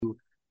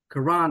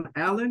Karan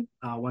Allen,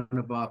 one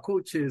of our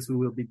coaches who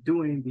will be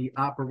doing the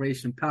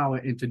Operation Power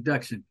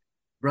introduction.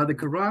 Brother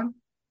Karan?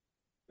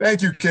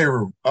 Thank you,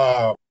 Keru.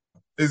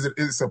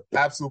 It's an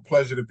absolute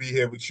pleasure to be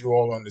here with you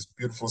all on this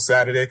beautiful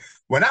Saturday.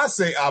 When I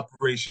say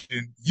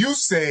operation, you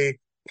say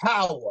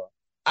power.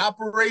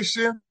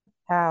 Operation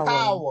Power.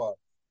 power.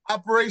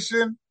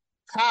 Operation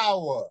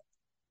power.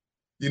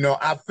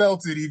 I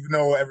felt it even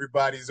though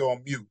everybody's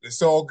on mute.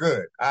 It's all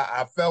good.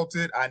 I felt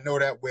it. I know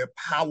that we're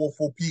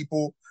powerful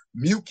people.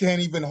 Mute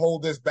can't even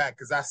hold us back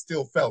because I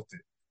still felt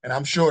it. And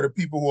I'm sure the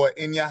people who are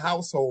in your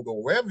household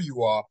or wherever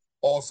you are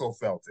also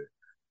felt it.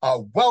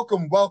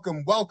 Welcome,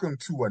 welcome, welcome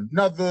to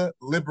another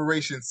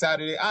Liberation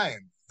Saturday. I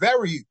am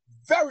very,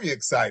 very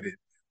excited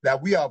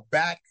that we are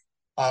back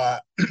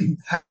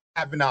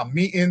having our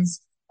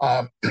meetings,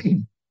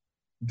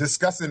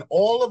 discussing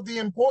all of the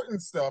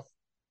important stuff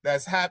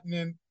that's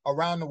happening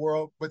around the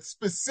world, but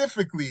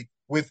specifically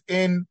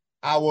within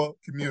our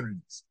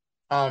communities.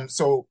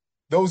 So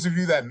those of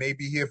you that may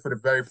be here for the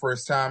very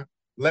first time,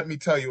 let me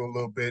tell you a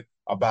little bit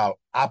about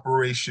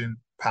Operation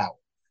Power.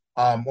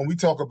 When we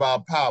talk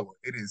about power,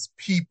 it is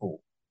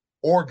people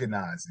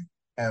organizing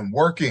and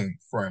working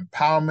for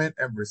empowerment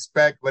and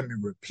respect. Let me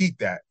repeat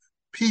that.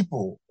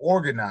 People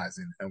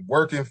organizing and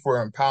working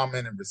for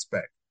empowerment and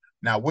respect.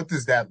 Now, what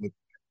does that look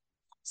like?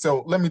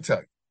 So let me tell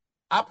you,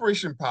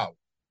 Operation Power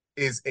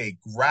is a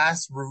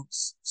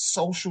grassroots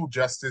social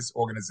justice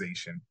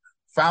organization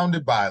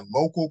founded by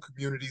local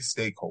community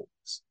stakeholders.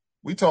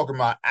 We talking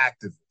about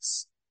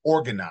activists,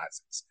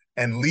 organizers,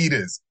 and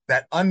leaders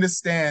that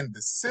understand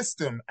the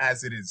system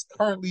as it is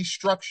currently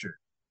structured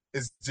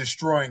is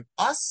destroying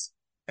us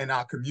and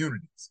our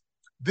communities.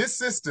 This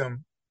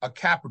system, a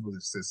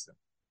capitalist system,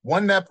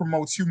 one that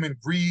promotes human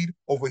greed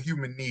over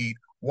human need,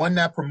 one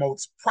that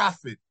promotes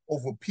profit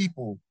over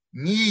people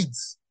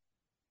needs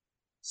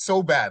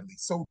so badly,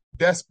 so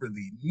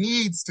desperately,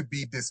 needs to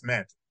be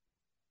dismantled.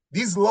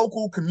 These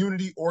local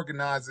community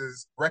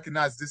organizers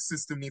recognize this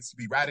system needs to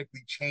be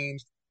radically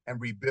changed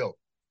and rebuilt.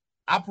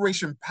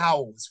 Operation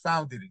Power was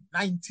founded in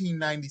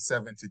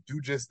 1997 to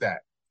do just that,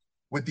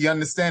 with the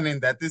understanding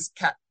that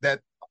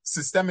that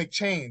systemic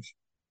change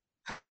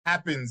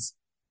happens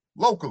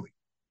locally.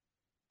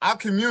 Our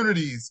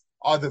communities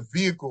are the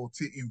vehicle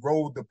to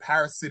erode the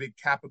parasitic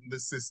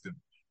capitalist system,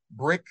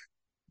 brick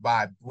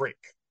by brick.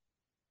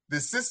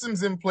 The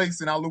systems in place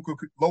in our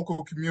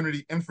local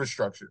community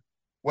infrastructure,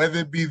 whether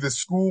it be the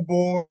school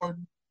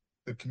board,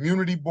 the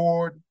community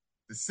board,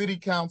 the city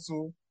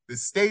council, the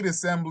state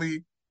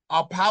assembly,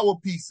 are power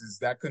pieces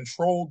that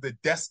control the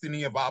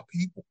destiny of our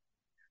people.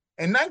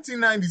 In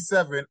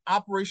 1997,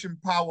 Operation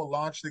Power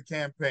launched a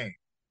campaign,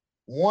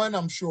 one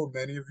I'm sure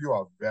many of you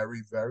are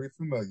very, very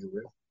familiar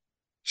with,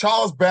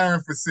 Charles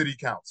Barron for city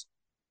council.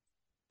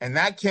 And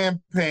that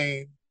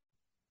campaign,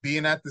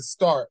 being at the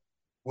start,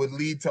 would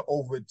lead to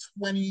over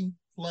 20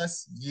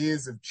 plus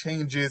years of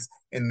changes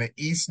in the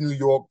East New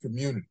York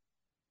community.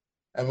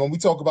 And when we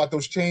talk about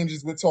those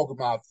changes, we're talking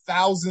about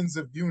thousands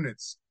of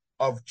units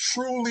of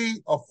truly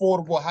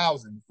affordable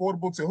housing.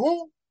 Affordable to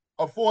who?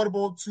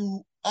 Affordable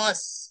to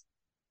us.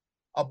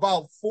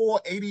 About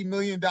 $480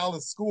 million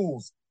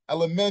schools,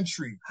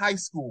 elementary, high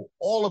school,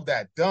 all of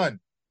that done.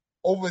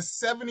 Over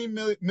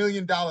 $70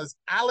 million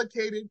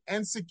allocated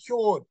and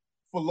secured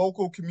for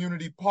local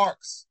community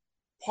parks.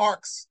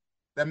 Parks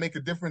that make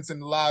a difference in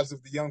the lives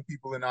of the young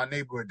people in our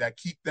neighborhood, that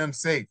keep them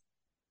safe.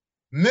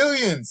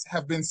 Millions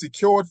have been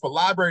secured for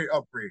library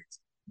upgrades.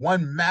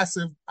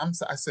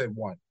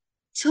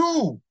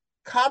 Two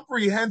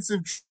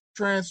comprehensive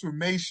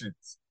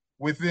transformations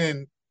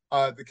within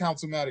the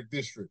Councilmatic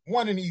District.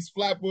 One in East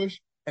Flatbush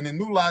and the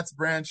New Lots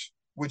branch,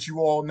 which you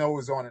all know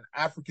is on an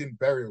African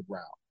burial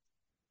ground.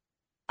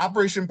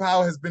 Operation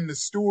Power has been the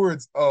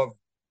stewards of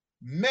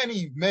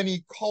many,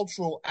 many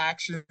cultural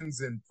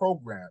actions and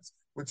programs.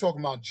 We're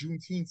talking about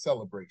Juneteenth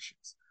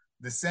celebrations,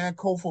 the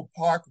Sankofa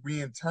Park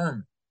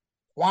reinterment,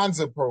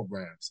 Kwanzaa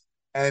programs,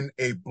 and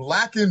a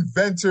Black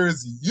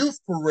Inventors Youth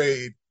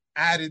Parade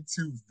added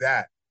to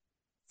that.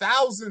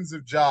 Thousands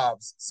of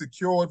jobs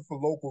secured for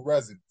local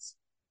residents.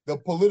 The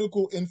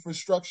political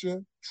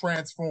infrastructure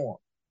transformed.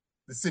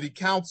 The city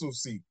council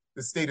seat,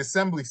 the state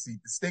assembly seat,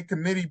 the state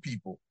committee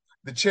people,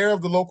 the chair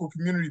of the local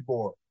community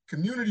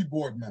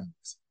board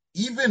members,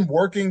 even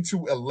working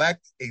to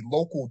elect a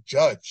local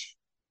judge.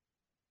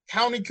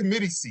 County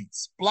committee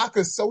seats, block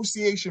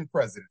association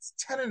presidents,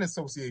 tenant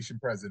association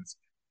presidents,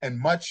 and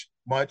much,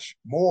 much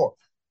more.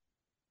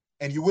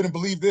 And you wouldn't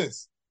believe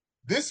this.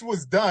 This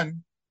was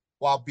done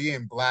while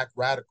being Black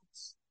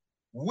radicals.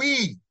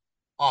 We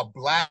are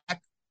Black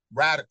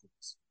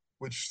radicals,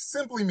 which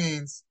simply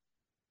means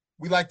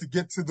we like to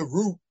get to the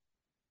root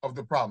of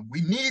the problem.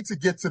 We need to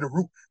get to the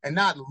root and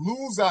not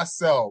lose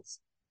ourselves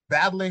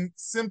battling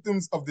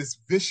symptoms of this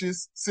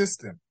vicious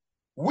system.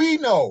 We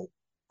know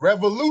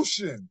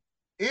revolution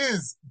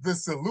is the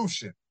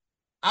solution.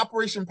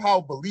 Operation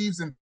Power believes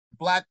in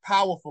Black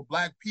power for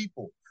Black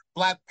people.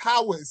 Black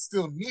power is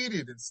still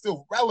needed and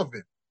still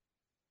relevant.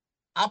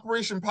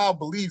 Operation Power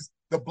believes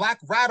the Black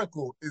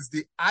radical is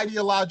the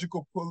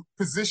ideological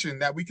position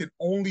that we can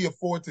only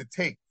afford to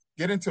take,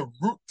 get to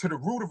the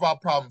root of our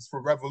problems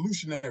for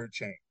revolutionary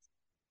change.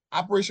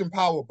 Operation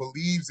Power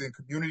believes in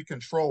community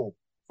control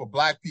for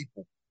Black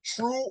people,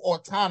 true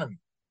autonomy.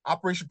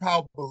 Operation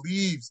Power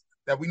believes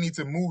that we need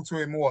to move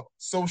to a more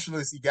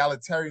socialist,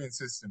 egalitarian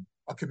system,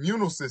 a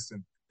communal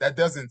system that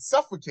doesn't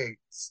suffocate,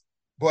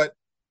 but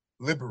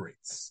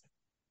liberates.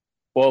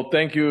 Well,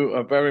 thank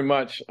you very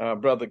much,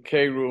 Brother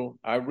Keru.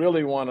 I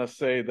really want to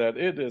say that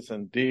it is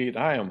indeed,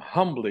 I am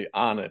humbly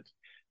honored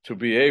to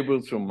be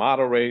able to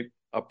moderate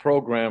a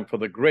program for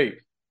the great,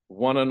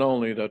 one and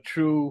only, the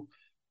true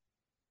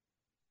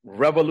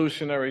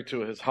revolutionary to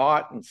his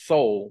heart and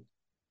soul,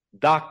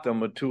 Dr.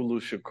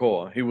 Mutulu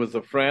Shakur. He was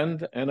a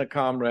friend and a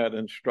comrade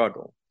in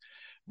struggle.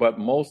 But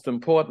most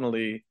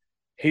importantly,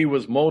 he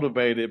was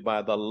motivated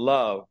by the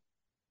love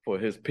for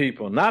his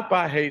people, not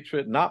by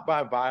hatred, not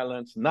by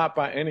violence, not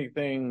by any of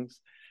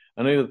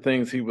the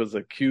things he was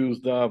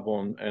accused of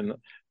and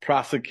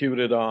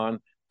prosecuted on,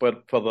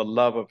 but for the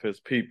love of his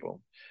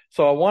people.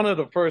 So I wanted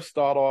to first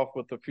start off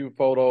with a few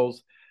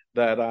photos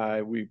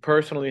that we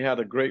personally had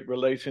a great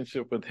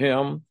relationship with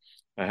him.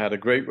 I had a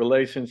great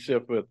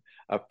relationship with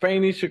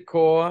Afeni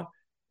Shakur,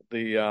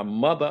 the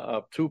mother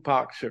of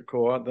Tupac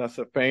Shakur. That's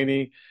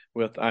Afeni,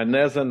 with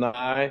Inez and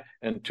I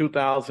in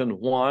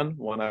 2001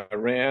 when I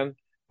ran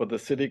for the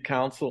city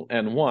council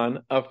and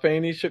won.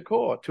 Afeni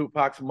Shakur,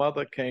 Tupac's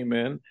mother, came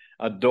in,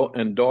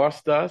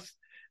 endorsed us,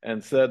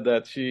 and said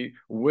that she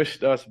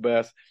wished us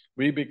best.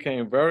 We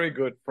became very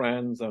good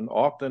friends, and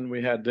often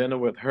we had dinner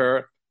with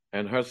her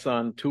and her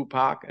son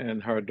Tupac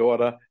and her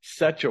daughter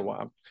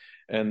Sechewa.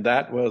 And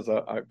that was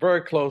a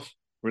very close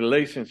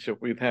relationship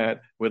we've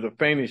had with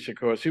Afeni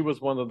Shakur. She was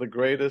one of the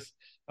greatest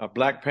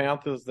Black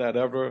Panthers that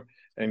ever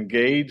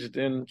engaged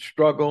in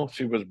struggle.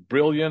 She was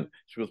brilliant.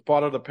 She was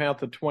part of the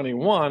Panther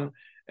 21,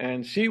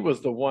 and she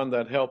was the one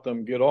that helped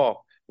them get off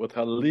with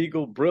her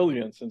legal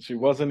brilliance. And she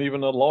wasn't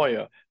even a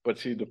lawyer, but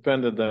she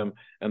defended them,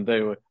 and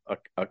they were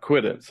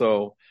acquitted.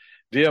 So,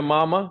 Dear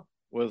Mama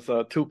was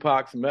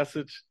Tupac's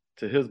message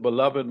to his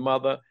beloved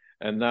mother,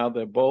 and now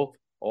they're both,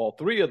 all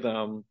three of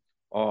them,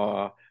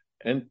 are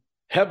in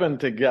heaven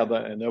together,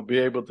 and they'll be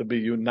able to be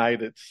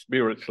united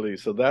spiritually.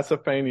 So that's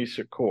Afeni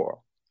Shakur.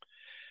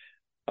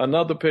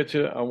 Another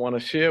picture I want to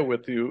share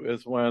with you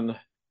is when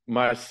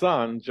my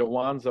son,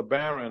 Jawanza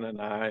Barron,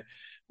 and I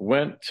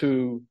went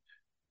to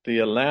the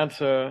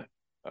Atlanta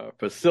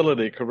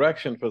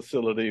correction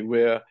facility,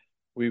 where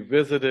we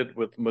visited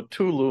with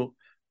Mutulu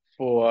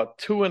for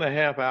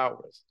 2.5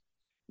 hours.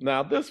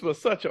 Now, this was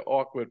such an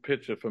awkward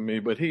picture for me,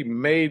 but he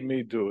made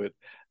me do it.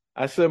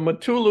 I said,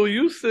 Mutulu,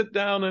 you sit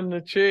down in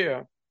the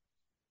chair,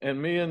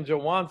 and me and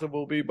Jawanza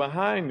will be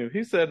behind you.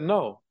 He said,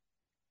 no.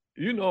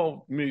 You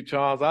know me,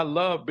 Charles. I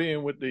love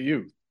being with the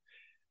youth.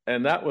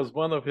 And that was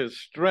one of his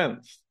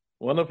strengths.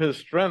 One of his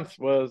strengths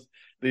was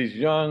these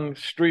young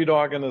street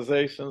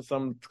organizations,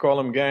 some call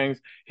them gangs.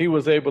 He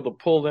was able to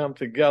pull them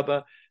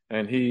together,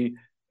 and he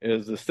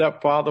is the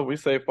stepfather, we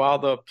say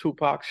father of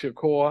Tupac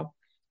Shakur,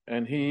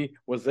 and he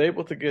was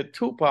able to get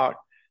Tupac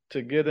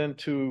to get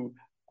into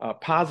a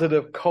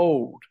positive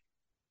code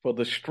for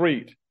the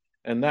street.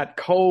 And that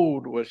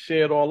code was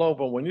shared all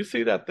over. When you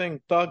see that thing,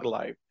 Thug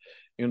Life,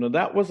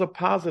 that was a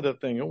positive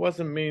thing. It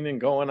wasn't meaning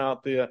going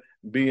out there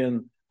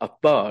being a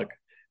thug.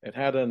 It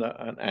had an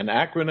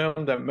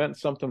acronym that meant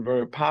something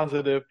very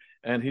positive,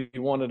 and he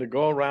wanted to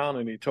go around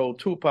and he told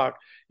Tupac,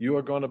 you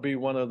are going to be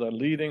one of the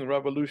leading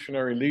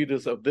revolutionary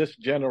leaders of this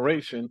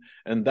generation.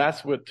 And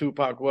that's what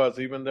Tupac was,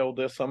 even though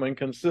there's some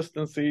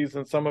inconsistencies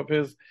in some of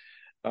his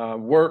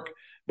work.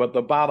 But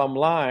the bottom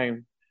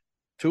line,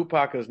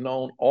 Tupac is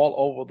known all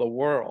over the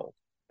world.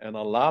 And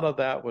a lot of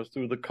that was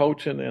through the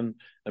coaching and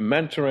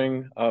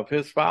mentoring of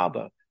his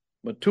father,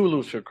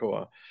 Mutulu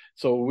Shakur.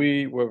 So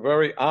we were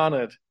very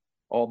honored.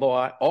 Although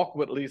I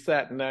awkwardly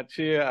sat in that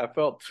chair, I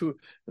felt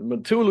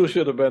Mutulu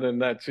should have been in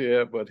that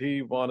chair, but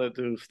he wanted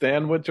to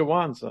stand with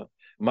Jawanza,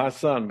 my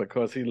son,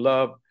 because he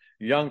loved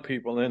young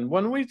people. And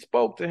when we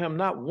spoke to him,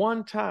 not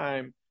one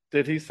time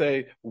did he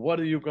say,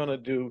 what are you going to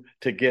do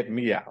to get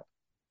me out?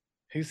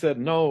 He said,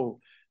 no,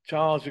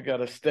 Charles, you got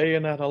to stay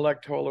in that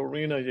electoral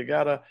arena. You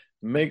got to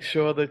make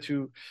sure that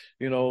you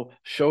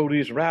show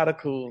these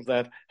radicals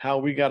that how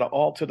we got to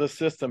alter the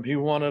system. He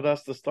wanted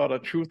us to start a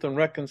Truth and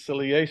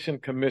Reconciliation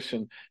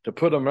Commission to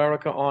put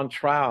America on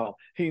trial.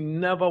 He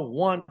never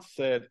once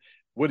said,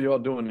 what are y'all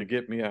doing to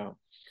get me out?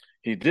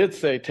 He did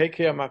say, take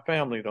care of my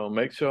family, though.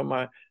 Make sure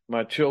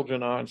my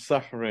children aren't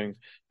suffering,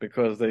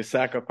 because they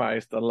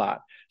sacrificed a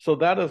lot. So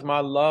that is my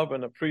love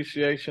and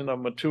appreciation of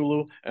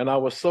Mutulu. And I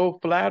was so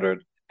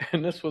flattered.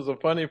 And this was a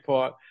funny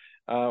part.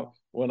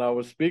 When I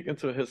was speaking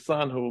to his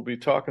son, who will be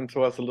talking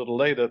to us a little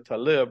later,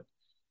 Talib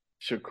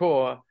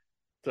Shakur,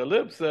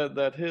 Talib said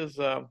that his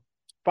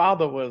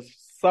father was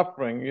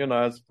suffering,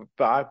 as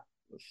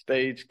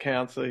 5-stage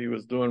cancer. He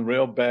was doing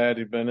real bad.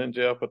 He'd been in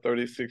jail for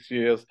 36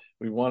 years.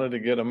 We wanted to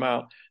get him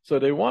out. So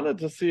they wanted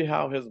to see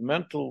how his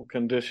mental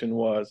condition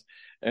was.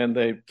 And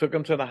they took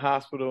him to the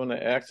hospital and they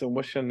asked him,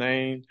 what's your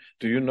name?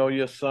 Do you know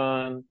your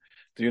son?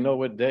 Do you know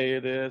what day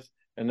it is?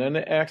 And then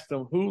they asked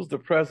him, who's the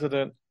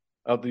president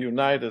of the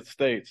United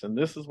States? And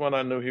this is when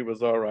I knew he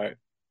was all right.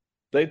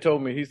 They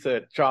told me, he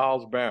said,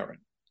 Charles Barron.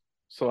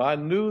 So I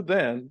knew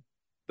then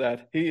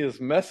that he is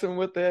messing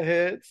with their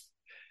heads.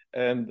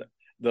 And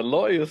the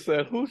lawyer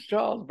said, who's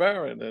Charles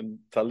Barron? And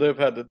Talib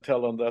had to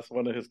tell him that's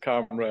one of his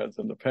comrades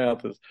in the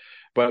Panthers.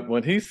 But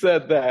when he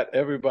said that,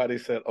 everybody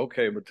said,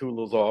 okay,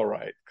 Mutulu's all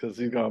right, because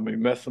he's going to be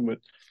messing with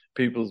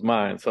people's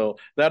minds. So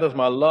that is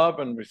my love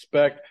and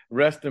respect.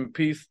 Rest in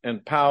peace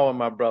and power,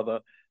 my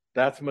brother.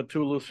 That's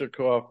Mutulu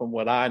Shakur from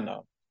what I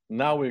know.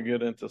 Now we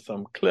get into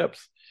some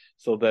clips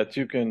so that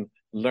you can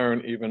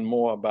learn even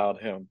more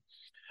about him.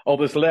 Oh,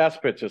 this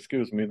last picture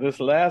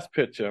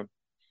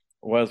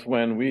was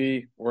when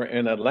we were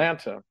in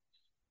Atlanta,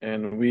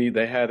 and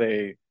they had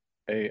a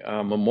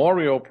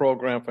memorial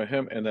program for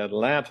him in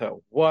Atlanta.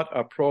 What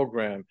a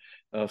program.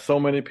 So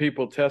many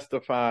people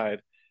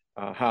testified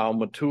how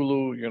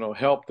Mutulu,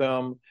 helped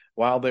them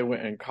while they were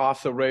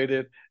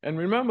incarcerated. And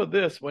remember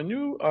this, when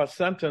you are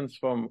sentenced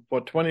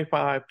for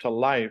 25 to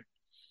life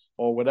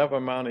or whatever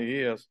amount of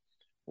years,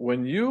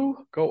 when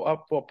you go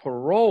up for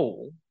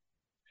parole,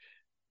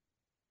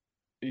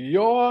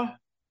 your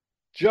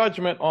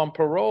judgment on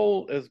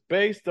parole is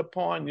based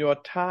upon your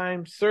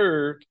time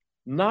served,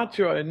 not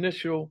your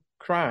initial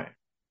crime.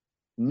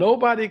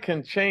 Nobody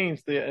can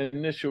change their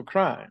initial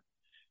crime.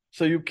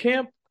 So you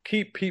can't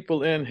keep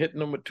people in, hitting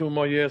them with 2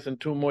 more years and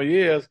 2 more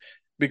years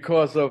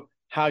because of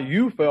how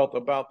you felt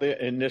about their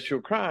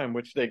initial crime,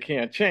 which they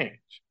can't change.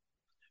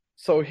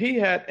 So he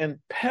had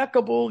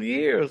impeccable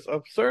years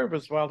of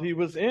service while he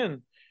was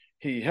in.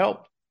 He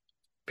helped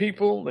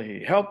people,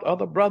 he helped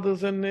other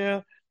brothers in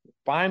there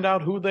find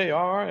out who they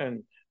are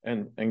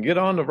and get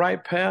on the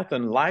right path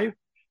in life.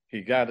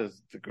 He got his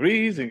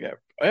degrees, he got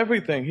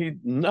everything.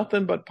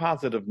 Nothing but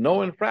positive,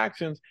 no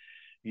infractions.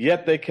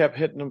 Yet they kept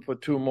hitting him for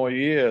 2 more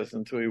years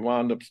until he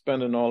wound up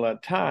spending all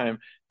that time.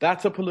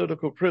 That's a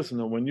political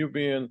prisoner when you're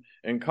being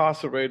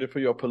incarcerated for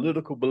your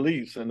political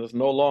beliefs, and it's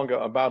no longer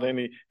about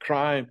any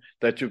crime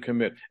that you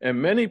commit.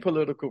 And many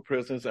political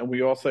prisoners, and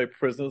we all say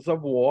prisoners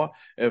of war,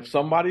 if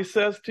somebody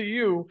says to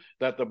you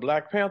that the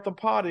Black Panther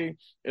Party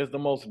is the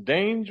most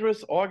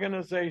dangerous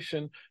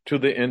organization to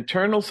the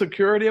internal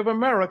security of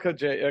America,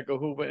 J. Edgar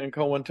Hoover and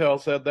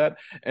COINTEL said that,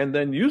 and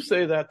then you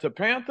say that to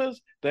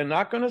Panthers, they're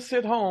not going to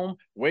sit home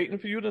waiting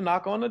for you to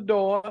knock on the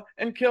door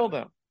and kill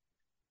them.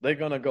 They're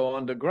going to go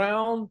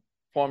underground,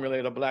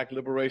 formulate a Black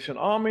Liberation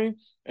Army,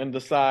 and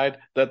decide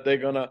that they're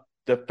going to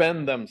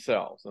defend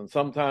themselves. And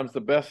sometimes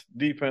the best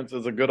defense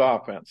is a good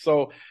offense.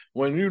 So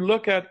when you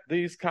look at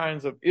these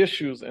kinds of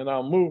issues in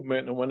our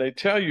movement, and when they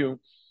tell you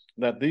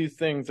that these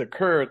things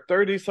occurred,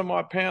 30 some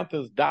odd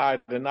Panthers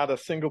died, and not a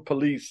single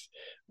police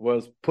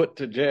was put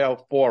to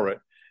jail for it.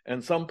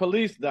 And some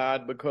police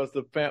died because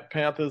the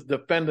Panthers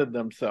defended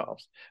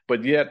themselves.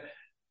 But yet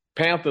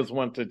Panthers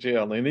went to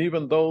jail. And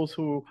even those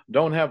who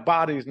don't have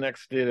bodies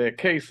next to their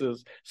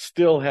cases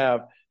still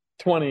have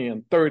 20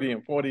 and 30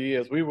 and 40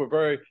 years. We were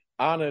very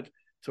honored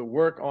to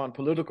work on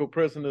political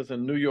prisoners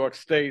in New York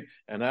State.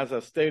 And as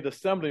a state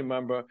assembly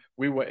member,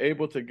 we were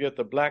able to get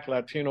the Black,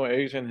 Latino,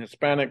 Asian,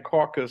 Hispanic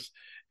caucus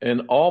in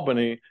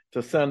Albany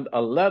to send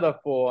a letter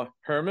for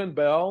Herman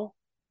Bell,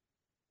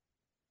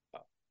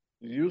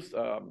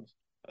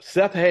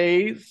 Seth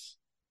Hayes,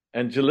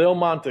 and Jalil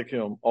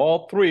Montecume.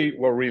 All 3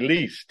 were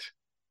released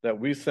that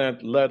we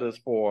sent letters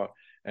for,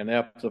 and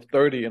after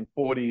 30 and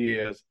 40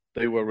 years,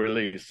 they were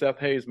released. Seth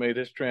Hayes made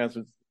his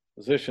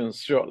transition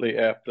shortly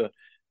after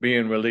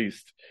being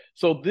released.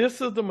 So this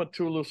is the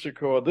Mutulu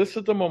Shakur. This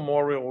is the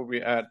memorial where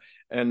we're at.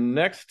 And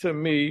next to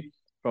me,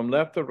 from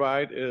left to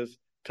right, is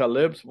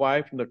Talib's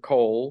wife,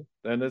 Nicole.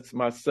 Then it's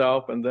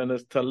myself, and then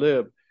it's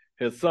Talib,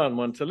 his son.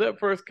 When Talib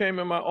first came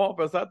in my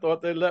office, I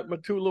thought they let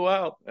Mutulu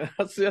out. And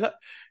I said,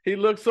 he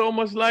looked so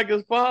much like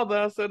his father.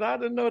 I said, I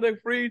didn't know they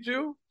freed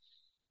you.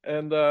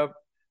 And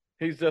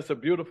he's just a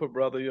beautiful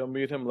brother. You'll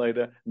meet him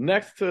later.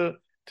 Next to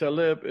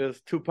Talib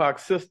is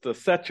Tupac's sister,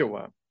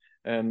 Setua.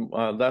 And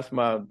that's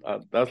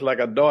like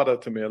a daughter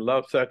to me. I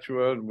love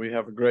Setua, and we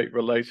have a great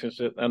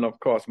relationship. And, of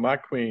course, my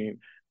queen,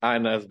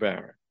 Inez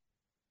Barron.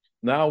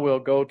 Now we'll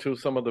go to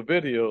some of the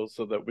videos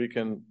so that we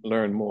can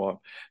learn more.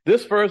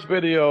 This first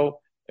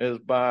video is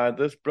by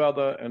this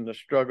brother in the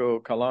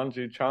struggle,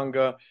 Kalonji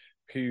Changa.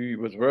 He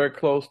was very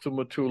close to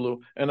Mutulu.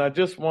 And I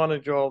just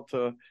wanted y'all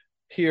to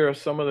hear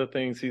some of the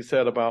things he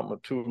said about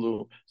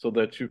Mutulu so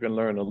that you can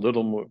learn a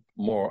little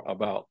more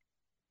about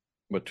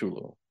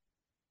Mutulu.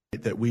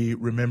 That we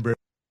remember,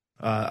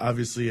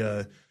 obviously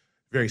a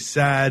very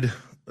sad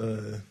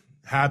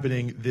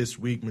happening this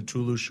week.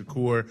 Mutulu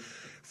Shakur,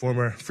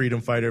 former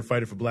freedom fighter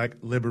for Black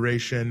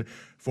liberation,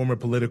 former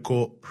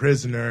political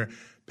prisoner,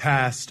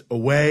 passed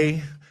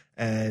away.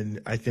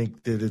 And I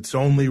think that it's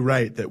only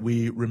right that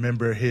we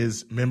remember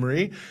his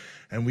memory.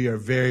 And we are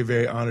very,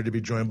 very honored to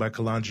be joined by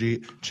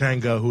Kalonji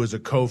Changa, who is a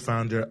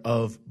co-founder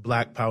of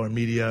Black Power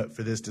Media,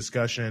 for this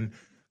discussion.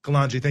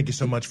 Kalonji, thank you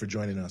so much for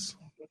joining us.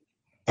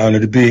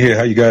 Honored to be here.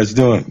 How you guys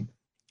doing?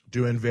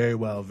 Doing very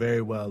well,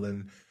 very well.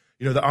 And,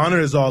 the honor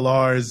is all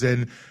ours.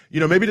 And,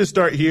 maybe to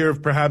start here,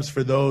 perhaps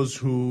for those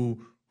who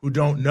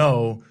don't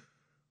know,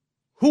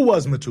 who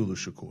was Mutulu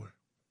Shakur?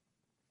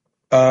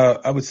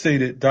 I would say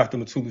that Dr.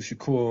 Mutulu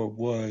Shakur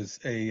was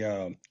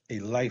a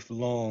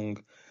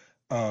lifelong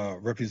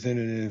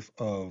representative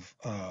of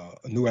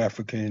a New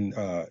African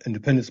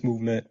independence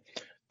movement.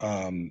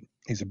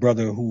 He's a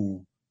brother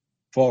who,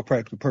 for all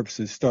practical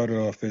purposes, started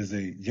off as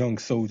a young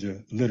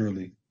soldier,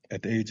 literally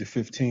at the age of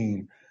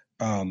 15,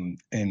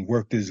 and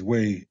worked his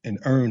way and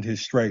earned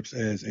his stripes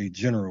as a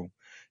general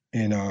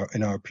in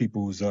our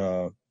people's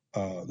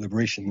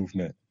liberation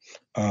movement.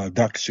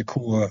 Dr.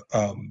 Shakur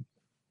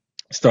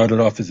started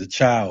off as a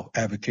child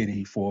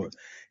advocating for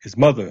his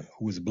mother,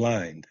 who was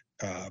blind,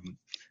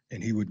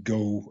 and he would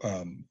go,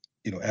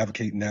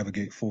 advocate and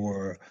navigate for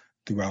her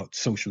throughout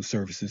social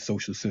services,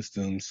 social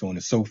systems, so on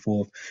and so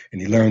forth.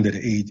 And he learned at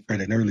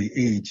an early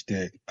age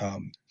that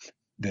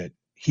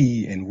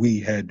he and we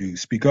had to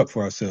speak up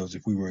for ourselves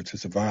if we were to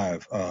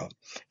survive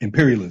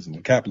imperialism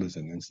and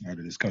capitalism inside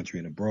of this country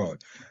and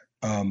abroad.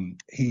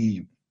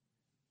 He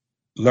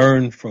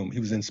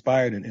was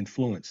inspired and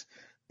influenced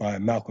by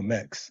Malcolm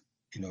X.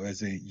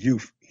 As a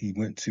youth, he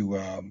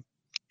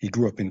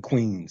grew up in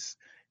Queens,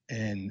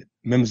 and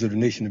members of the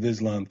Nation of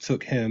Islam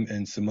took him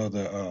and some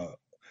other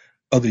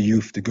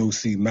youth to go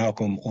see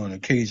Malcolm on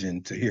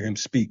occasion to hear him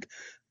speak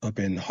up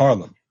in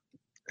Harlem.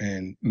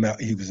 And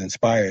he was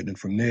inspired, and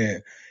from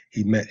there,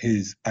 he met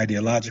his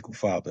ideological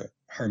father,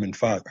 Herman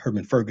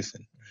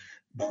Ferguson.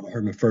 Bob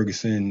Herman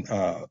Ferguson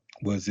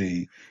was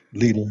a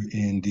leader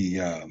in the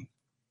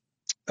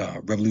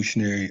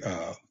revolutionary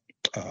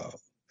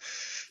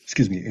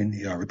in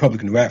the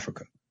Republic of New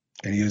Africa.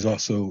 And he is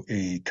also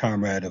a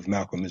comrade of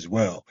Malcolm as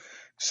well.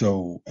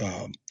 So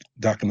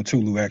Dr.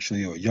 Mutulu,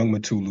 actually, or young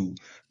Mutulu,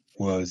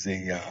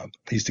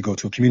 he used to go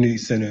to a community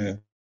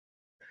center,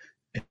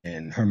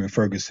 and Herman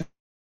Ferguson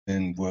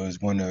was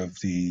one of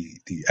the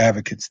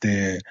advocates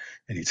there,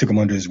 and he took him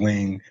under his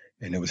wing,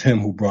 and it was him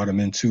who brought him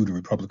into the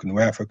Republic of New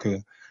Africa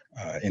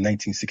in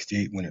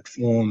 1968 when it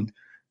formed.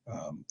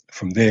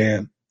 From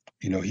there,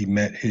 he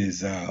met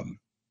his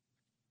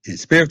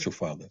spiritual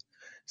father,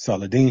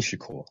 Saladin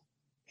Shakur.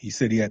 He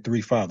said he had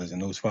three fathers,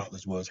 and those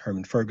fathers was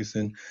Herman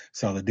Ferguson,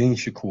 Saladin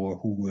Shakur,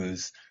 who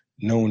was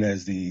known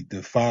as the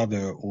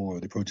father or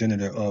the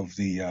progenitor of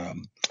the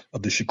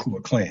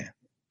Shakur clan,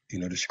 the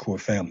Shakur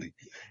family.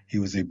 He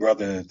was a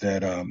brother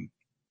that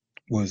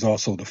was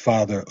also the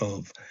father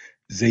of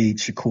Zaid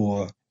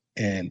Shakur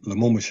and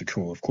Lamoma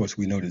Shakur. Of course,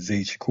 we know that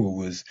Zaid Shakur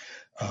was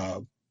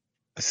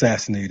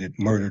assassinated,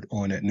 murdered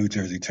on that New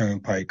Jersey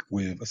Turnpike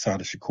with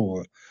Assata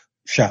Shakur,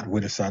 shot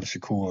with Assata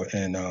Shakur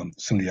and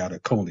Sundiata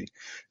Kohli.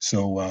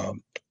 So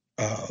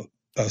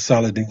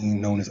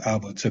Saladin, known as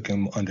Alba, took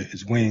him under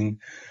his wing.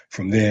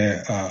 From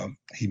there,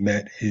 he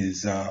met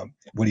his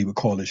what he would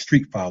call his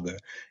street father,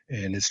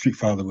 and his street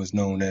father was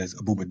known as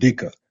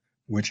Abubadika,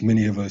 which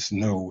many of us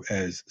know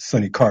as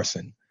Sonny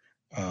Carson.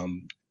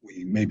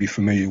 We may be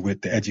familiar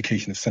with The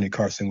Education of Sonny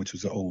Carson, which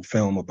was an old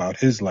film about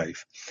his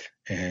life.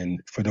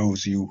 And for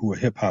those of you who are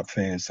hip hop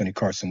fans, Sonny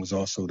Carson was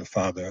also the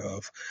father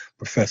of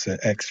Professor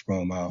X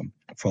from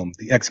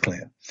the X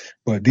Clan.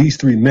 But these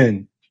three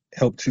men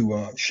helped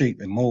to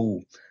shape and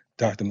mold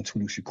Dr.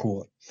 Mutulu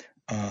Shakur.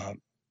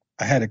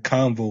 I had a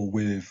convo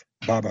with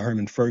Baba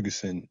Herman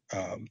Ferguson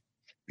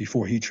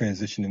before he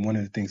transitioned, and one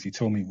of the things he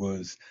told me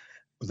was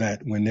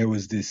that when there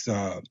was this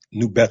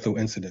New Bethel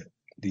incident,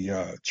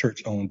 the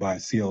church owned by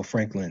C.L.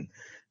 Franklin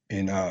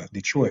in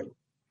Detroit,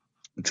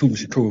 Mutulu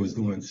Shakur was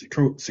doing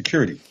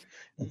security,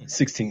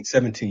 16,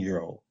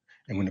 17-year-old.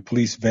 And when the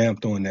police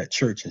vamped on that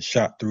church and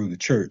shot through the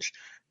church,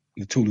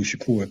 Mutulu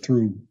Shakur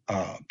threw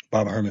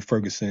Baba Herman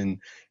Ferguson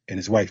and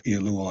his wife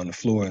Ialua on the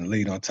floor and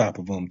laid on top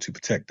of them to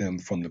protect them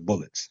from the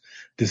bullets.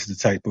 This is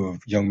the type of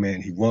young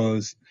man he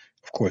was.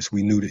 Of course,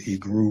 we knew that he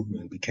grew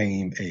and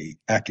became a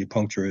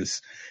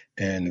acupuncturist,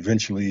 and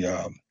eventually,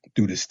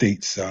 through the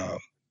state's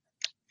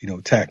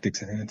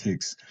tactics and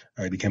antics,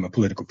 he became a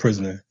political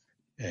prisoner.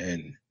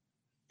 And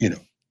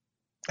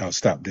I'll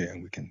stop there,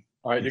 and we can.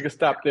 All right, you can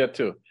stop there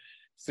too.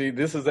 See,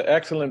 this is an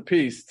excellent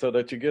piece so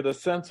that you get a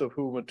sense of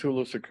who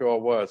Mutulu Shakur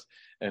was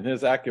and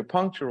his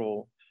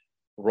acupunctural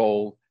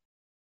role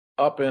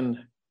up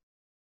in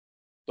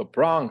the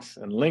Bronx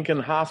and Lincoln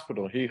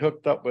Hospital. He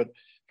hooked up with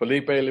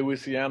Felipe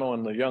Luciano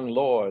and the Young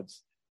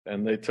Lords,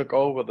 and they took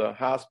over the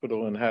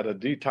hospital and had a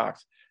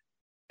detox.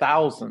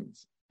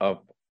 Thousands of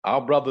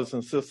our brothers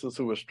and sisters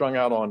who were strung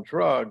out on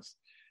drugs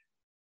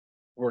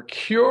were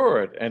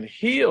cured and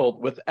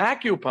healed with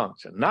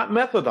acupuncture, not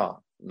methadone,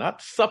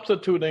 not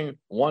substituting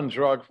one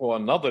drug for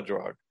another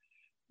drug,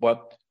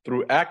 but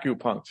through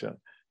acupuncture,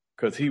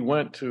 because he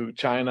went to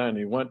China and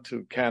he went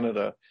to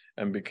Canada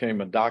and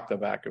became a doctor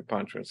of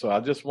acupuncture. So I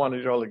just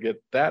wanted you all to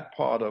get that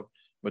part of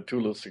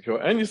Mutulu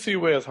Shakur. And you see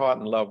where his heart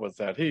and love was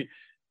at. He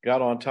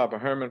got on top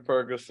of Herman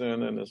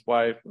Ferguson and his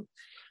wife,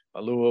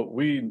 Alua.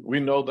 We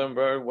know them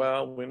very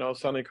well. We know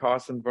Sonny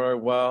Carson very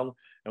well.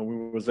 And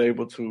we was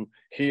able to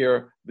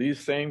hear these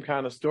same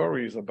kind of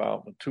stories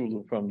about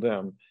Mutulu from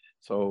them.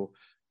 So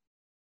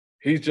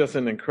he's just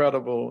an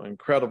incredible,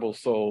 incredible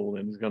soul,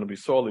 and he's going to be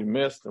sorely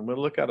missed. And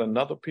we'll look at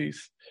another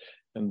piece.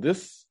 And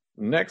this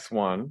next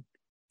one,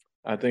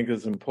 I think,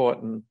 is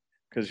important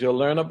because you'll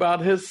learn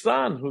about his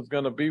son, who's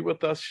going to be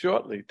with us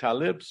shortly,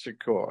 Talib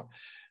Shakur.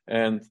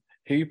 And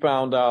he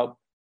found out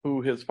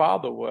who his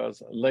father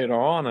was later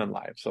on in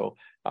life. So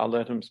I'll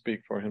let him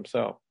speak for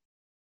himself.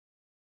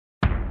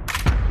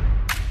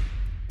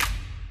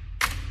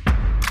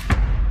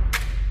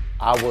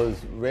 I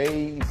was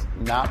raised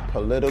not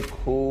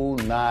political,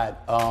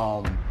 not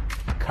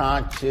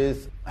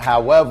conscious.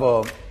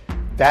 However,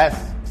 that's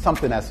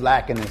something that's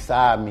lacking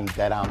inside me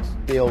that I'm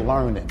still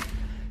learning.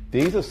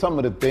 These are some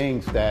of the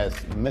things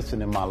that's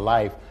missing in my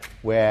life,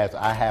 whereas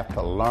I have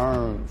to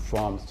learn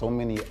from so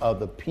many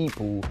other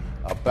people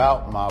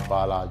about my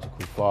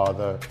biological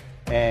father.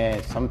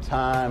 And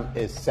sometimes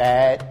it's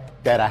sad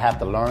that I have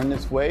to learn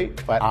this way,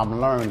 but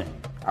I'm learning.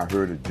 I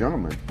heard a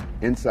gentleman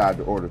inside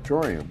the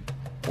auditorium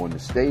on the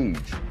stage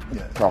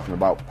talking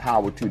about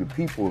power to the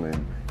people,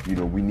 and you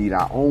know, we need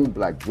our own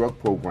black drug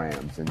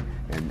programs,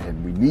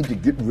 and we need to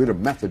get rid of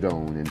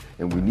methadone,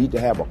 and we need to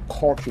have a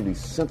culturally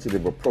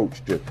sensitive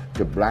approach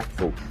to black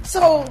folk.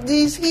 So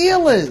these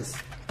healers,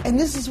 and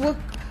this is what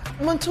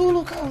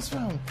Mutulu comes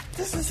from.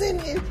 This is in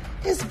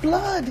his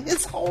blood,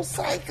 his whole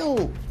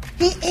cycle.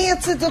 He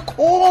answered the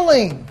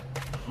calling.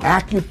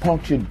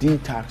 Acupuncture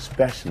detox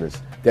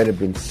specialists that have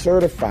been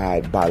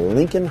certified by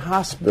Lincoln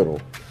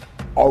Hospital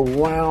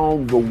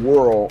around the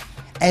world.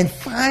 And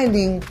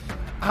finding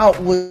out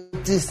what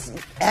this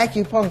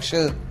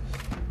acupuncture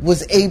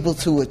was able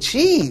to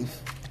achieve,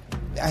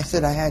 I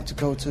said I had to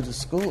go to the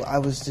school. I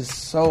was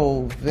just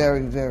so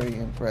very, very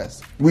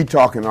impressed. We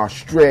talking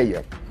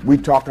Australia, we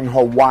talking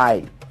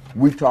Hawaii,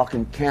 we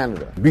talking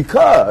Canada,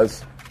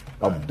 because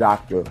of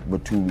Dr.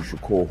 Mutulu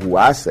Shakur, who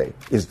I say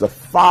is the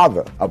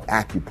father of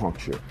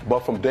acupuncture.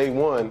 But from day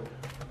one,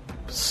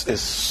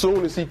 as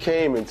soon as he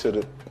came into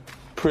the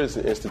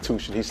prison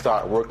institution, he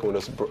started working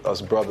with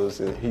us brothers,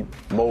 and he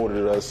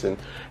molded us and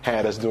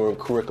had us doing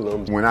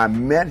curriculum. When I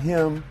met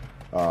him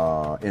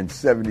in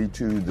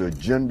 72, the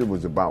agenda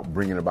was about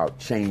bringing about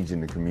change in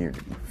the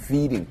community,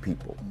 feeding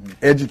people,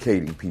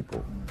 educating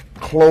people,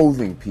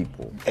 clothing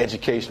people.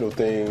 Educational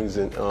things,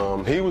 and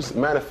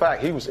matter of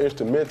fact, he was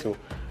instrumental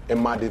in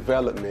my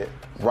development.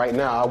 Right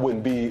now, I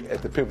wouldn't be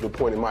at the pivotal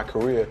point in my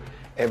career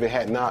if it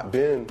had not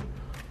been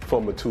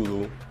for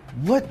Mutulu.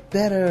 What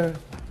better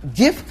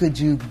gift could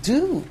you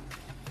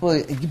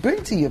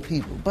bring to your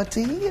people but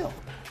to heal?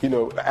 You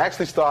know,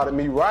 actually started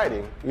me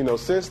writing. You know,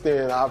 since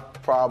then I've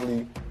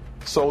probably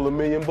sold 1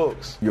 million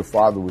books. Your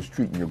father was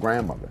treating your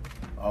grandmother,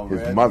 his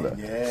really? mother.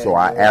 Yeah, so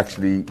I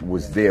actually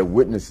was there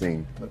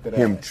witnessing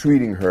him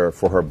treating her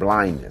for her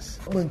blindness.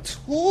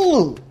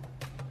 Mutulu,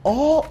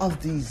 all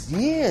of these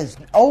years,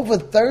 over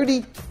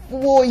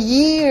 34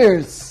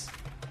 years,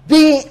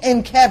 being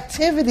in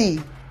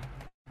captivity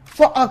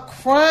for a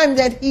crime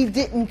that he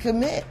didn't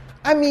commit.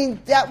 I mean,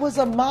 that was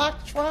a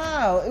mock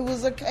trial. It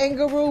was a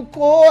kangaroo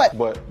court.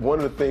 But one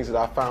of the things that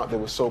I found that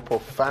was so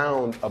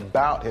profound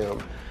about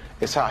him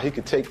is how he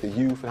could take the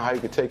youth and how he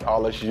could take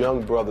all us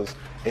young brothers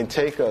and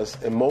take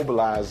us and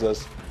mobilize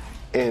us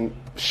and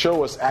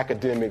show us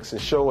academics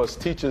and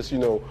teach us, you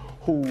know,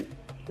 who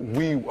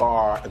we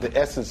are, the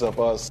essence of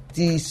us.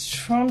 These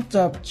trumped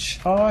up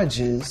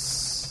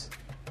charges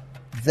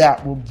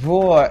that were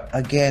brought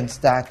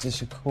against Dr.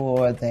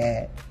 Shakur,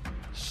 that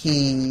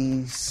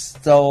he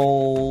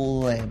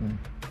stole and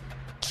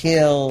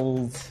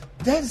killed,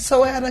 that's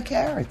so out of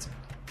character.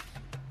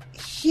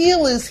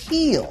 Healers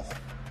heal.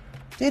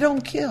 They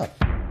don't kill.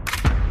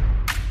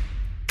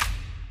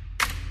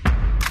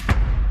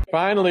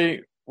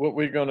 Finally, what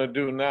we're going to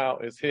do now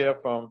is hear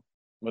from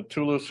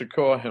Mutulu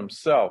Shakur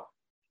himself.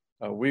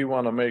 We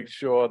want to make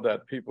sure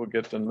that people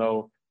get to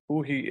know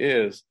who he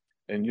is,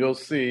 and you'll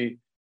see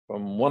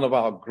from one of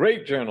our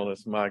great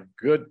journalists, my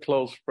good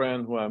close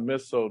friend who I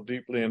miss so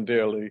deeply and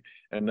dearly,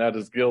 and that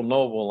is Gil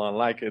Noble, on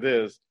Like It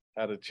Is,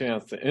 had a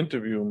chance to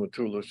interview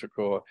Mutulu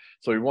Shakur.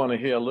 So we want to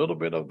hear a little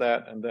bit of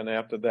that, and then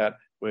after that,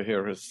 we'll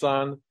hear his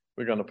son.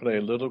 We're going to play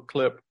a little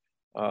clip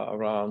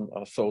around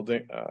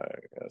Sekou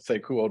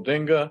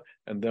Odinga,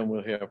 and then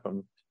we'll hear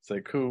from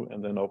Sekou,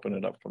 and then open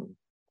it up from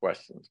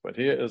questions. But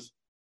here is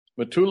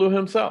Mutulu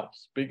himself,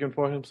 speaking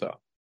for himself,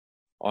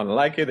 on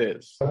Like It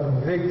Is.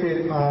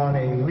 Convicted on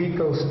a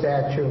RICO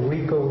statute,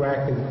 RICO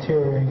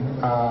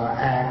Racketeering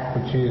Act,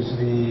 which is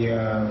the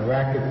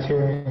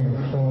Racketeering,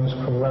 Influence,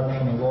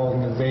 Corruption, and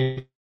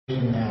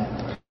Organization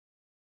Act,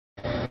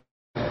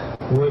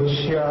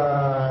 which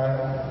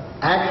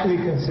actually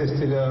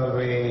consisted of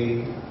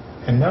a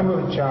number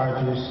of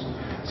charges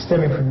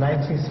stemming from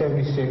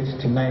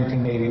 1976 to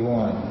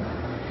 1981.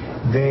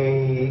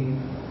 They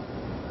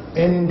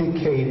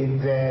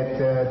indicated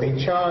that they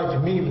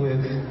charged me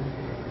with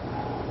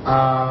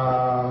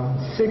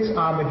 6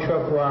 armored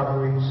truck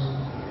robberies,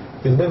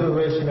 the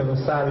liberation of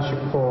Assata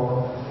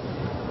Shakur,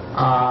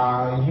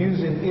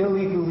 using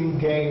illegally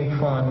gained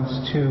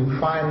funds to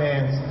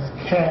finance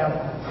camp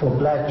for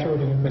black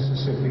children in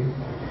Mississippi,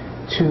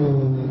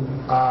 to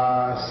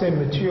send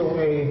material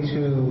aid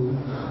to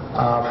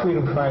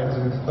freedom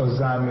fighters of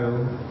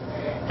ZANU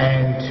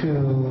and to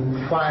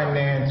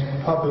finance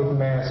public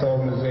mass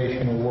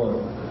organizational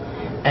work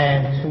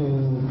and to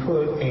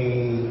put a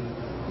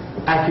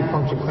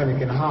acupuncture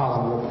clinic in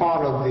Harlem. Well,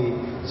 part of the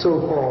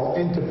so-called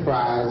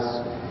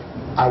enterprise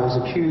I was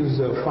accused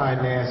of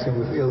financing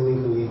with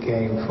illegally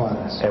gained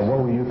funds. And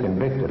what were you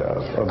convicted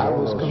of? I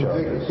was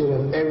convicted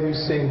of every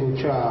single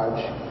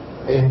charge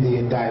in the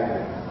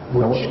indictment,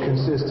 which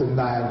consists of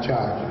 9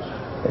 charges.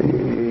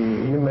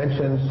 You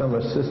mentioned some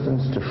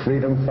assistance to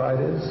freedom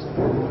fighters?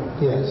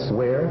 Yes.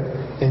 Where?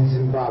 In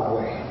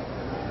Zimbabwe.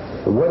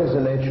 What is the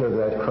nature of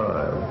that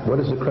crime? What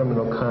is the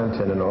criminal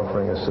content in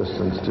offering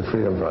assistance to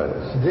freedom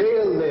fighters? They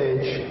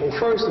allege,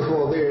 first of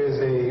all, there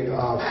is a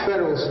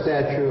federal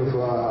statute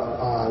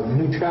of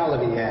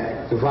Neutrality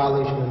Act, the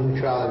Violation of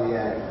Neutrality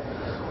Act,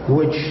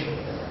 which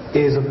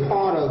is a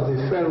part of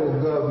the federal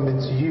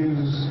government's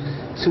uses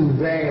to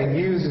ban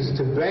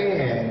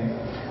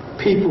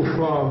people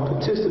from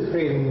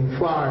participating in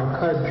foreign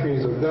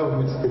countries or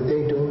governments that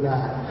they do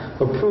not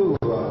approve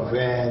of.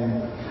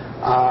 And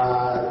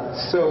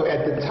so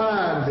at the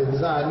time that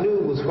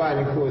ZANU was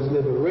fighting for its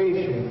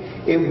liberation,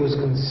 it was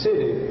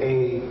considered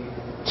a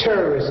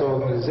terrorist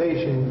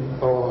organization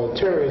or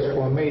terrorist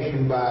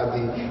formation by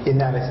the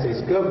United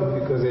States government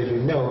because, as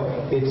you know,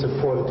 it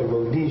supported the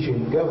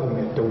Rhodesian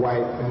government, the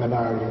white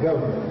minority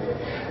government.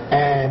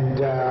 And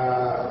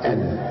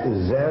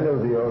ZANU,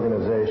 the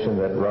organization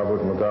that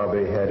Robert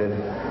Mugabe headed?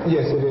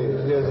 Yes, it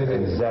is. Yes, it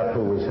and is.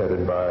 ZAPU was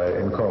headed by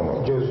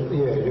Nkomo? Joseph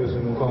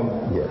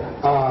Nkomo. Yeah.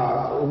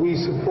 We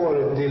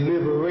supported the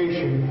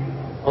liberation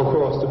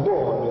across the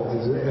board of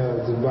the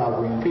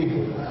Zimbabwean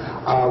people.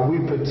 We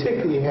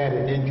particularly had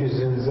an interest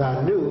in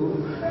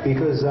ZANU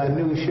because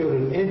ZANU showed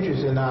an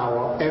interest in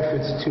our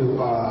efforts to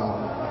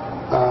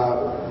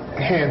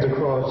hands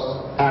across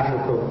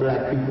Africa,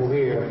 black people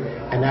here,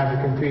 and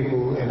African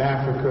people in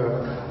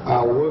Africa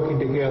working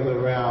together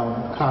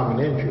around common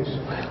interests.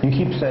 You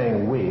keep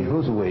saying we.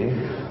 Who's we?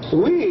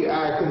 We,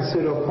 I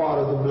consider part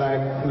of the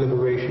black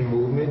liberation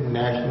movement,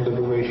 national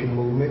liberation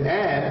movement,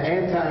 and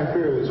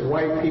anti-imperialist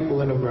white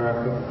people in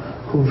America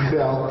who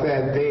felt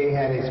that they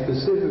had a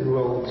specific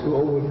role to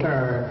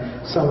overturn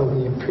some of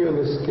the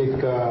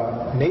imperialistic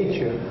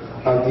nature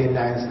of the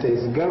United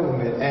States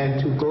government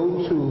and to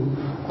go to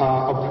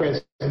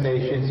oppressed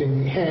nations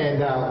and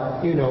hand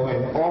out, and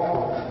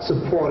offer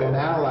support and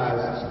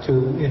allies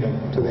to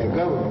their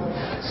government.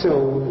 So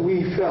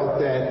we felt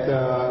that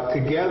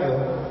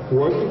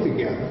working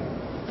together,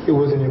 it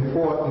was an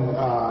important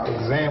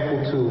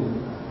example to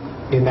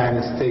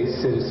United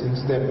States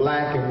citizens that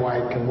black and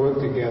white can work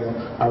together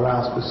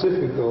around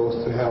specific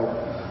goals to help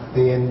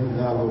the end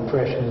of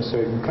oppression in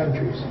certain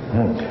countries.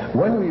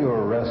 When were you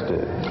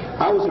arrested?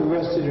 I was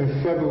arrested in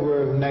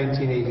February of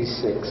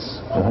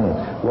 1986.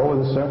 What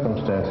were the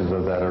circumstances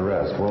of that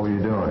arrest? What were you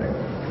doing?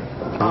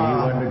 Were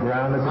you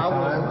underground at the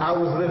time? I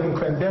was living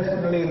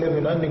clandestinely,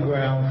 living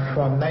underground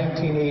from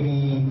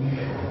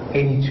 1982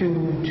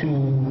 to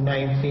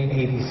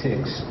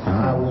 1986.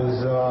 I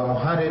was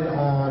hunted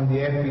on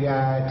the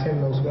FBI 10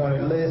 Most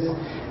Wanted list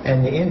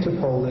and the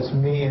Interpol list,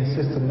 me and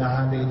Sister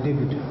Nahande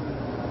Digital.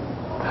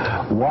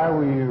 Why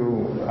were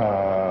you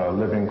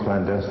living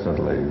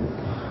clandestinely?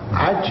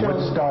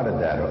 What started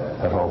that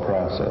whole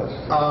process?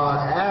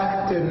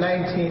 After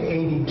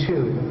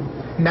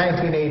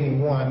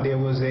 1981, there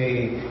was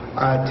a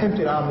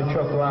attempted armored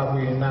truck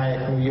robbery in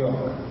Nyack, New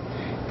York.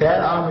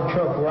 That armored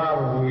truck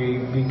robbery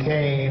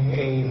became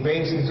a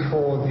basis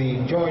for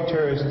the Joint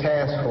Terrorist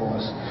Task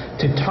Force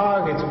to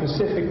target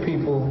specific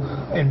people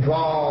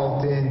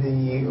involved in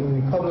the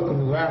Republic of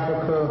New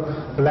Africa,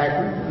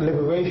 Black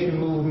Liberation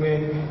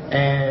Movement,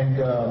 and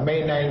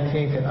May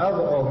 19th and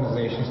other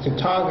organizations, to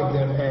target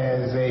them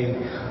as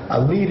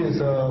leaders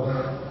of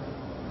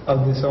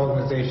these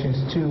organizations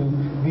to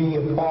be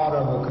a part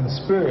of a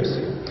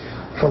conspiracy.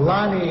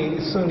 Fulani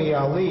Sunni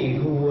Ali,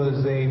 who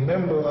was a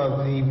member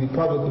of the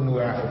Republic of New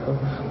Africa,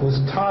 was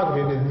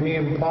targeted as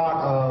being part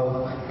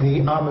of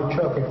the armored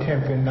truck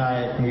attempt in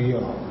Nyack, New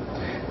York.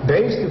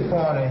 Based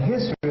upon a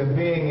history of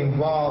being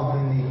involved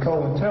in the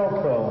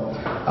COINTELPRO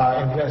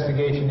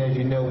investigation, as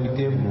you know, we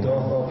did with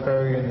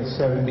P.O.W.E.R in the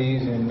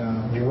 70s, and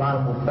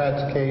Geronimo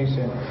Pratt's case,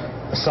 and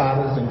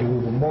Asada's and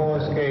Deruba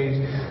Moore's case.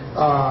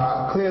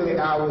 Clearly,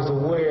 I was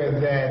aware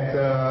that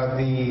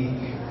the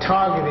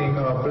targeting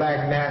of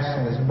black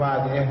nationalists by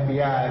the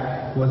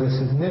FBI was a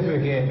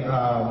significant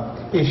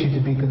issue to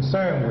be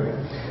concerned with.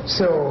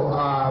 So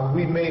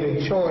we made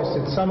a choice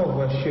that some of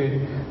us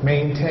should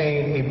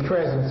maintain a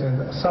presence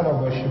and some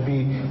of us should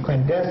be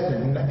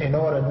clandestine in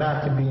order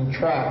not to be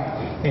entrapped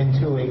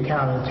into a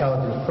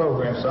counterintelligence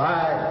program. So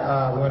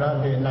I went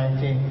under in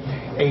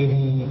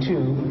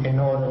 1982 in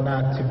order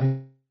not to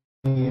be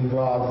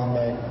involved in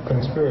that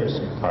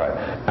conspiracy. All right.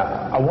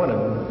 I want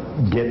to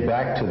get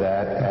back to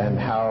that and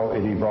how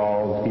it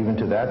evolved even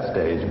to that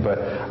stage, but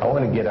I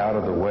want to get out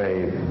of the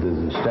way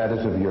the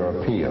status of your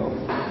appeal.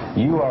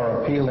 You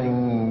are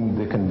appealing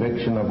the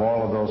conviction of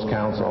all of those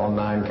counts, all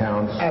 9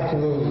 counts?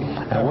 Absolutely.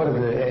 And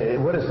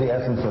what is the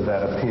essence of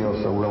that appeal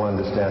so we'll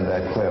understand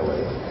that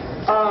clearly?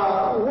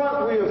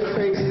 What we are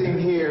facing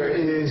here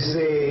is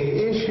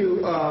a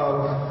issue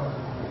of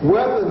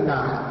whether or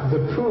not the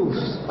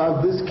proofs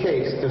of this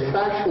case, the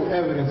factual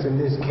evidence in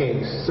this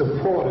case,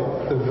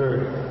 supported the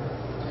verdict.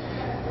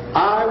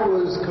 I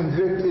was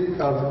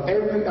convicted of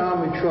every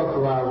army truck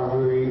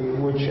robbery,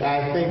 which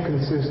I think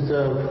consists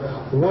of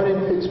one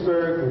in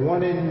Pittsburgh,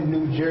 one in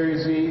New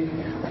Jersey,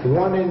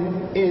 one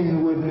in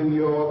Inwood, New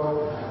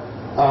York,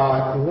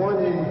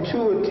 one in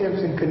 2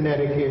 attempts in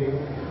Connecticut,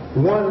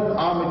 one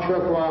army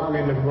truck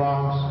robbery in the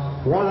Bronx,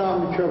 one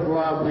army truck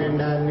robbery in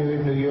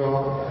New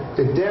York,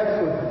 the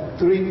death of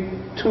 2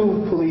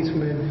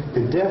 policemen,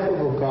 the death of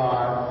a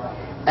guard,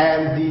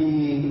 and the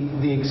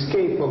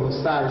escape of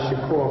Asad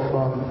Shakur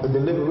from the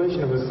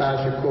liberation of Asad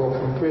Shakur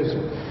from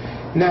prison.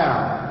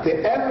 Now,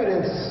 the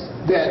evidence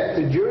that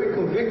the jury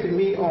convicted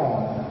me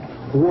on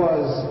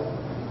was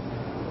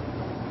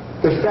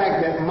the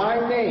fact that my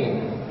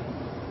name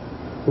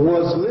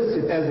was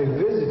listed as a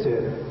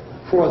visitor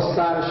for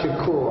Asad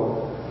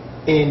Shakur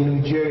in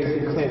New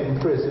Jersey Clinton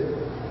prison.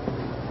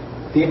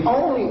 The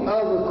only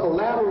other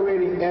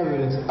collaborating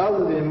evidence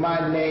other than my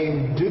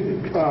name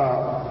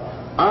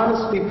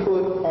honestly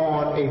put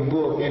on a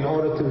book in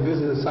order to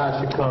visit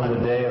Asad Shakur. On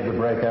the day of the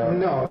breakout?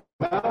 No,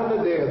 not on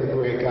the day of the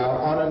breakout.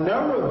 On a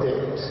number of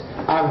days,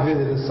 I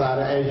visited Asad,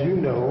 as you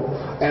know,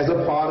 as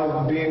a part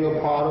of being a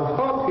part of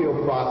her appeal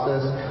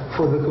process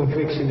for the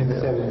conviction in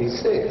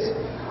 '76.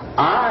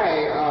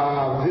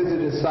 I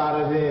visited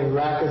Asad in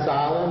Rikers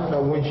Island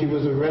when she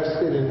was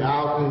arrested, and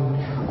out in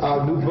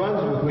New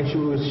Brunswick when she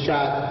was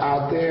shot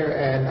out there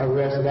and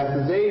arrested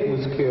after Zayd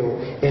was killed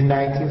in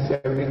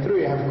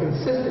 1973. I have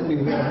consistently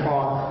been a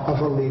part of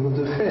her legal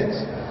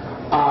defense.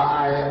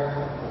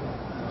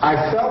 I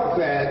felt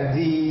that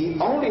the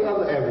only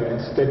other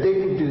evidence that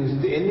they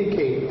produced to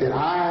indicate that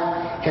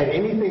I had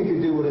anything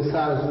to do with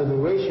Assad's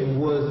liberation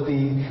was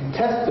the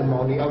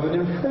testimony of an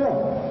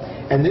informant.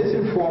 And this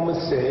informant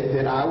said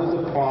that I was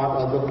a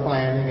part of the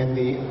planning and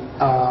the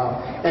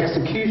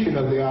execution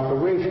of the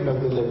operation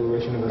of the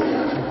liberation of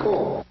Asad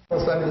Shakur. You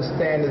must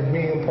understand as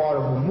being part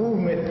of a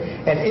movement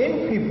and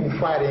in people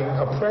fighting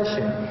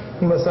oppression,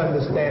 you must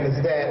understand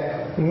is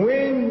that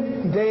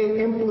when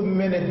they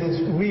implemented this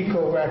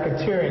RICO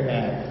Racketeering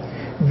Act,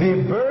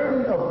 the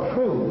burden of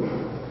proof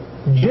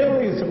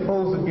generally is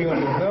supposed to be on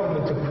the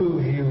government to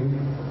prove you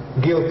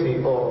guilty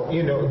or,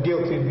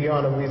 guilty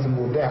beyond a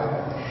reasonable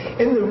doubt.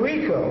 In the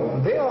RICO,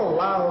 they are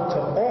allowed to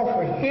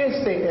offer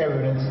hearsay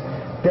evidence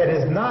that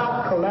is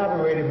not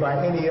collaborated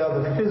by any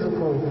other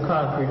physical,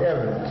 concrete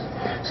evidence.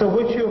 So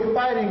what you're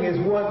fighting is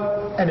what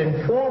an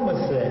informer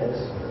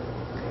says,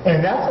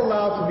 and that's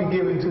allowed to be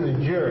given to the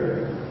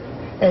jury.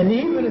 And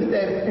even if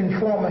that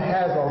informer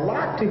has a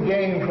lot to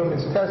gain from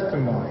his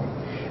testimony,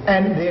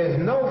 and there's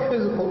no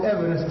physical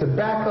evidence to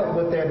back up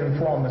what that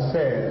informer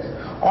says,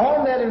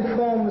 on that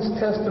informer's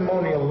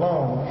testimony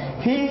alone,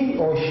 he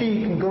or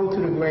she can go to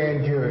the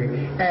grand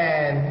jury,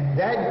 and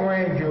that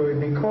grand jury,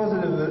 because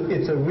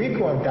it's a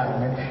RICO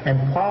indictment and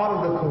part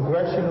of the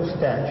congressional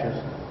statutes,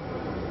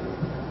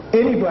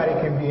 anybody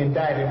can be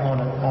indicted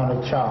on a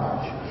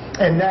charge.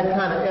 And that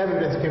kind of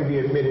evidence can be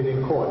admitted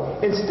in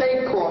court. In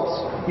state courts,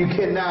 you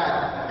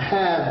cannot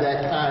have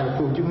that kind of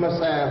proof. You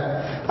must have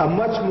a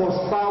much more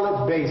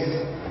solid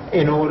base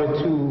in order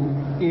to,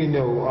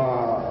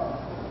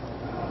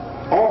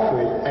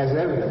 offer it as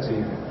evidence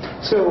even.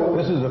 So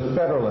this is a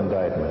federal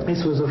indictment.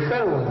 This was a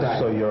federal indictment.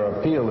 So your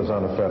appeal is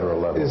on a federal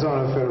level. It's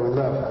on a federal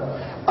level.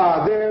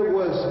 There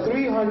was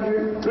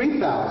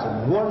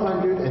 3,173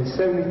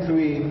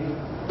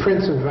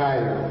 prints of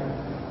value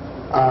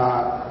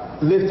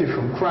lifted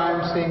from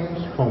crime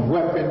scenes, from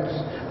weapons,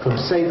 from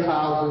safe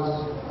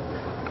houses.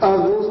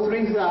 Of those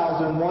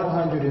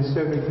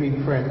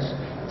 3,173 prints,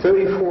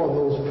 34 of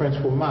those prints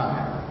were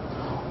mine.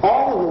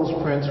 All of those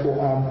prints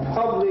were on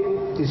public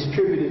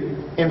distributed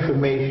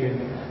information,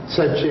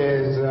 such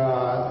as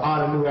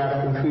Honor New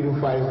African Freedom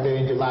Fighters Day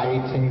on July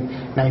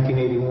 18,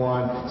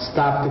 1981,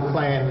 Stop the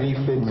Klan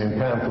leaflets. And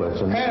pamphlets.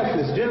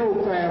 Pamphlets,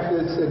 general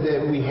pamphlets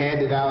that we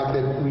handed out,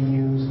 that we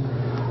used.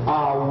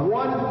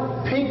 One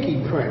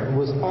pinky print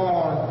was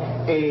on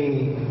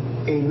a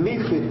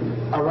leaflet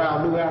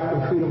around New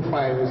African Freedom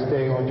Fighters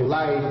Day on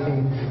July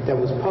 18 that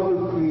was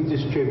publicly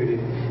distributed,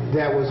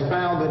 that was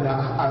found in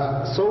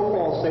a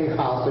so-called safe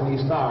house in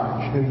East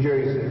Orange, New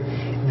Jersey.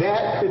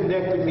 That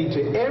connected me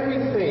to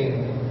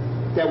everything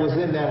that was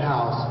in that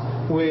house,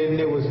 when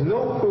there was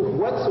no proof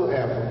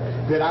whatsoever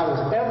that I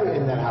was ever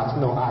in that house.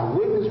 No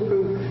eyewitness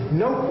proof,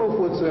 no proof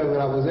whatsoever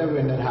that I was ever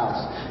in that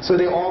house. So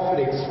they offered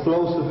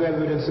explosive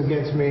evidence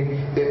against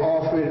me. They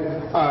offered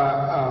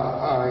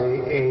a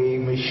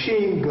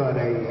machine gun,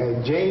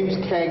 a James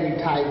Cagney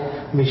type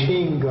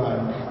machine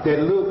gun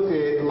that looked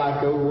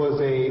like it was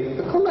a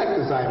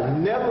collector's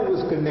item. Never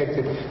was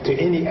connected to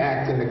any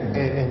act in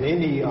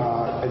any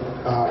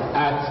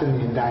acts in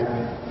the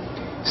indictment.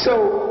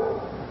 So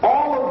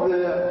all of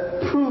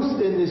the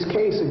proofs in this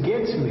case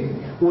against me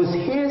was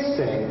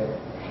hearsay,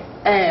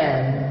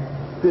 and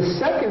the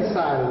second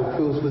side of the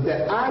proofs was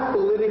that I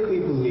politically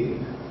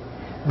believe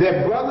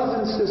that brothers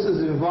and sisters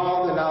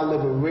involved in our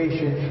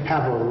liberation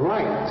have a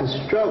right to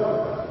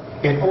struggle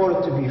in order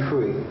to be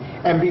free.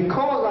 And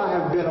because I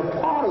have been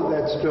a part of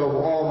that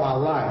struggle all my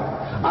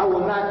life, I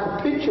will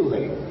not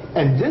capitulate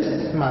and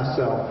distance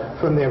myself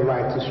from their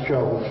right to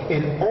struggle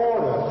in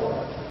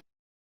order.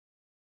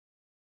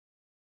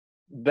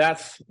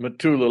 That's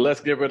Mutulu.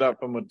 Let's give it up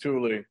for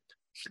Mutulu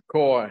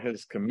Shakur,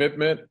 his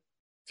commitment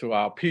to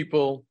our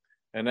people.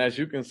 And as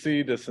you can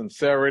see, the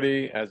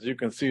sincerity, as you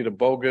can see, the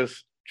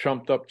bogus,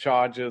 trumped up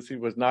charges. He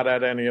was not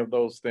at any of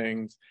those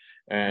things.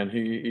 And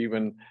he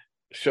even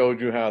showed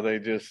you how they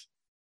just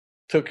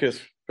took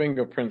his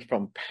fingerprints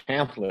from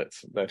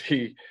pamphlets that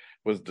he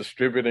was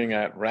distributing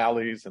at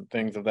rallies and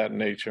things of that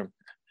nature.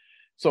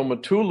 So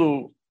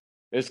Mutulu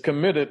is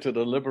committed to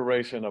the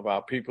liberation of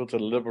our people, to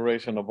the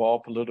liberation of all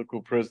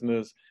political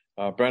prisoners.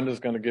 Brenda's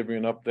going to give you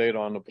an update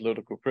on the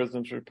political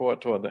prisoners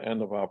report toward the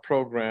end of our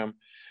program.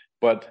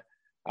 But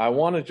I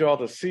wanted y'all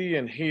to see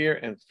and hear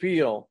and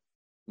feel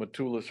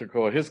Mutulu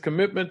Shakur, his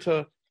commitment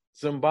to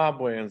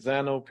Zimbabwe and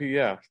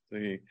ZANU-PF,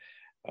 the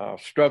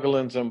struggle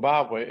in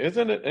Zimbabwe.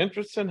 Isn't it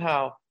interesting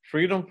how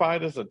freedom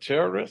fighters are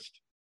terrorists,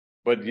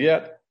 but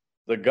yet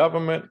the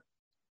government,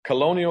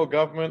 colonial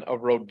government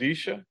of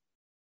Rhodesia,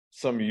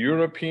 some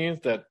Europeans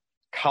that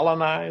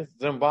colonized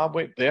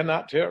Zimbabwe, they're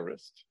not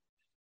terrorists.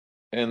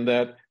 And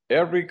that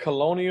every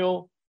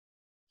colonial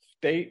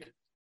state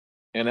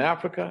in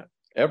Africa,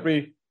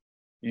 every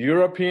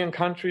European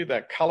country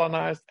that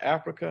colonized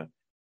Africa,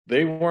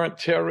 they weren't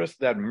terrorists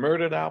that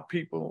murdered our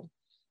people.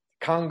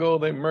 Congo,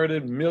 they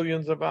murdered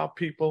millions of our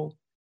people,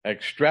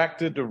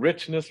 extracted the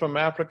richness from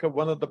Africa.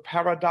 One of the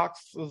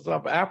paradoxes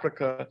of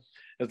Africa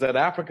is that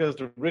Africa is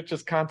the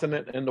richest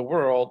continent in the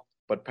world,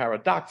 but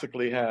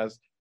paradoxically has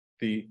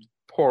the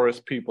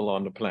poorest people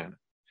on the planet.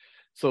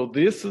 So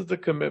this is the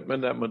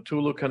commitment that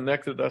Mutulu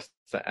connected us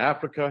to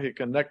Africa. He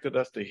connected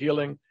us to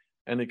healing,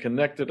 and he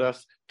connected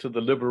us to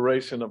the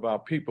liberation of our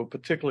people,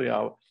 particularly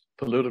our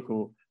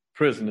political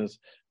prisoners.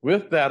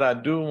 With that, I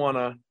do want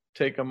to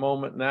take a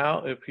moment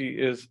now, if he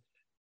is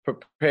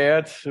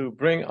prepared, to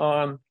bring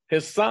on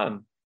his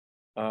son,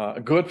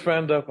 a good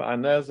friend of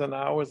Inez and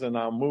ours in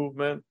our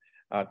movement,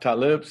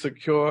 Talib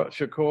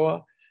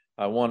Shakur.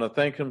 I want to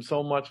thank him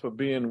so much for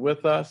being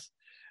with us.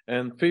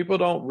 And people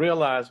don't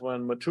realize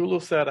when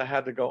Mutulu said I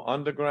had to go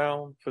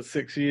underground for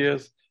 6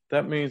 years,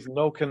 that means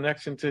no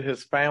connection to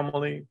his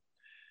family.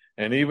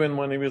 And even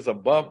when he was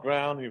above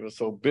ground, he was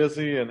so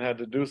busy and had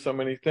to do so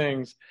many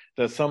things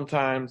that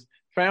sometimes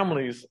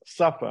families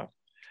suffer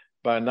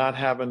by not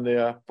having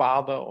their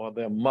father or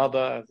their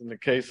mother, as in the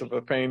case of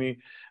Afeni,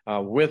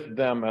 with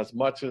them as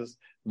much as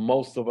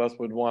most of us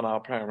would want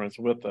our parents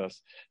with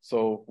us.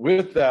 So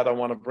with that, I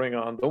want to bring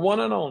on the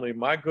one and only,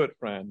 my good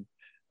friend,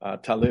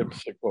 Talib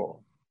Shakur.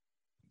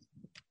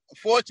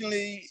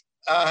 Unfortunately,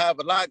 I have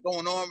a lot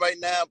going on right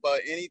now,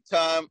 but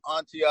anytime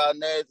Auntie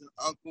Inez and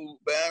Uncle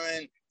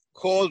Barron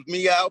calls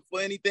me out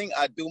for anything,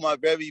 I do my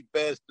very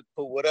best to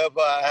put whatever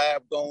I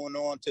have going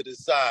on to the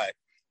side.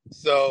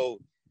 So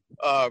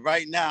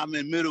right now I'm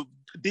in the middle of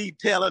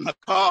detailing a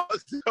car,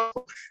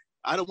 so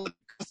I don't want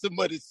the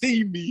customer to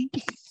see me.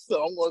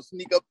 So I'm going to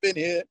sneak up in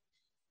here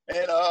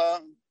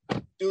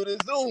and do the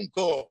Zoom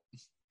call.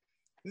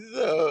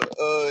 So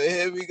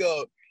here we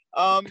go.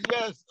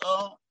 Yes,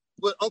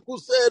 what Uncle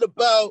said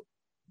about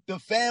the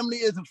family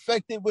is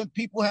affected when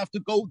people have to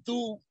go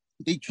through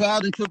the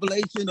trial and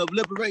tribulation of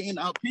liberating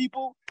our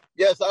people.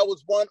 Yes, I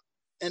was one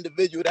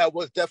individual that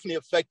was definitely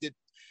affected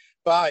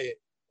by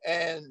it.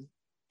 And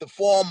the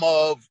form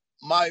of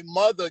my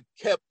mother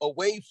kept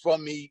away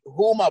from me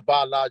who my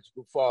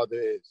biological father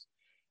is.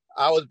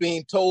 I was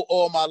being told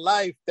all my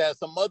life that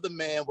some other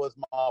man was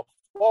my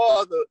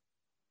father.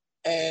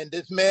 And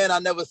this man I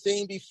never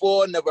seen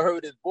before, never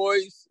heard his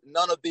voice,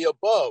 none of the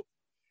above.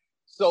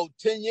 So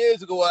 10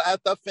 years ago,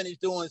 after I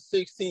finished doing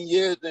 16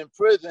 years in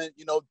prison,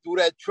 through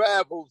that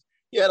travels,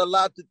 he had a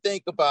lot to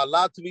think about, a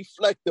lot to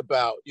reflect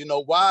about,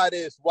 why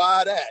this,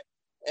 why that.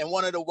 And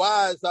one of the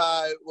whys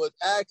I was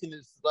asking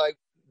is like,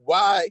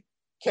 why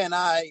can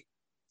I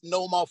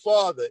know my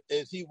father?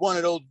 Is he one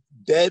of those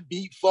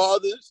deadbeat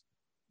fathers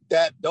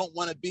that don't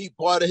want to be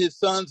part of his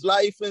son's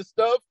life and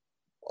stuff?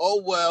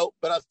 Oh, well,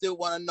 but I still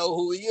want to know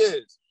who he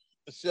is.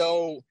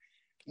 So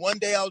one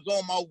day I was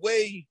on my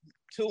way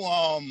to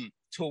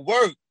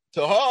work,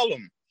 to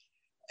Harlem,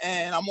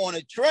 and I'm on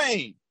a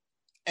train,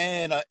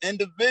 and an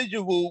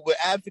individual with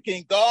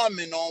African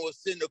garment on was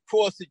sitting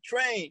across the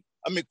train,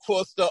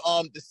 across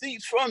the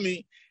seats from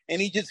me, and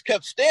he just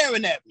kept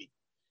staring at me.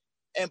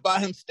 And by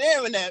him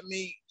staring at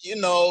me,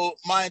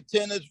 my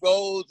antennas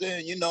rose,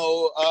 and,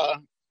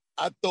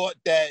 I thought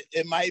that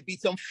it might be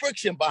some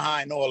friction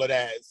behind all of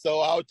that. So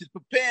I was just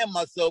preparing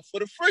myself for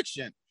the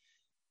friction.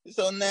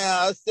 So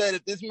now I said,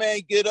 if this man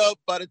get up,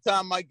 by the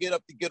time I get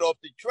up to get off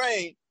the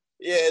train,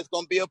 yeah, it's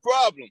going to be a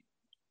problem.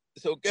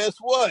 So guess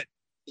what?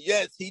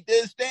 Yes, he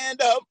did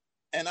stand up,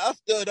 and I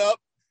stood up.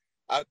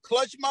 I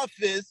clutched my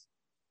fist,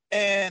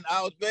 and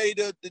I was ready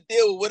to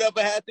deal with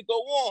whatever had to go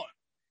on.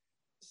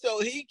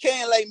 So he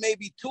came like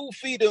maybe 2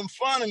 feet in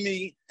front of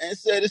me and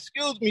said,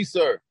 "Excuse me,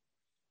 sir."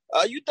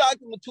 "Are you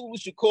Dr. Mutulu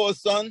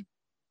Shakur's son?"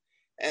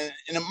 And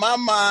in my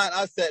mind,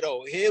 I said,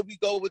 "Oh, here we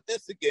go with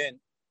this again."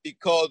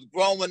 Because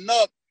growing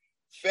up,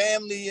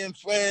 family and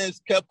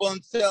friends kept on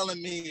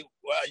telling me,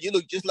 "Wow, you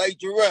look just like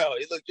Jarrell.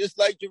 You look just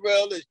like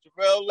Jarrell this,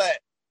 Jarrell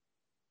that."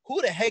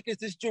 Who the heck is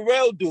this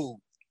Jarrell dude?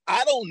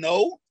 I don't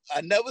know.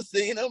 I never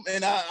seen him,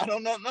 and I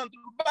don't know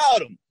nothing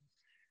about him.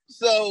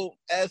 So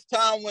as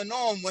time went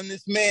on, when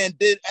this man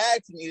did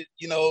ask me,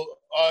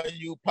 "Are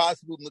you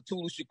possibly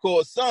Mutulu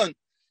Shakur's son?"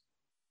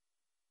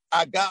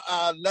 I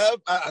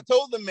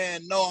told the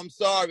man, "No, I'm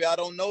sorry, I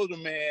don't know the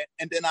man."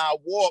 And then I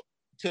walked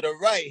to the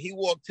right. He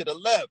walked to the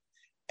left,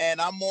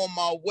 and I'm on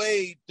my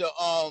way to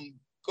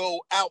go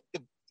out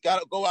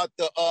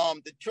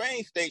the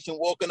train station,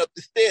 walking up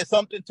the stairs.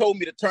 Something told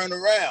me to turn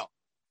around.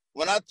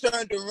 When I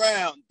turned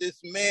around, this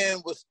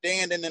man was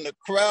standing in a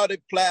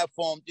crowded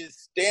platform, just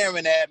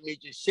staring at me,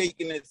 just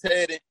shaking his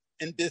head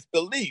in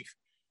disbelief.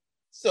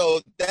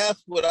 So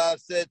that's what I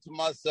said to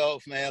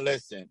myself, man,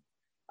 listen,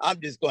 I'm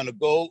just going to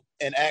go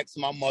and ask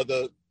my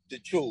mother the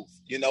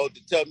truth,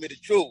 to tell me the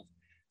truth.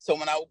 So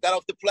when I got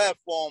off the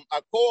platform,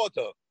 I called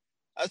her.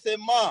 I said,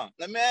 "Mom,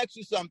 let me ask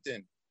you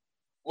something.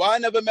 Why I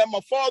never met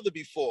my father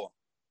before?"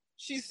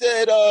 She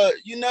said,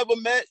 "You never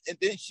met?" And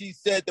then she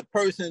said the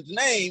person's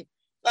name.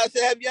 I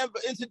said, "Have you ever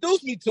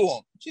introduced me to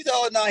him?" She said,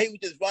 "Oh, no, he was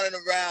just running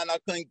around. I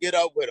couldn't get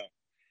up with him."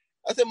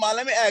 I said, "Mom,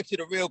 let me ask you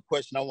the real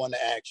question I want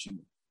to ask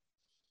you."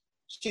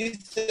 She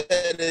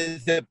said,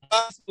 Is it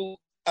possible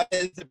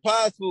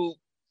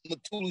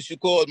Mutulu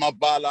Shakur is my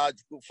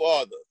biological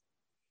father?"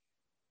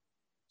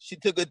 She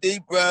took a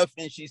deep breath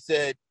and she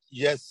said,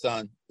 "Yes,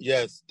 son.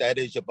 Yes, that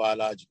is your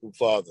biological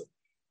father."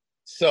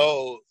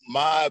 So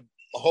my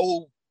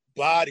whole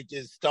body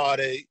just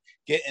started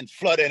getting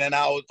flooded, and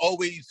I was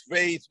always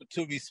raised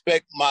to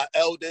respect my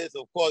elders,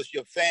 of course,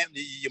 your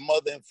family, your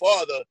mother and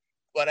father.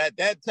 But at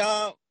that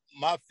time,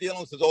 my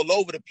feelings was all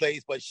over the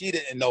place, but she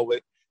didn't know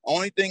it.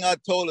 Only thing I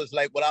told her is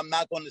well, I'm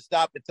not going to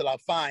stop until I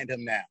find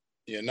him now,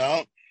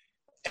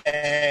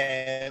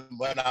 And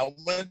when I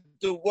went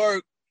to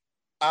work,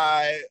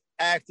 I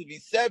asked the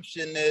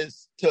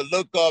receptionist to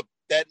look up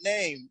that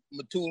name,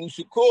 Mutulu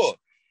Shakur.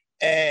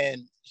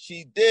 And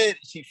she did.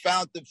 She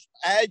found the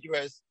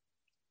address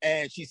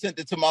and she sent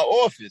it to my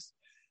office.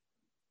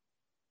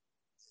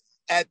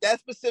 At that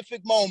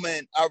specific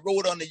moment, I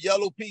wrote on a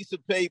yellow piece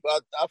of paper,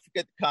 I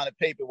forget the kind of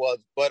paper it was,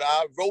 but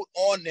I wrote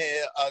on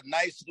there a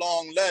nice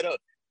long letter.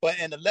 But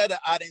in the letter,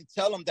 I didn't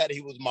tell him that he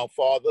was my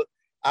father.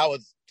 I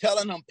was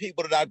telling him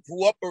people that I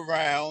grew up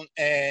around,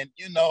 and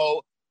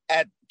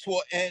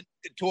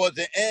towards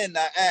the end,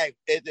 I asked,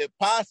 "Is it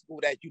possible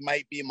that you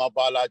might be my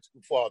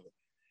biological father?"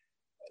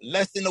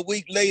 Less than a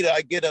week later,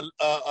 I get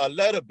a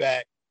letter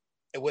back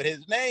with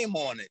his name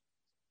on it.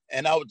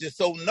 And I was just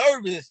so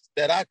nervous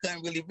that I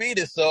couldn't really read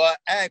it. So I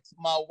asked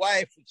my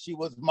wife, she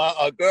was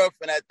my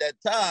girlfriend at that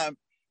time,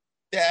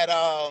 that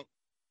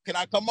can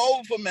I come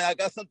over for a minute? I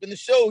got something to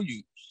show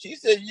you. She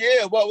said,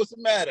 "Yeah, what's the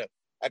matter?"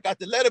 I got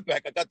the letter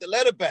back.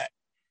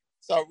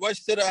 So I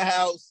rushed to the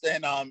house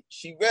and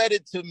she read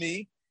it to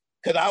me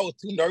because I was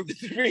too nervous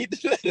to read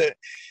the letter.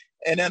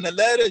 And in the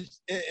letter,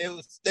 it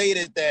was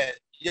stated that,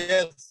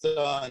 "Yes,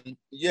 son,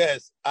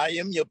 yes, I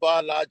am your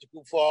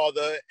biological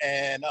father.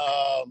 And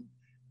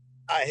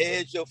I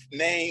heard your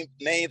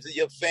names of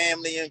your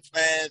family and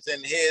friends,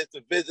 and here's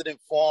the visiting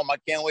form. I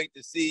can't wait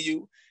to see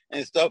you,"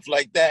 and stuff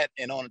like that.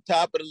 And on the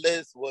top of the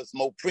list was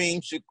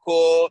Moprim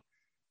Shakur,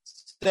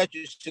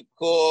 Setu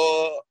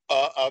Shakur,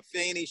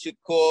 Afeni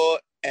Shakur,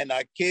 and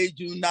I kid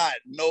you not,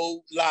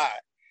 no lie,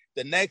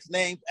 the next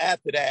names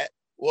after that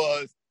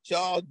was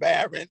Charles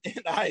Barron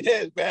and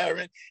Inez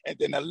Barron, and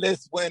then the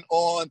list went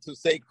on to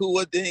say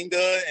Kua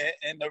Dinga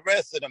and the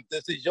rest of them.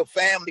 This is your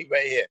family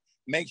right here.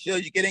 Make sure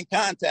you get in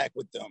contact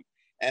with them.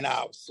 And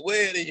I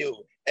swear to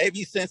you, ever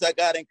since I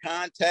got in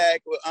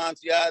contact with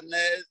Auntie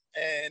Inez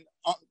and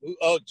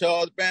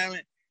Charles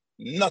Barron,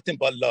 nothing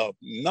but love,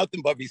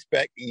 nothing but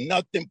respect,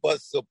 nothing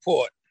but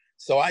support.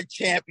 So I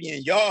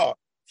champion y'all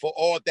for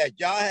all that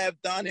y'all have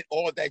done and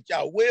all that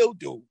y'all will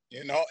do,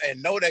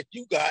 and know that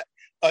you got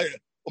a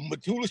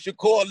Mutulu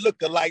Shakur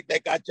lookalike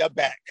that got your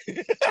back.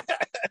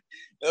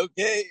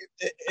 Okay?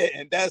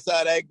 And that's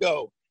how that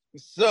go.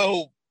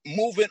 So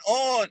moving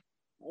on,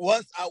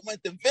 once I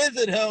went to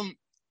visit him,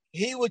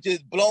 he was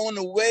just blown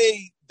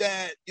away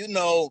that,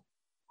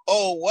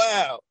 oh,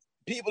 wow.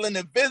 People in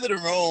the visitor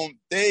room,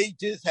 they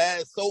just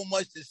had so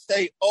much to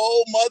say.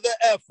 "Oh, mother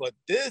effer,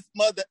 this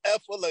mother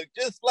effer look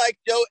just like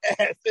your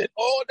ass," and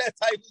all that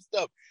type of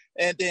stuff.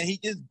 And then he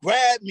just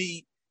grabbed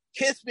me,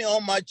 kissed me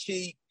on my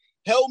cheek,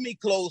 held me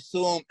close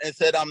to him, and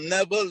said, "I'm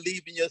never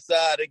leaving your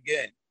side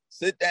again.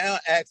 Sit down,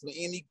 ask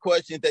me any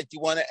questions that you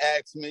want to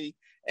ask me."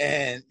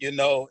 And,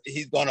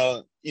 he's going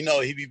to,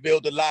 he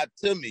revealed a lot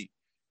to me.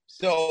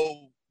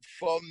 So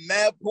from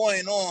that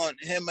point on,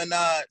 him and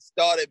I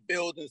started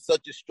building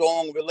such a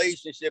strong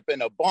relationship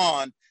and a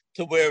bond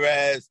to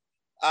whereas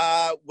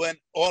I went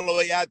all the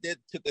way out there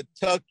to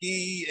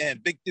Kentucky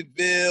and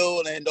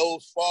Victorville and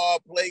those far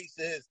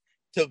places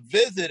to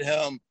visit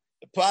him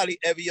probably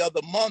every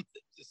other month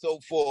and so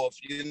forth,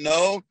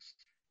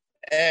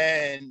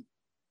 And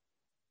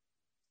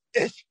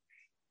it's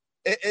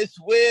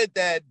weird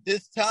that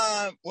this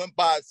time went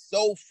by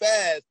so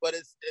fast, but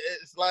it's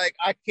like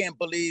I can't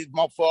believe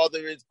my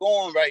father is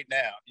gone right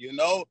now, you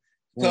know,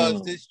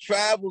 because this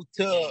travel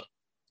to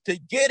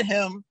get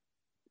him,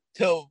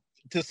 to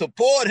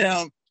support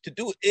him, to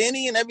do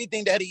any and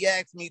everything that he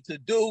asked me to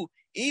do,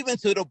 even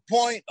to the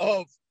point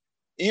of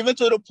going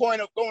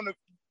to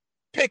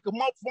pick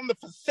him up from the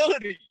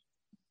facility.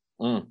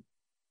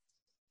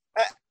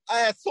 I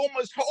had so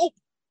much hope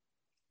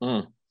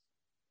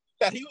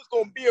that he was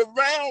going to be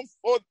around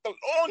for the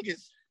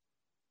longest.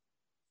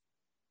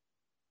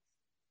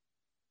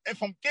 And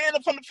from getting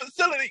him from the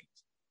facility,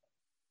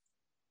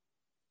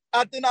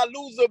 I did not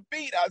lose a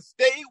beat. I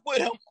stayed with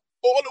him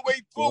all the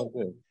way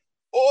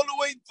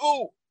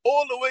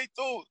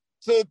through,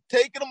 to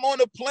taking him on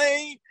a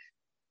plane.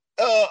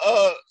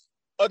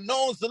 A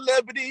known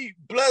celebrity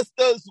blessed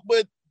us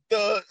with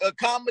the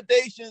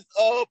accommodations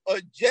of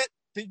a jet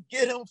to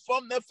get him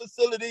from that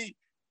facility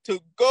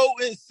to go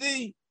and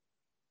see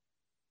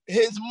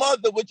his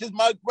mother, which is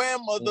my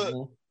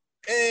grandmother,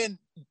 in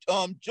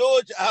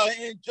Georgia, out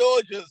in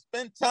Georgia.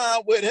 Spend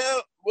time with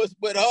her was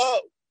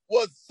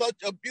such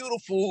a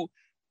beautiful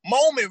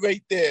moment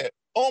right there.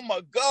 Oh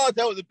my God,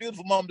 that was a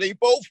beautiful moment. They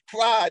both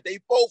cried, they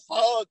both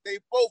hugged, they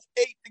both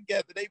ate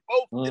together, they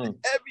both did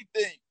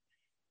everything.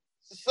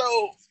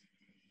 So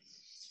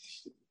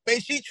may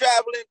she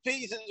travel in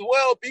peace as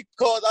well,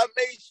 because I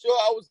made sure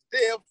I was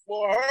there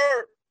for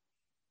her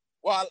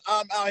while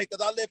I'm out here,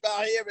 because I live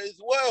out here as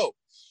well.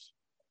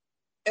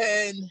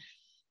 And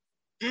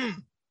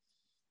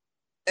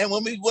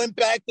when we went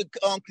back to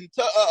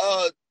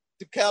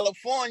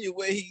California,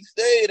 where he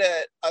stayed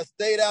at, I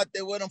stayed out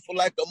there with him for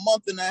like a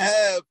month and a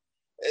half,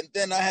 and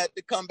then I had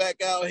to come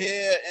back out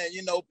here,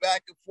 and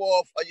back and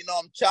forth.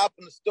 I'm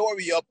chopping the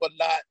story up a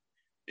lot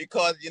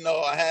because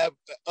I have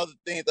other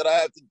things that I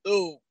have to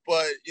do.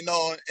 But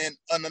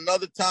and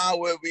another time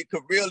where we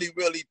could really,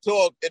 really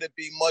talk, it'd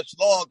be much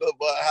longer.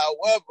 But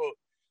however,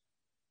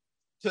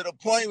 to the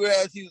point where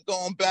as he was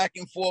going back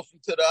and forth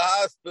into the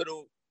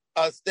hospital,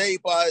 I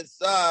stayed by his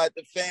side.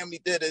 The family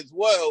did as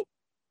well.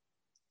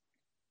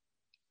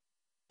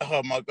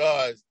 Oh my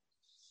God.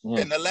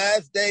 And the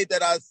last day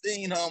that I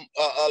seen him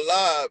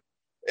alive,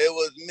 it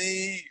was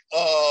me,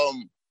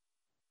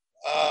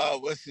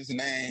 what's his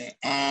name?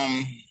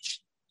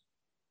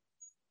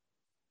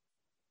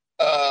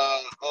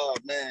 Oh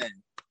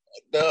man.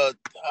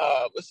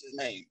 What's his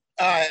name?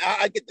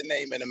 I get the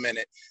name in a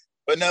minute.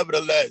 But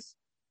nevertheless,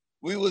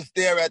 we was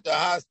there at the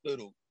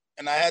hospital,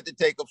 and I had to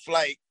take a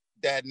flight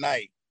that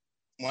night.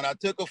 When I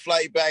took a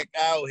flight back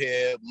out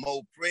here,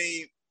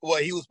 Mo-Preem,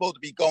 he was supposed to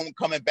be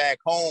coming back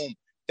home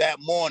that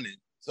morning.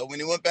 So when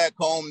he went back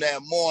home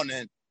that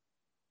morning,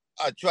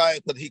 I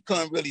tried, because he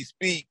couldn't really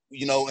speak,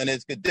 in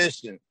his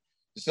condition.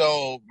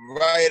 So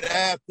right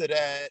after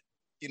that,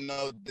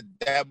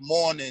 that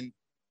morning,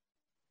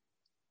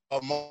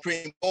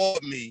 Mo-Preem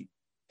called me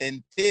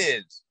in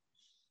tears.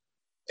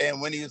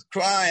 And when he was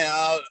crying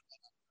out,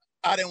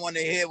 I didn't want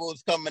to hear what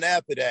was coming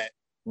after that.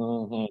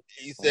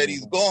 He said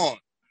he's gone.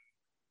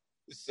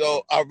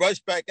 So I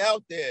rushed back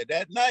out there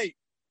that night.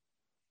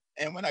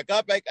 And when I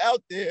got back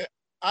out there,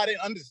 I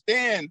didn't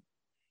understand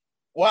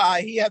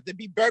why he had to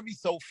be buried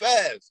so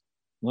fast.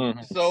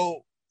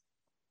 So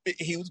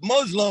he was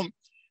Muslim.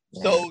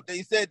 So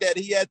they said that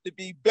he had to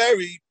be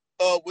buried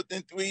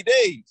within 3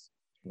 days.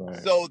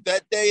 So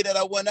that day that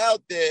I went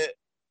out there,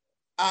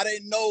 I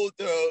didn't know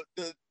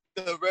the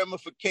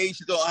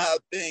ramifications on how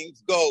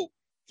things go.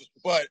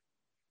 But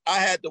I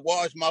had to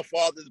wash my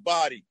father's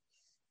body.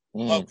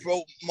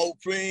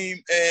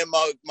 Mo-Preem and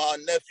my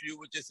nephew,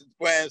 which is his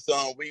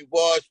grandson, we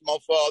washed my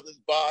father's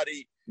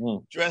body,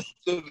 dressed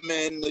him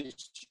in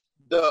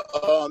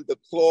the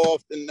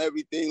cloth and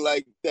everything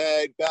like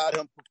that, got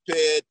him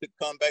prepared to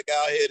come back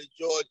out here to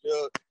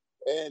Georgia.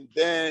 And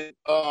then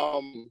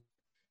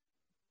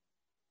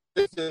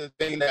this is the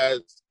thing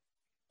that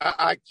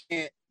I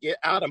can't get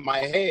out of my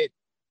head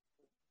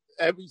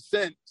ever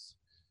since.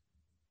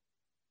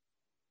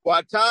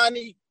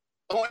 Watani,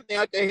 only thing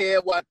I can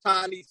hear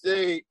Watani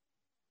say,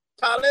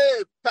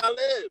 Talib.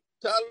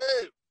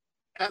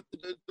 After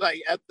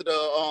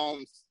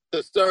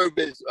the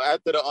service,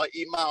 after the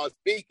imam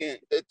speaking,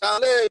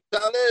 Talib.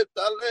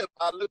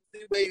 I looked to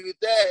see where he was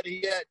at.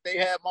 They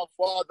had my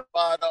father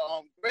by the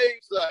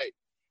gravesite.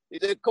 He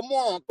said, "Come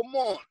on."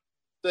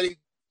 So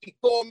he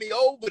called me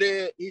over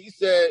there. He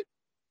said,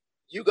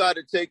 "You got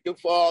to take your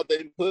father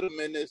and put him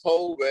in this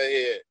hole right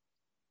here."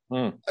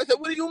 I said,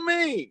 "What do you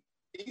mean?"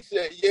 He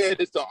said, "Yeah,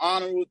 it's an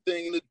honorable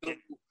thing to do.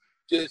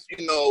 Just,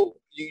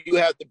 you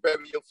have to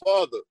bury your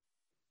father."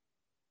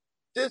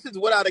 This is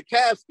without a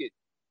casket.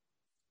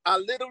 I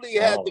literally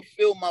had to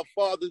fill my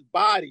father's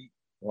body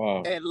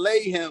and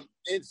lay him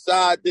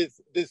inside this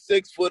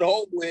 6-foot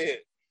hole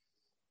here.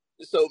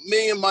 So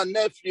me and my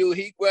nephew,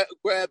 he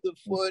grabbed the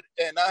foot,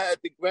 and I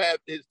had to grab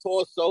his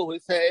torso,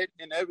 his head,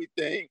 and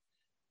everything,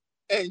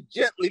 and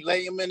gently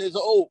lay him in his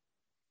hole.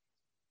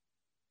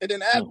 And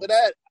then after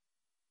that,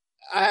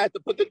 I had to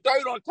put the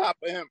dirt on top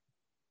of him.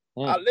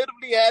 I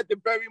literally had to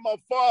bury my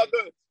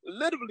father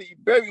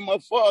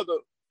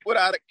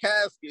without a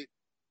casket.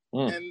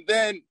 And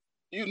then,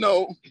 you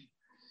know,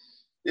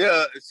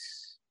 yeah,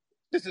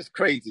 this is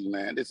crazy,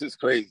 man. This is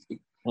crazy.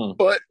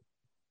 But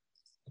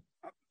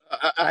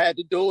I had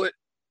to do it.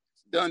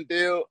 It's a done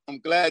deal. I'm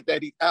glad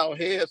that he's out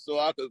here so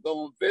I could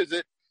go and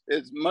visit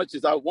as much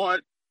as I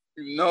want.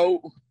 You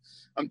know,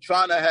 I'm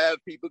trying to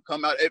have people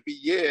come out every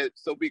year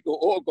so we could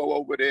all go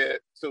over there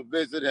to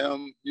visit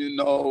him, you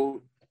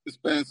know, to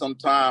spend some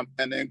time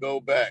and then go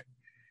back.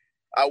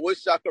 I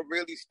wish I could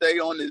really stay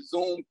on the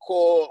Zoom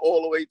call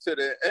all the way to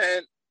the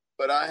end,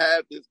 but I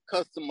have this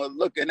customer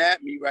looking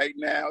at me right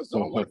now,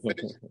 so I want to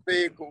finish the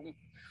vehicle.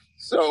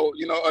 So,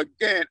 you know,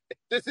 again,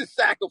 this is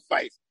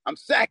sacrifice. I'm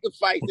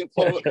sacrificing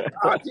for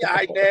Auntie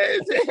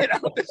Inez and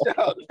Uncle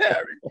Charles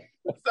Harry.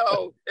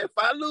 So if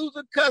I lose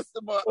a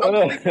customer,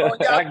 I'm sleeping on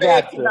y'all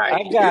bed tonight.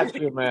 I got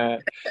you, man.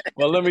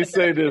 Well, let me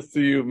say this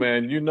to you,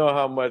 man. You know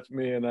how much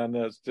me and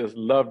Inez just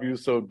love you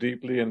so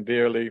deeply and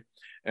dearly.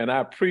 And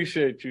I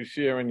appreciate you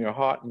sharing your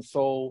heart and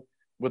soul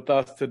with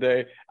us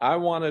today. I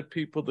wanted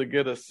people to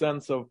get a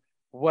sense of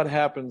what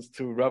happens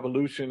to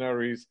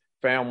revolutionaries'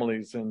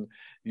 families. And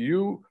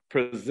you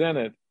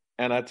presented,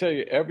 and I tell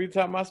you, every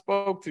time I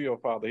spoke to your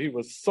father, he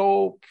was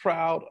so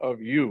proud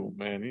of you,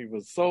 man. He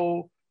was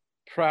so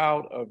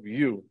proud of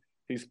you.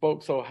 He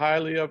spoke so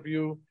highly of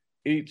you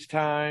each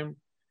time.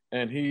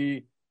 And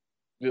he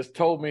just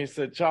told me, he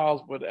said,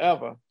 Charles,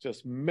 whatever,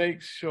 just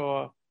make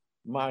sure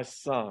my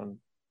son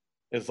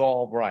is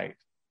all right.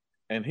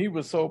 And he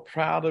was so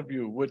proud of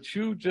you. What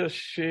you just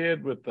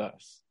shared with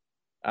us,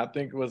 I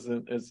think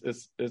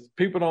it's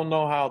people don't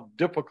know how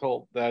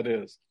difficult that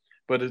is,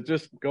 but it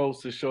just goes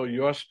to show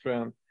your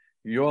strength,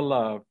 your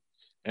love,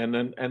 and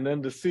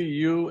then to see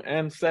you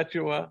and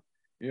Setua,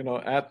 you know,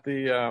 at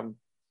the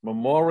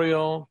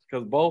memorial,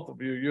 because both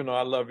of you, you know,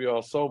 I love you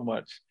all so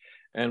much,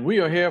 and we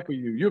are here for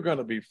you. You're going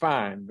to be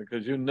fine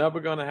because you're never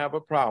going to have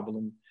a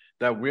problem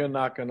that we're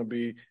not going to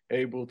be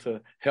able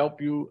to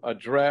help you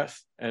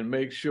address and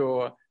make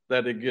sure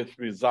that it gets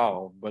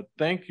resolved. But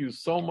thank you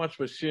so much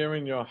for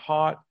sharing your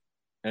heart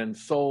and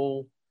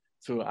soul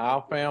to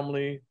our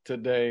family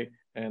today.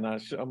 And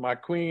my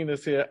queen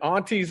is here.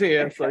 Auntie's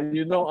here, so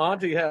you know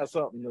Auntie has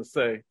something to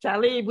say.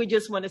 Talib, we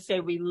just want to say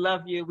we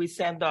love you. We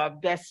send our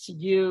best to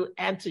you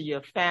and to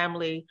your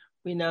family.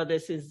 We know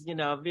this is, you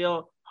know,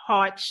 real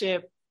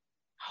hardship,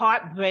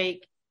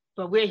 heartbreak,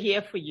 but we're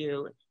here for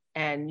you.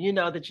 And you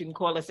know that you can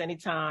call us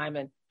anytime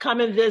and come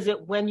and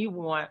visit when you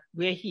want.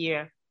 We're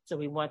here. So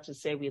we want to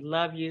say we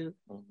love you.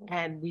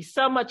 And we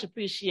so much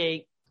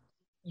appreciate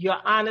your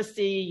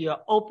honesty, your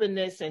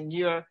openness, and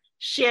your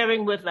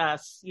sharing with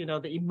us, you know,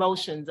 the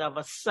emotions of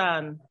a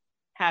son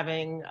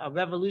having a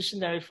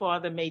revolutionary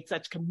father made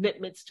such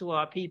commitments to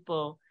our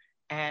people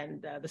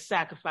and the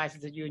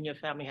sacrifices that you and your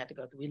family had to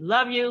go through. We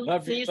love you.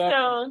 See you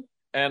soon.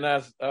 And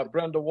as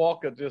Brenda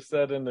Walker just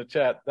said in the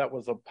chat, that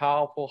was a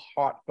powerful,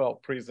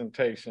 heartfelt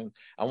presentation.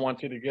 I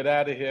want you to get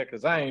out of here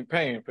because I ain't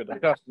paying for the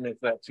customers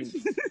that you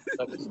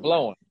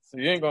blowing. So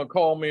you ain't going to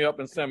call me up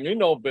and send me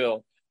no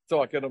bill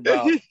talking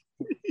about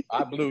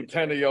I blew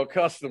 10 of your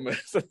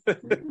customers.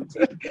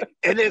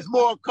 And there's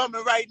more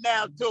coming right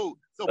now, too.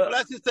 So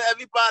blessings to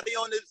everybody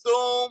on the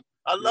Zoom.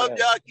 I love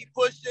y'all. Keep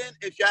pushing.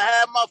 If y'all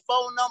have my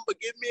phone number,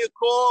 give me a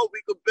call.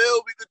 We could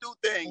build. We could do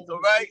things. All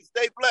right?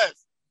 Stay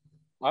blessed.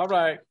 All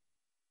right.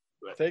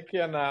 Take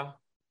care now.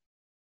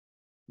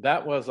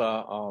 That was,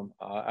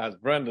 as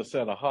Brenda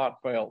said, a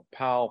heartfelt,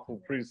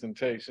 powerful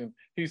presentation.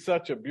 He's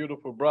such a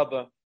beautiful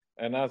brother.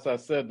 And as I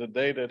said, the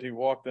day that he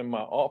walked in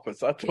my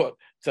office, I thought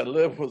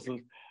Talib was,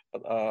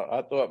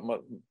 I thought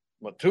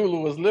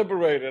Mutulu was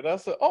liberated. I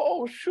said,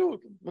 oh,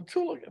 shoot,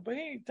 Mutulu, but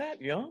he ain't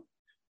that young.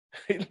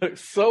 He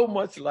looks so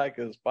much like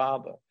his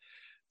father.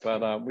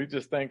 But we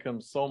just thank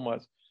him so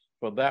much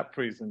for that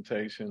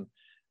presentation.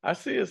 I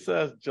see it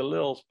says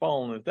Jalil's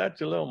phone. Is that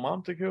Jalil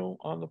Montague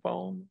on the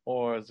phone,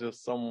 or is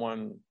just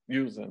someone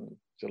using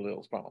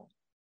Jalil's phone?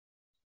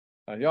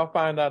 Y'all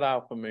find that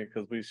out for me,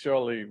 because we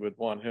surely would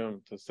want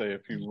him to say a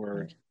few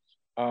words.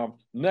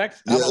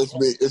 Next. Yeah,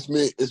 it's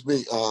me.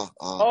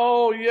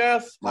 Oh,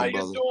 yes. How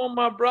brother. You doing,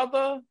 my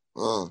brother?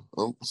 Salam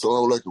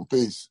alaikum,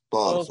 peace.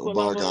 Salam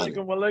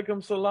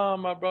alaikum,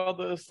 salam, my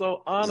brother. It's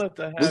so honored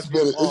to have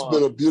you on.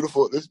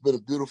 It's been a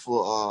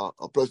beautiful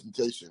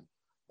presentation.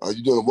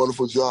 You're doing a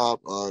wonderful job.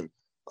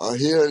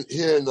 Hearing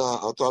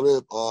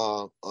Talib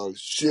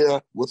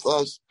share with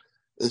us,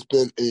 it's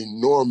been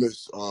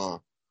enormous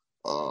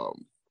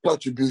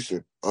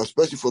contribution,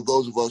 especially for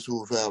those of us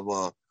who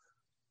have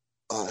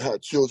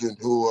had children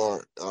who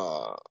are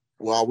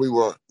while we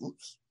were.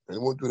 Oops, I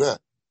didn't want to do that.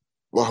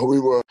 While we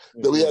were,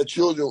 that we had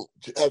children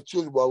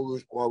while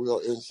we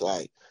were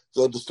inside.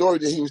 So the story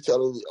that he was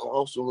telling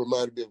also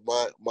reminded me of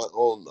my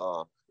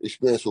own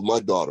experience with my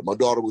daughter. My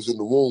daughter was in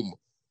the womb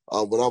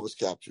when I was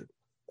captured.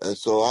 And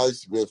so I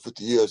spent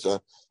 50 years.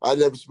 I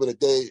never spent a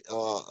day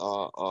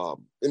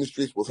in the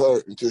streets with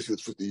her until she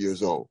was 50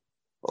 years old.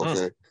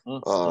 Okay.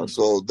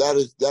 So that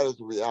is the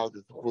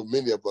reality for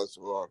many of us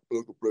who are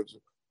political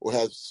prisoners, who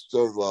have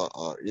served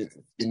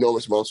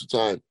enormous amounts of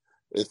time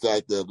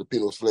inside the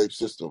penal slave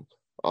system,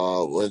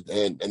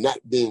 and not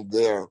being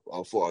there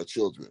for our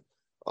children,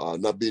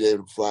 not being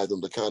able to provide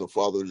them the kind of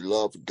fatherly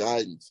love and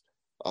guidance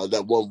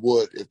that one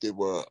would if they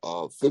were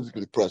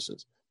physically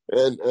present.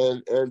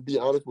 And be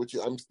honest with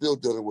you, I'm still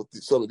dealing with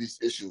some of these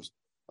issues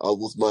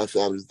with my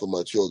family, with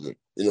my children.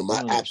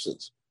 My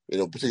absence.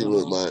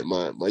 Particularly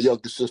with my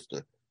younger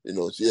sister.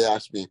 She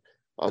asked me.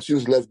 She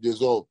was 11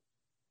 years old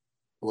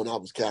when I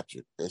was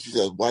captured, and she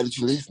said, "Why did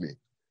you leave me?"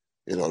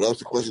 That was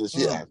the question that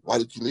she asked. Why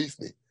did you leave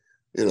me?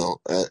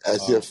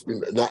 As if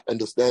not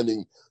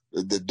understanding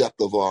the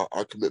depth of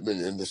our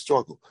commitment in the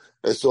struggle.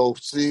 And so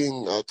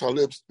seeing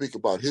Talib speak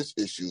about his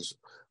issues,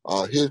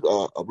 his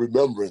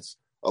remembrance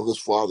of his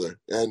father,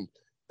 and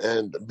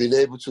being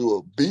able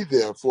to be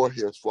there for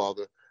his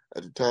father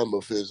at the time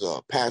of his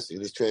passing,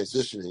 his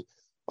transitioning,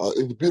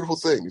 it's a beautiful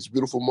thing. It's a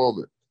beautiful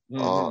moment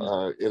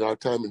in our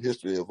time in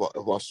history of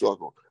our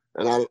struggle.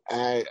 And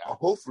I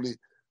hopefully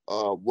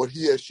what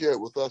he has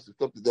shared with us is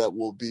something that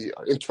will be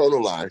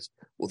internalized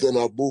within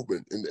our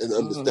movement and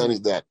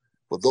understanding that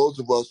for those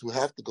of us who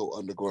have to go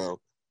underground,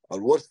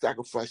 what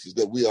sacrifices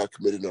that we are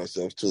committing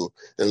ourselves to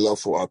in love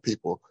for our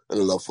people and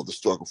in love for the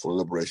struggle for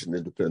liberation and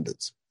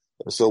independence.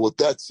 And so with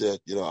that said,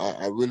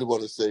 I really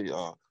want to say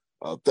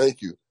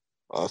thank you,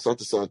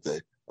 Sante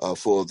Sante,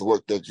 for the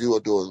work that you are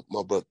doing,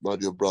 my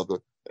dear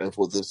brother, and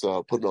for this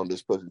putting on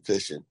this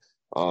presentation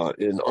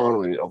in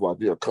honoring of our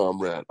dear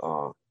comrade,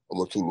 Dr.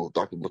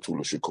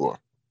 Mutulu Shakur.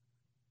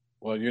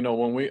 Well,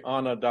 when we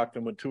honor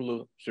Dr.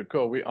 Mutulu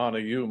Shakur, we honor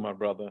you, my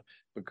brother,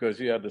 because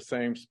you had the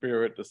same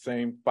spirit, the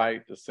same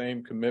fight, the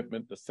same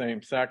commitment, the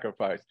same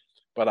sacrifice.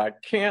 But I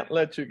can't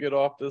let you get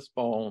off this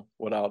phone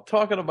without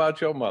talking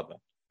about your mother,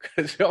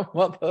 because your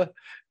mother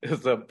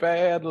is a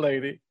bad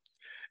lady.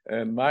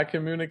 And my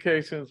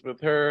communications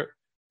with her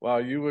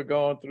while you were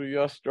going through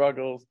your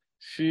struggles,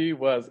 she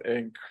was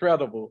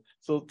incredible.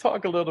 So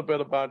talk a little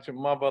bit about your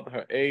mother,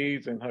 her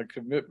age, and her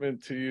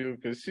commitment to you,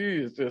 because she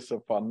is just a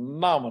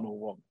phenomenal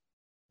woman.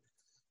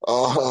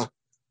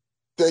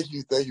 Thank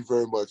you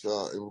very much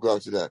in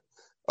regard to that.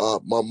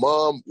 My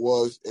mom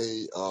was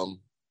as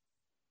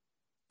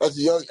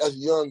a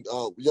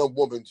young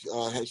woman.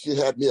 She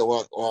had me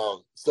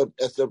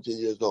at 17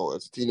 years old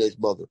as a teenage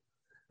mother,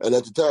 and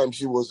at the time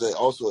she was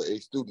also a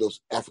student of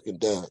African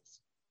dance,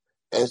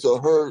 and so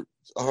her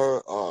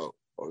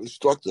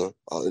instructor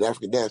in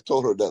African dance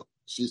told her that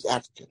she's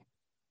African,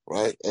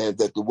 right, and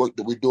that the work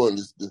that we're doing,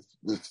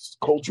 this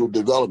cultural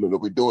development that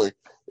we're doing,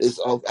 is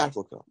of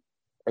Africa.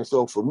 And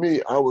so for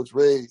me, I was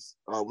raised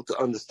with the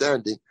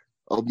understanding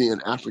of being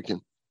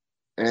African.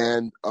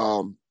 And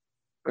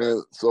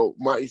so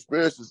my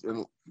experiences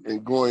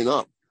in growing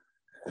up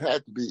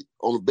had to be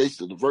on the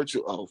basis of the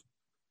virtue of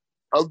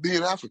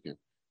being African.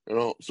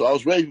 So I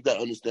was raised with that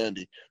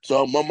understanding.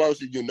 So my mom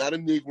said, "You're not a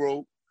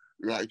Negro,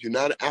 right? You're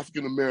not an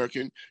African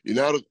American. You're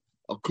not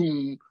a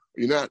coon.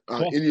 You're not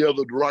any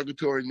other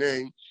derogatory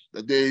name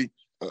that they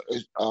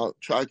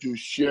try to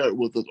share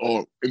with us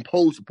or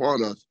impose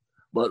upon us,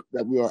 but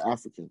that we are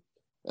African."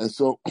 And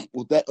so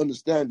with that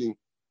understanding,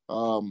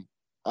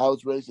 I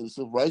was raised in the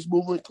civil rights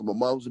movement. My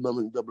mom was a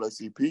member of the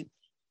NAACP,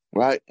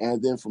 right?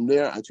 And then from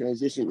there, I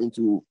transitioned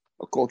into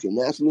a cultural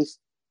nationalist.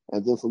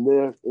 And then from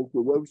there, into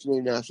a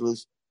revolutionary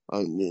nationalist,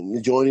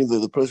 joining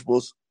the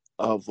principles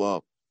of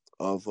the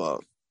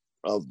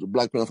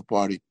Black Panther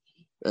Party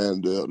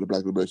and the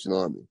Black Liberation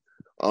Army.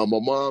 My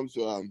mom's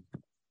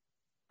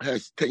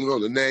has taken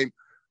on the name,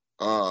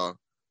 I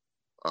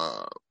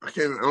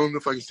don't know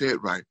if I can say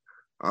it right,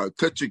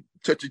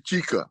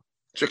 Techichika.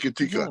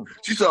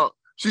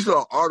 She saw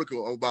an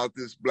article about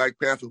this Black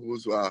Panther who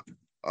was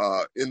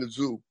in the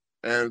zoo,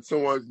 and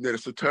someone made a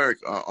satiric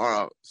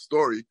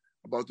story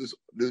about this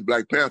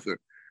Black Panther,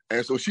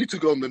 and so she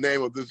took on the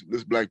name of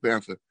this Black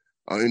Panther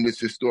in this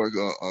historic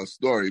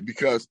story,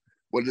 because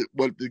what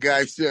the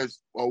guy says,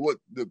 or what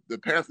the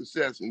Panther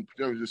says in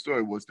terms of the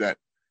story, was that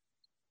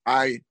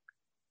I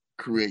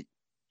create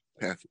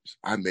Panthers,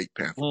 I make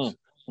Panthers.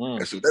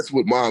 And so that's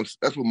what mom's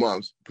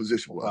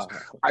position was. Wow.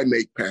 I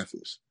make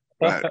Panthers.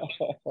 Right.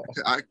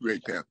 I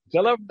create Panthers.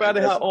 Tell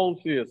everybody how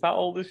old she is. How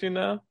old is she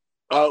now?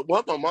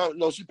 Well, my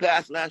mom, she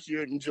passed last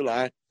year in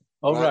July.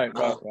 Oh, right.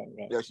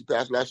 Yeah, she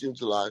passed last year in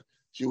July.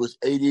 She was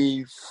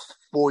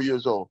 84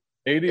 years old.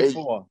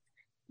 84.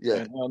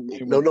 Yeah.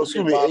 No,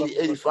 excuse me,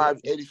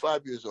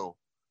 85 years old.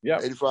 Yeah.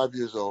 85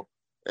 years old.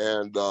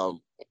 And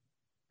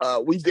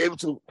we was able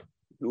to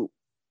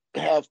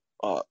have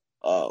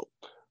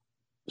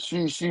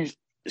she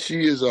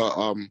is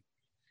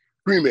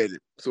cremated,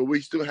 so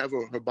we still have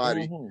her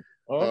body,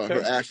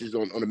 her ashes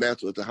on the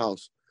mantle at the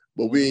house.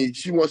 But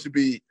she want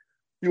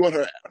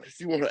her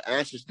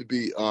ashes to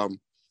be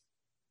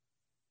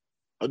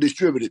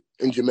distributed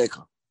in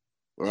Jamaica,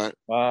 right?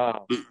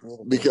 Wow.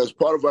 Because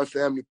part of our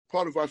family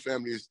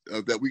is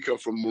that we come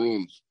from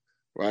Maroons,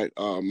 right?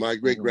 My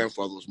great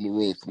grandfather was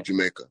Maroon from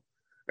Jamaica,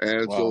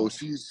 and so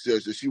she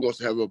says that she wants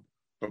to have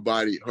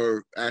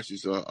her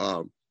ashes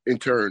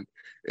interned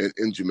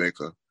in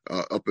Jamaica,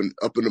 up in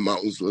the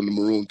mountains in the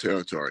Maroon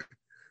territory.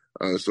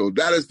 So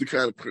that is the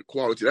kind of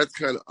quality, that's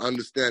the kind of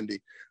understanding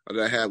that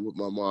I had with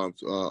my mom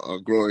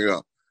growing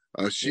up.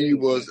 She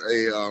was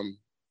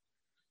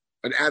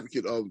an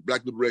advocate of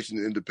Black liberation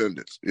and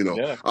independence.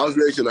 I was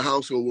raised in a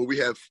household where we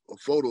have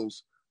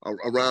photos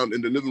around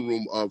in the living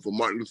room of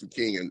Martin Luther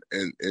King and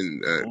El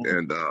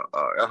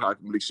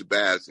Malik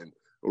Shabazz and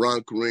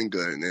Ron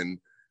Karinga and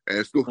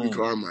Stokely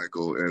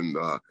Carmichael and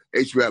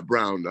H. Rap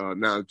Brown,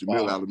 now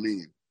Jamil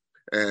Alameen.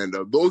 And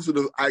those are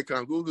the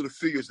icons, those are the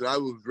figures that I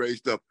was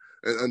raised up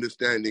and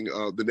understanding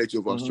the nature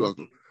of our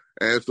struggle.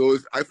 And so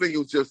I think it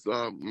was just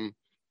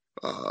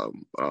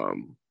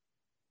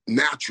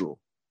natural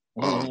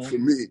for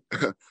me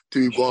to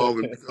evolve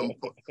and become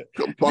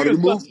part of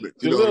the movement.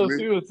 You know what I mean?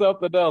 She was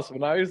something else.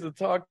 When I used to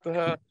talk to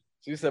her,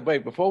 she said,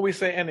 "Wait, before we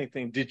say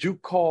anything, did you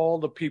call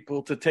the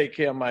people to take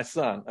care of my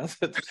son?" I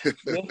said,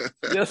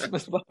 yes,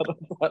 Miss Bottom,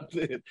 I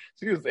did.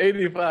 She was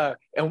 85.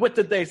 And what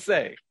did they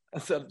say? I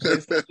said,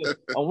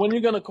 when are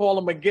you going to call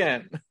them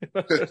again?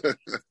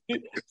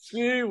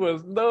 She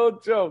was no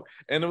joke.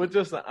 And it was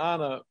just an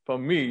honor for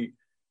me,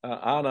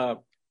 honor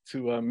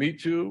to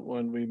meet you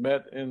when we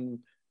met in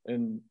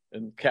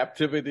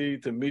captivity,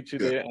 to meet you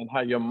there, and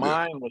how your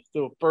mind was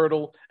still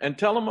fertile. And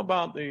tell them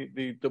about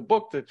the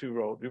book that you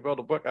wrote. You wrote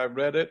a book. I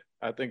read it.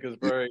 I think it's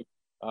very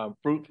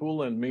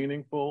fruitful and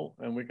meaningful,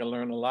 and we can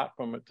learn a lot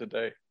from it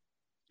today.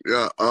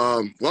 Yeah.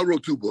 Well, I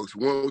wrote two books.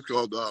 One was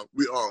called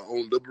We Are Our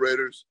Own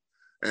Liberators.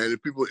 And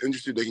if people are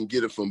interested, they can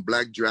get it from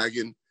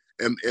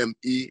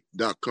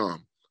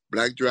blackdragonmme.com.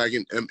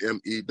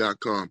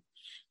 Blackdragonmme.com.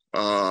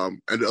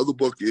 And the other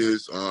book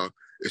is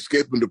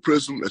Escaping the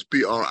Prism. That's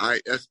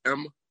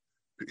PRISM.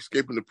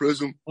 Escaping the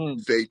Prism,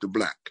 Fade to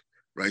Black.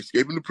 Right?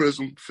 Escaping the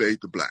Prism,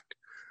 Fade to Black.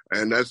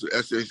 And that's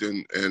essays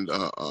and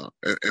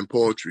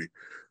poetry.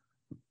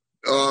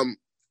 The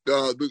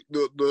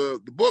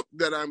book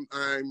that I'm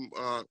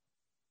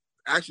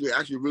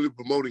actually really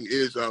promoting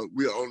is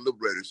We Are Own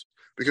Liberators,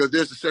 because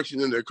there's a section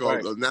in there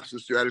called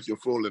National Strategy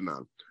of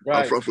Folanan,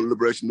 Front for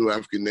Liberation, New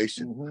African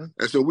Nation.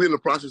 And so we're in the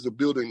process of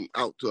building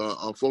out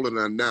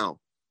Folanan now.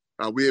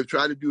 We have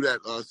tried to do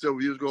that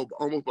several years ago,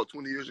 almost about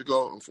 20 years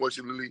ago.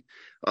 Unfortunately,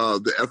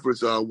 the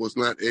efforts was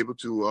not able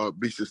to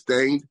be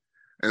sustained.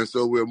 And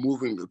so we're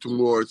moving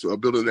towards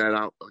building that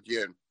out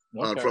again,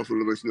 Front for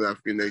Liberation, New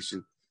African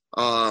Nation.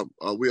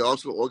 We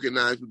also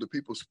organized with the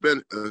People's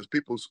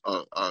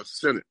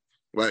Senate.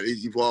 Right,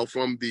 it evolved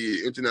from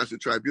the International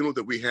Tribunal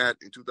that we had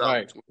in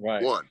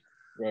 2021,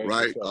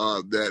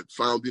 that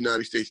found the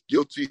United States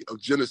guilty of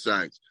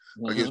genocides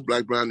against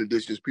Black, Brown, and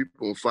Indigenous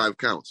people on 5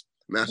 counts: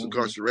 mass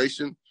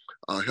incarceration,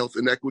 health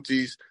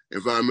inequities,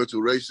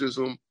 environmental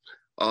racism,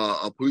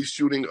 a police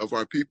shooting of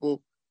our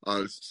people,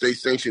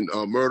 state-sanctioned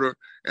murder,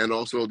 and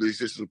also the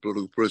existence of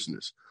political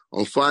prisoners.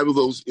 On 5 of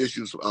those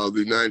issues,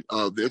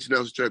 the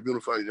International Tribunal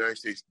found the United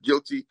States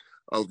guilty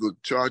of the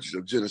charges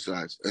of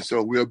genocides. And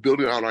so we are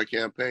building out our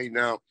campaign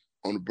now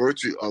on the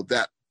virtue of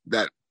that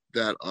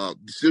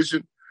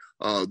decision,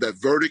 that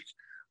verdict,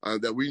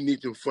 that we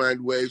need to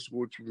find ways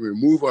to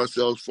remove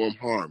ourselves from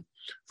harm,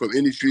 from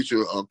any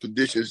future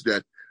conditions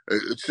that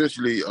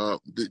essentially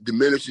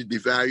diminishes,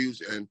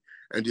 devalues,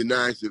 and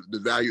denies the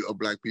value of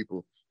Black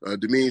people,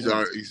 demeans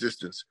our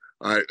existence.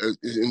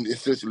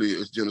 Essentially,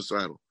 it's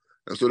genocidal.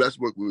 And so that's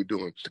what we were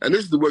doing. And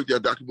this is the work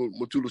that Dr.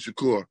 Mutulu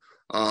Shakur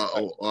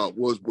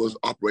was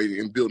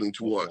operating and building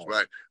towards,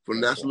 for the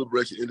national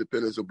liberation,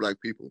 independence of Black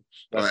people,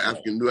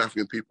 New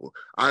African people.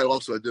 I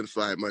also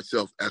identify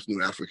myself as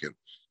New African,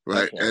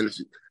 And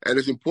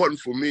it's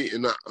important for me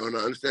in our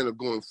understanding of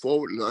going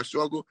forward in our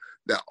struggle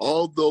that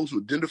all those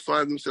who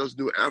identify themselves as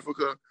New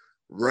Africa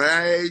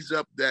raise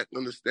up that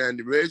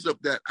understanding, raise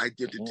up that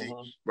identity,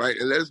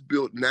 And let's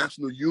build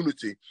national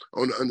unity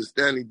on the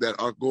understanding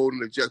that our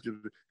golden objective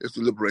is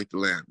to liberate the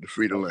land, to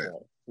free the land.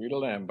 Free the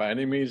land by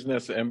any means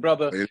necessary. And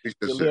brother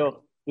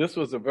Jalil, this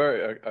was a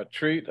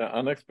treat, an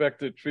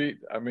unexpected treat.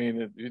 I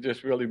mean, you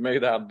just really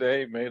made our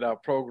day, made our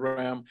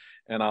program,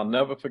 and I'll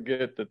never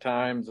forget the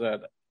times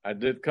that I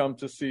did come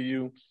to see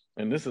you.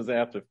 And this is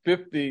after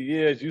 50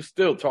 years, you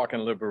still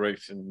talking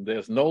liberation.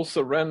 There's no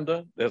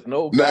surrender. There's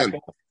no backup.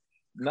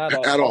 Not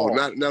at all.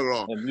 Not at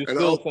all. And you're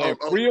still saying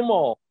free them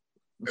all.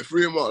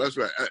 Free them all. That's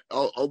right.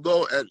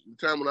 Although at the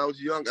time when I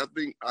was young,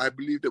 I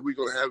believe that we're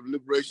going to have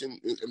liberation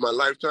in my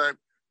lifetime.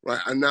 Right.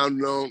 I now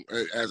know,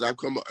 as I've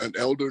become an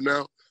elder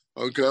now,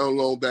 I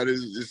know that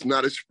it's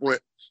not a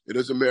sprint. It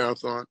is a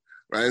marathon.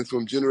 Right. And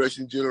from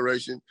generation to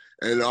generation,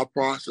 and our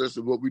process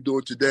of what we're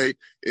doing today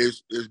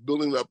is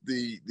building up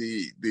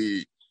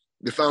the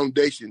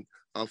foundation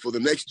for the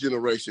next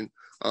generation.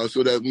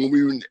 So that when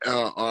we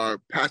are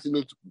passing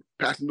the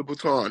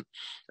baton,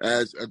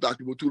 as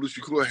Dr. Mutulu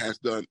Shakur has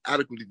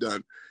adequately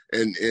done,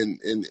 in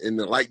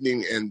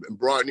enlightening and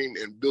broadening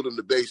and building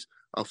the base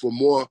for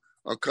more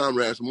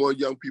comrades, more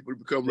young people to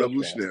become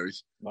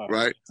revolutionaries,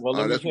 right?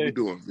 Well, that's what we're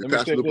doing. We're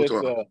passing the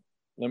baton.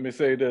 Let me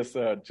say this,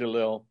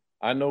 Jalil.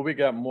 I know we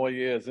got more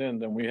years in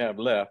than we have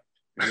left.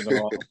 You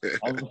know,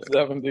 I'm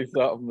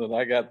 70-something, and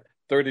I got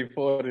 30,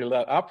 40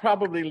 left. I'll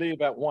probably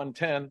leave at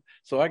 110,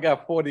 so I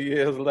got 40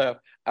 years left.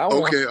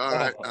 Okay, all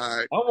right.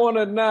 I want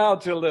it now,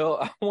 Jalil.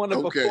 I want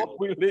it before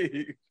we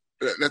leave.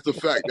 That's a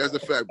fact. That's a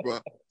fact, bro.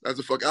 That's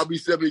a fact. I'll be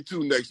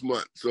 72 next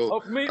month.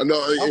 So me? I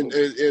know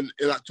in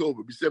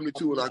October. Be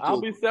 72 in October.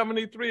 I'll be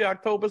 73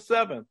 October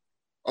 7th.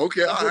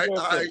 Okay, all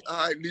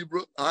right,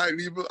 Libra. All right,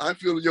 Libra. I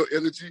feel your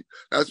energy.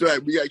 That's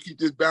right. We got to keep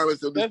this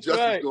balance of this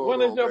justice going on.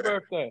 When is your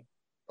birthday?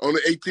 On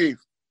the 18th.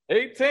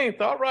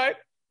 18th. All right.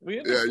 We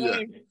in the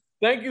same.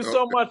 Thank you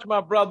so much, my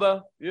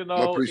brother. You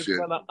know, it's been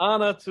an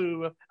honor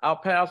to our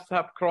paths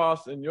have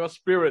crossed in your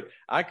spirit.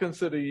 I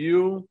consider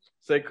you,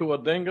 Sekou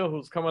Odinga,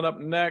 who's coming up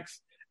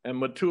next,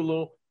 and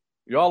Mutulu,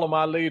 y'all are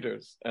my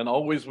leaders and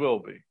always will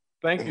be.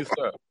 Thank you,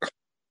 sir.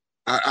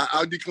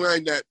 I'll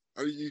decline that.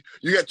 I mean,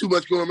 you got too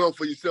much going on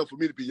for yourself for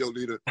me to be your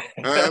leader.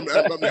 I'm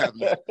having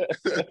that.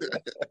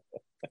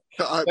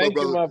 All right, Thank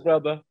you, my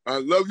brother. I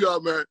love y'all,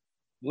 man.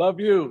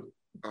 Love you.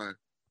 All right.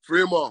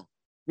 Free them all.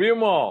 Free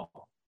them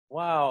all.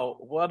 Wow,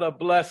 what a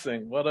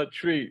blessing. What a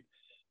treat.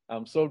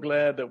 I'm so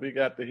glad that we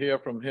got to hear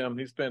from him.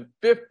 He spent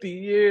 50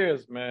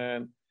 years,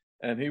 man,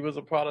 and he was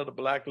a part of the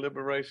Black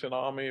Liberation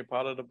Army, a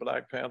part of the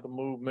Black Panther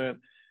movement,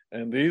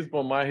 and these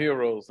were my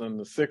heroes in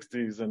the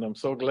 60s, and I'm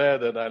so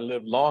glad that I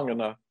lived long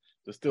enough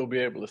to still be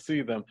able to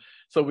see them.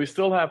 So we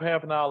still have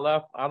half an hour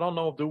left. I don't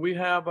know, do we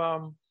have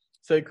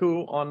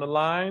Sekou on the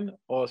line,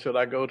 or should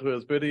I go to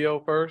his video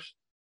first?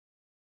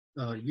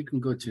 You can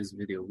go to his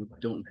video. We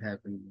don't have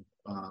him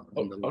on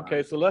the line.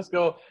 Okay, so let's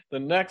go. The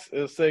next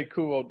is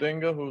Sekou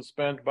Odinga, who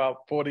spent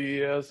about 40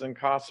 years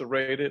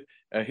incarcerated,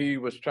 and he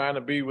was trying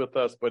to be with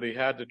us, but he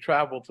had to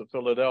travel to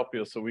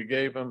Philadelphia, so we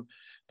gave him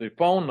the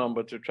phone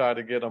number to try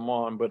to get him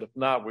on, but if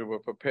not, we were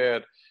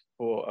prepared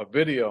for a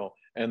video.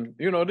 And,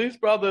 you know, these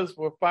brothers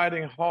were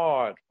fighting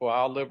hard for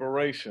our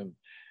liberation,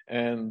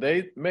 and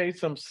they made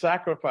some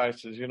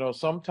sacrifices. You know,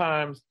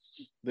 sometimes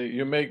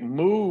you make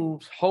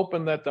moves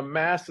hoping that the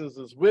masses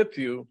is with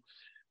you,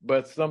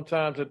 but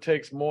sometimes it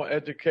takes more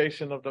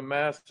education of the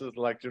masses,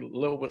 like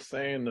Lil was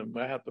saying, and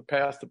I have to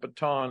pass the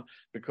baton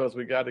because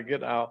we got to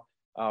get our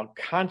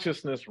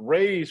consciousness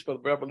raised for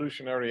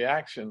revolutionary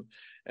action.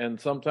 And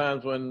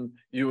sometimes when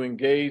you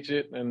engage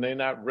it and they're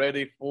not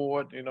ready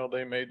for it, you know,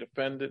 they may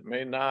defend it,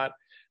 may not.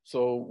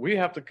 So we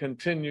have to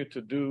continue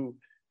to do,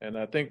 and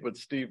I think what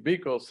Steve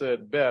Biko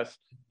said best,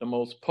 the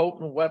most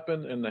potent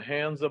weapon in the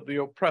hands of the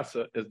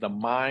oppressor is the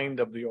mind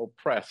of the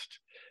oppressed.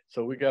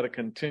 So we got to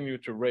continue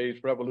to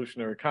raise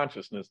revolutionary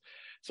consciousness.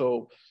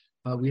 So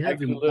we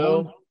have him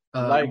on.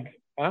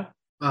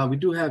 We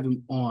do have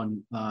him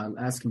on.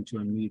 Ask him to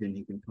unmute and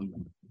he can come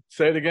on.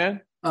 Say it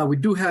again. We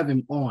do have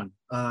him on.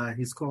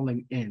 He's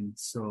calling in.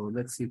 So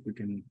let's see if we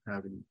can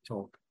have him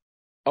talk.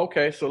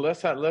 Okay, so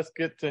let's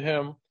get to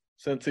him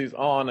since he's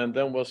on, and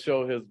then we'll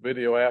show his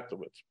video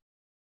afterwards.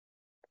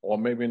 Or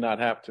maybe not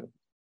have to.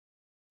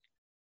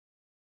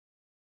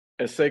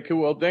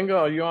 Sekou Odinga,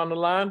 are you on the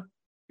line?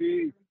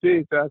 Peace.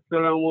 Assalamu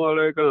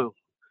alaikum.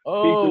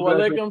 Oh,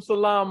 alaikum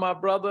salam, my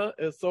brother.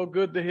 It's so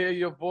good to hear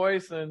your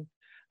voice. And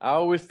I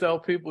always tell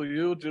people,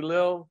 you,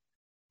 Jalil,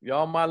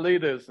 y'all my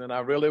leaders. And I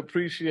really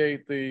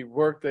appreciate the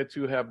work that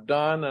you have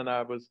done. And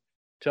I was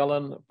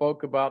telling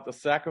folk about the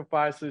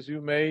sacrifices you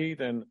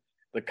made and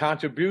the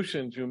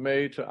contributions you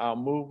made to our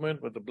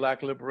movement with the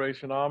Black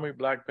Liberation Army,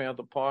 Black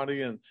Panther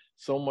Party, and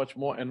so much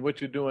more, and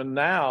what you're doing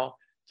now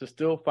to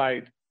still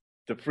fight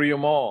to free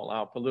them all,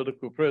 our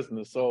political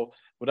prisoners. So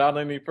without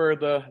any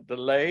further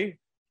delay,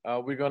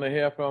 we're going to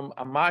hear from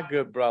my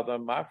good brother,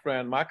 my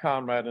friend, my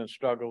comrade in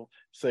struggle,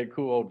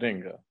 Sekou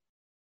Odinga.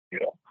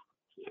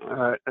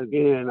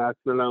 Again,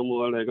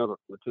 assalamu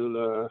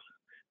alaikum.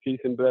 Peace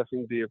and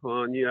blessings be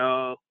upon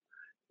y'all.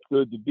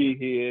 Good to be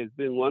here. It's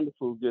been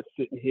wonderful just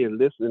sitting here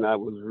listening. I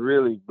was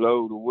really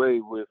blown away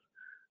with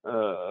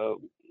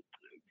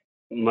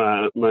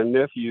my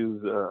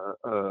nephew's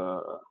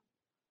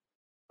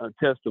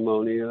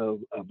testimony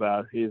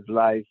about his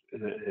life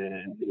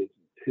and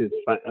his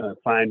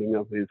finding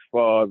of his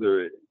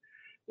father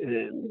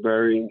and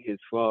burying his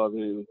father.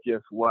 It was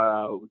just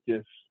wow. It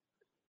was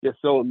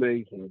just so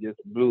amazing. Just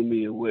blew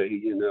me away.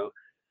 You know,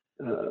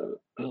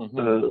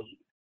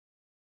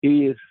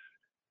 he is.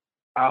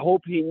 I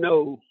hope he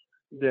knows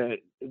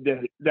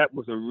that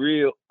was a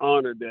real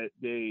honor that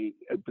they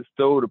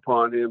bestowed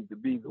upon him to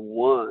be the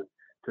one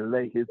to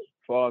lay his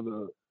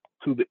father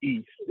to the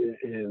east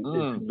and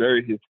to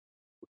bury his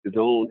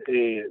own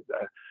hands.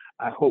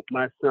 I hope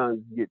my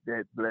sons get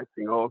that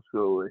blessing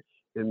also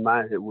in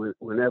my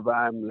whenever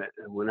I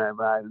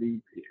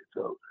leave here.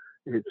 So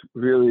it's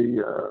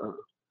really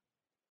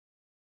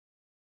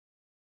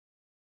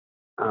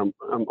I'm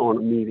on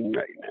a meeting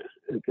right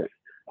now. Okay.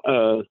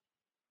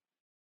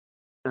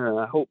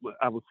 I hope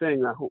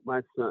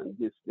my son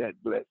gets that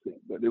blessing.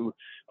 But it was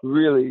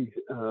really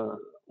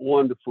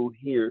wonderful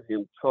hearing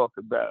him talk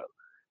about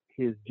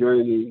his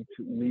journey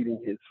to meeting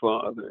his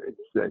father,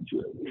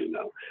 etc. You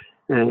know,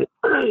 and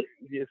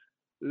just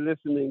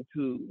listening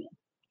to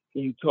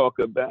you talk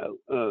about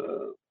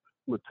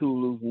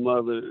Mutulu's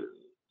mother,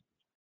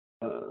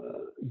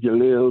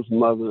 Jalil's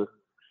mother,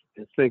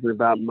 and thinking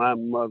about my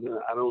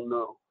mother. I don't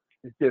know.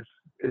 It's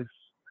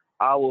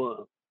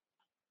our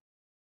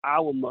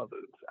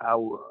mothers,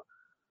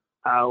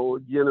 our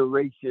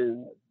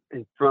generation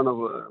in front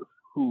of us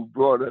who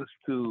brought us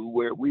to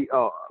where we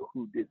are,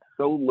 who did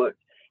so much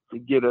to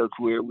get us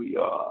where we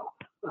are.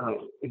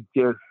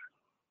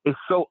 It's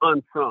so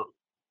unsung.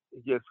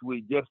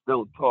 We just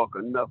don't talk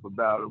enough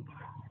about them.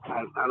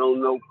 I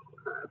don't know.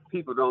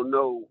 People don't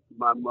know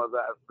my mother.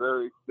 I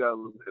very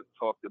seldom have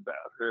talked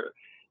about her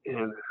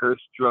and her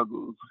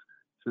struggles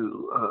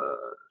to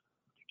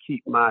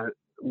keep my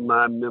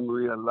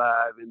memory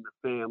alive in the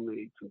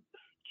family, to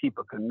keep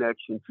a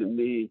connection to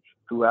me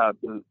throughout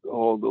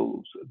all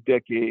those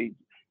decades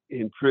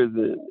in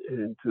prison,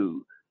 and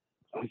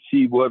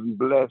she wasn't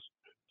blessed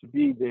to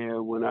be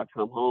there when I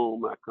come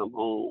home.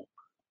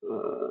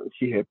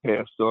 She had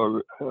passed,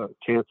 or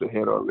cancer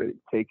had already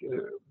taken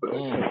her, but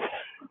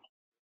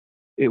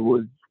it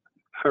was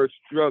her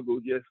struggle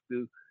just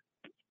to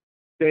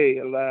stay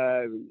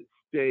alive and to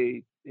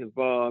stay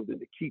involved and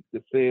to keep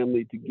the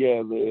family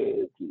together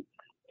and to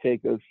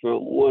take us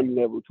from one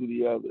level to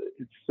the other.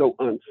 It's so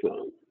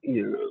unsung,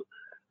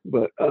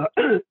 But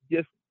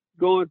just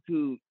going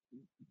to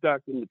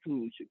Dr.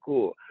 Mutulu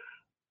Shakur,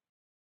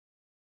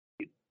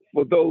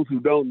 for those who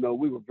don't know,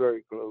 we were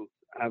very close.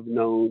 I've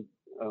known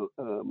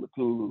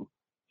Mutulu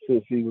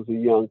since he was a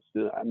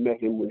youngster. I met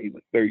him when he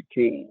was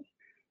 13,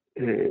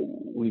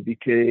 and we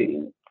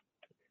became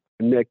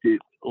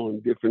connected on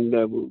different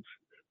levels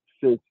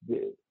since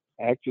then.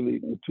 Actually,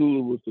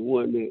 Mutulu was the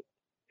one that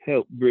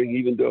helped bring,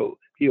 even though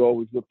he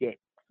always looked at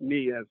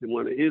me as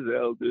one of his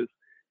elders,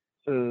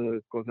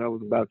 because I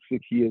was about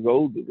 6 years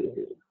older than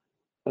him.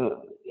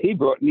 He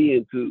brought me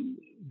into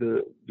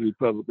the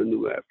Republic of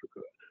New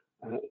Africa.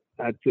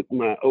 I took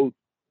my oath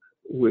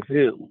with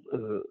him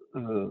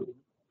to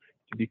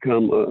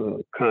become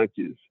a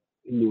conscious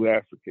New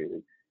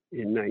African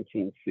in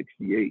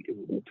 1968. It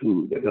was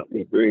Mutulu that helped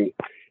me bring it.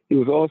 He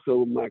was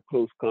also my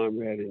close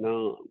comrade in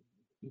arms.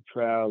 The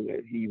trial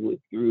that he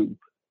went through,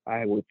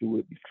 I went through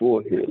it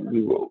before him.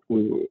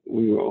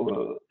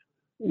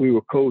 We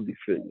were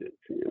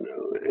co-defendants,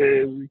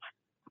 and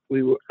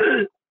we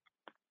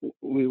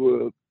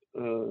were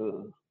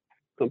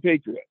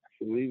compatriots.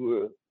 We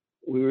were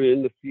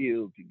in the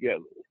field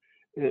together.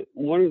 And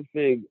one of the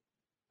things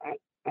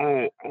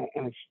I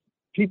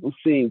people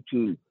seem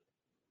to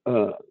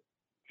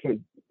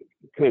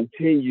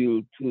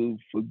continue to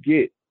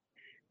forget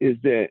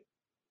is that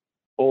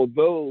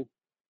although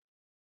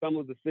some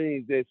of the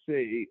things they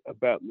say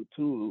about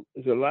Mutulu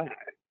is a lie,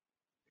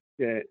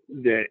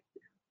 that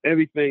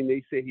everything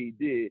they say he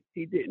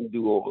didn't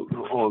do all the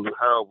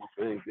horrible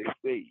things they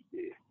say he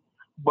did.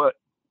 But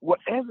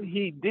whatever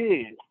he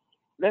did,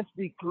 let's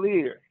be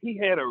clear, he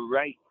had a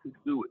right to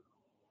do it.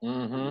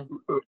 Mm-hmm.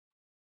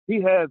 He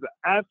has an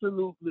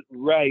absolute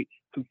right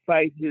to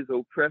fight his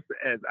oppressor,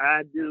 as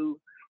I do,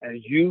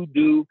 as you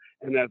do,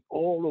 and as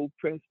all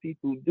oppressed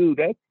people do.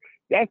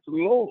 That's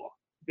law.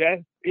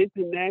 That's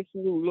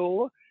international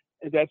law,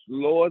 and that's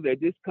law that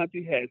this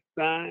country has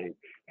signed.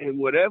 And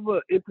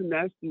whatever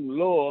international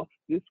law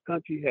this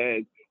country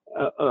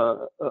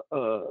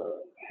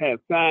has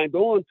signed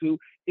on to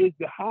is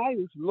the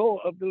highest law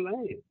of the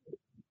land.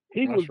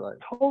 He was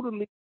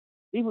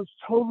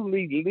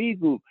totally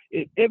legal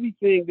in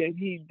everything that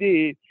he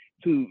did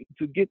to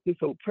get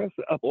this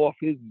oppressor up off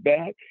his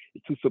back,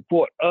 to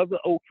support other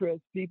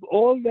oppressed people.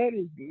 All that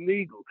is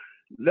legal.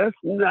 Let's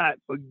not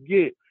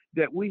forget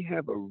that we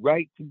have a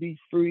right to be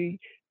free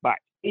by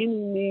any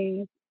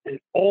means and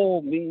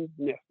all means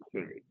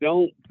necessary.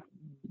 Don't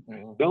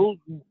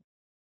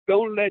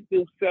let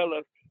them sell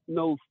us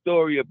no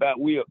story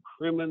about we are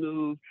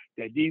criminals,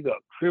 that these are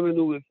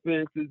criminal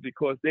offenses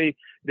because they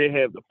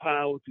have the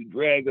power to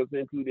drag us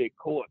into their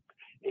courts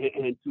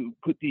and to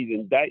put these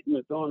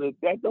indictments on us.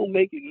 That don't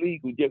make it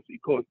legal just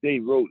because they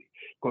wrote it.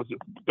 Because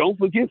don't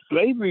forget,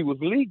 slavery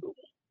was legal.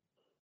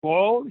 For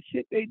all the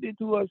shit they did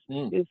to us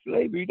in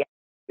slavery, that's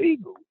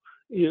legal,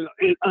 and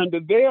under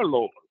their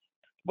laws.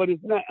 But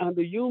it's not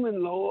under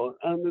human law,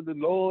 under the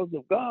laws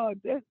of God.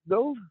 That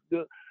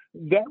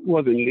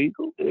wasn't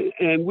legal.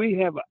 And we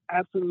have an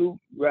absolute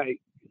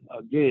right,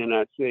 again,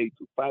 I say,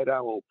 to fight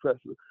our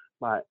oppressor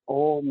by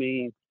all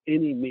means,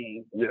 any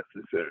means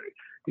necessary.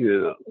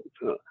 So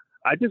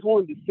I just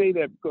wanted to say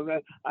that because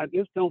I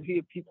just don't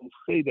hear people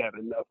say that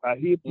enough. I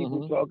hear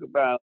people talk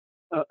about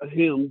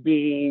him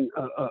being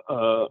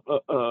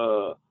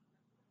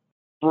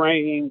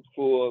framed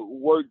for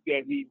work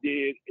that he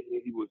did.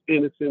 He was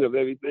innocent of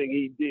everything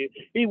he did.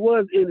 He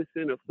was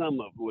innocent of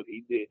some of what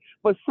he did.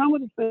 But some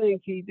of the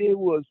things he did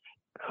was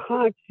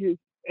conscious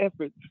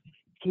efforts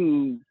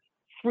to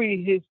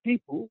free his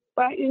people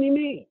by any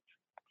means.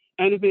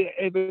 And if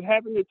it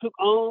happened to took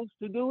arms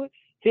to do it,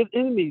 his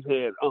enemies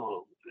had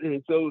arms.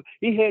 And so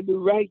he had the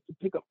right to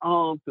pick up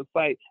arms to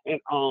fight an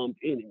armed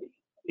enemy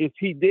if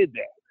he did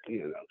that,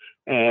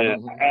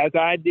 And as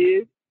I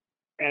did,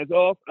 as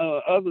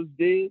others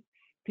did,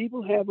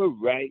 people have a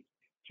right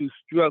to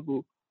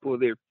struggle for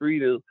their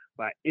freedom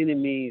by any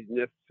means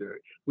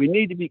necessary. We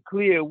need to be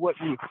clear what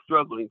we're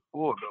struggling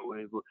for, though.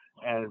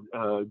 As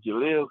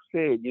Jaleel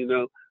said,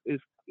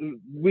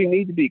 we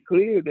need to be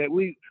clear that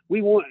we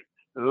want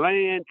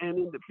land and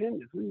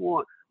independence. We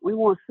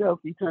want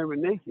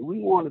self-determination. We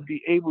want to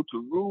be able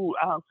to rule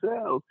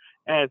ourselves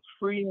as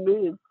free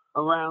men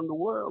around the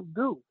world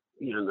do.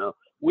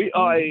 We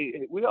are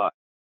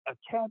a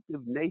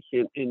captive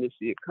nation in this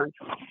here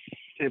country,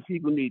 and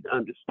people need to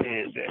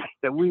understand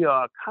that we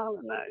are a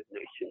colonized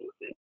nation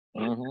within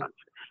this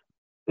country,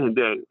 and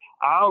that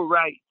our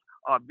rights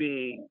are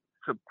being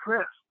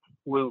suppressed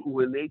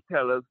when they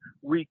tell us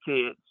we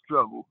can't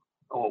struggle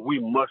or we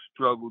must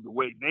struggle the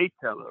way they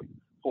tell us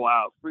for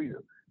our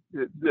freedom.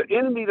 The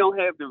enemy don't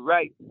have the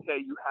right to tell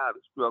you how to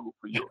struggle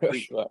for your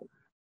freedom. Right.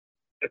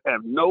 They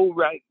have no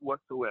right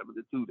whatsoever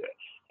to do that,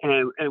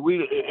 and we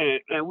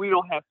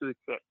don't have to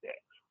accept that.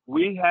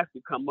 We have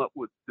to come up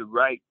with the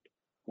right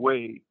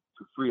way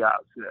to free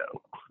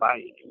ourselves by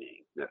any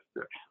means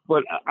necessary.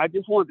 But I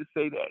just wanted to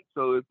say that.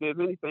 So if there's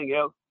anything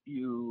else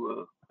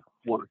you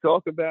want to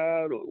talk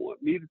about or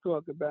want me to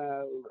talk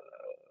about,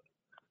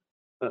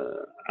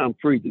 I'm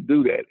free to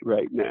do that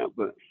right now.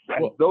 But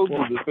those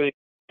are the things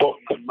on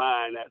my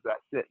mind as I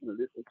sit and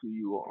listen to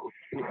you all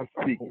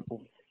speaking.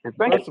 And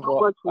thank you so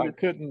much for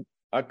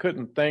I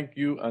couldn't thank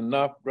you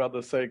enough, Brother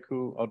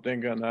Sekou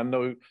Odinga, and I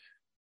know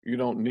you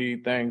don't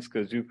need thanks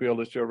because you feel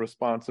it's your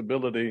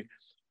responsibility.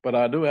 But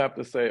I do have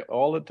to say,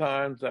 all the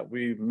times that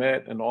we've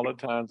met and all the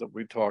times that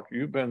we talk,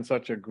 you've been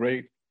such a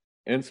great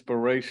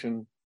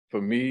inspiration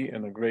for me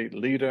and a great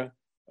leader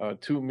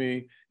to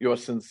me. Your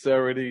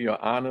sincerity,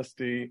 your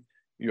honesty,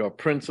 your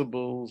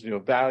principles, your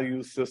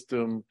value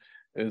system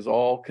is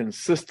all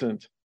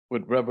consistent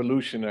with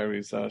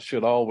revolutionaries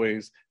should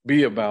always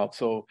be about.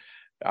 So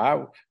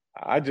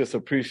I just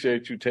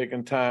appreciate you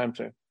taking time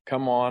to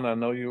come on. I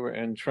know you were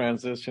in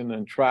transition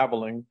and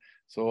traveling,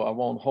 so I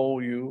won't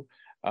hold you.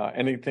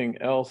 Anything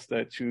else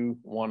that you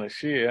want to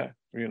share,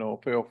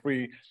 feel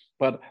free.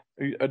 But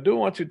I do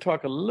want you to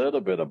talk a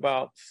little bit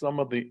about some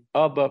of the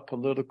other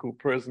political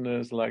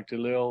prisoners like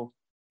Jalil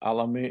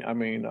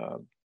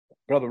Alamin,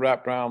 Brother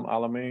Rap Brown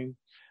Alamin.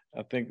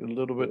 I think a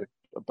little bit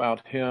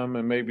about him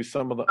and maybe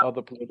some of the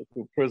other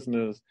political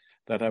prisoners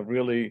that have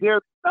really...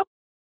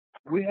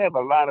 We have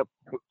a lot of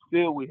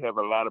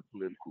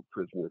political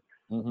prisoners.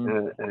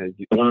 As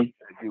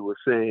you were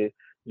saying,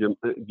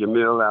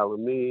 Jamil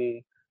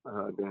Alamin,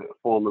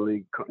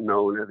 formerly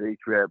known as H.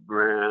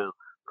 Brown,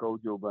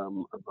 Kojo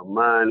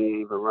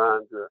Bamani,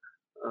 Veranda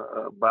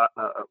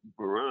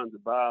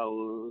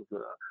Bowers,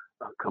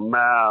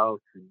 Kamal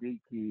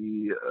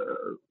Siddiqui.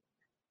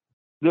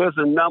 There's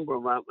a number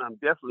of them. I'm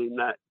definitely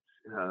not,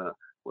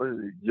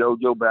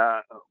 Jojo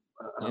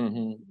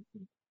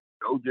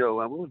Jojo,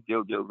 what was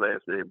Jojo's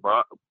last name?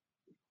 Bob.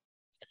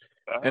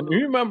 And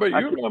you remember,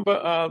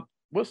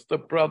 what's the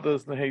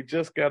brothers? He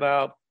just got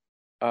out.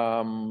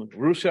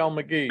 Ruchell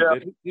McGee.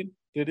 Yeah.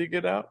 Did he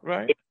get out?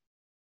 Right.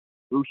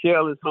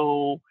 Ruchell is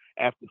home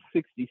after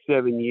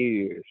 67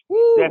 years.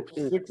 Woo,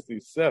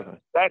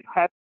 67. That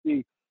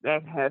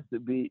has to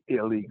be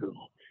illegal.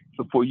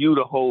 So for you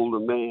to hold a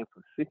man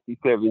for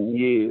 67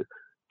 years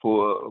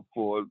for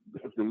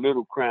the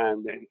little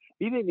crime that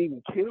he didn't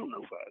even kill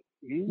nobody.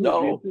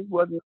 It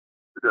wasn't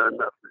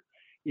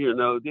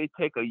nothing. They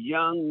take a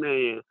young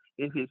man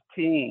in his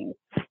teens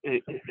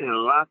and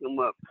lock him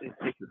up and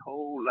take his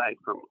whole life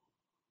from him.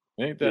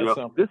 Ain't that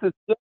something? This is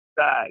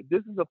genocide.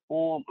 This is a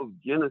form of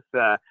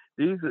genocide.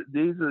 These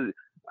are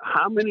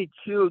how many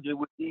children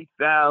would these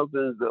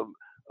thousands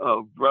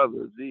of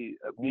brothers be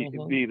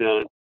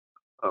done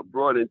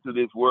brought into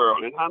this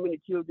world, and how many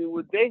children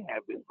would they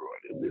have been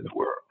brought in this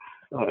world?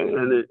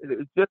 And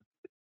it's just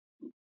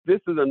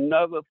this is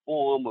another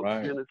form of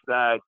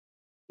genocide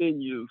in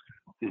use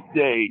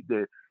today.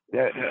 That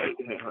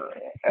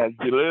as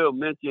Jalil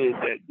mentioned,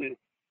 that this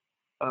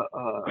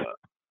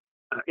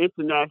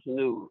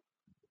international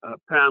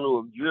panel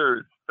of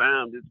jurors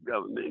found this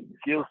government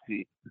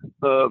guilty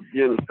of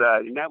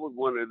genocide, and that was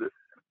one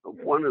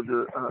of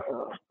the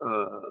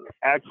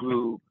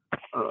actual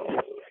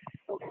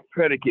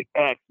predicate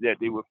acts that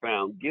they were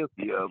found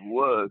guilty of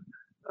was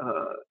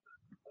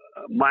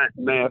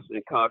mass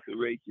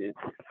incarceration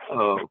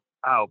of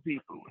our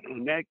people.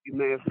 And that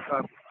mass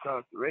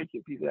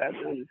incarceration, people have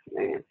to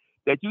understand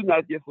that you're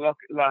not just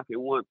locking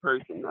one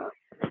person up.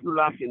 You're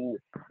locking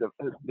a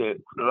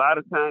lot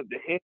of times the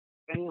head of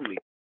the family.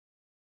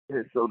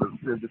 And so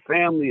the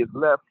family is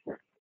left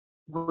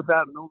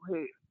without no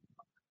head.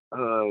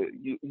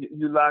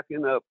 You're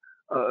locking up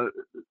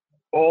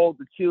all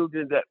the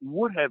children that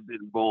would have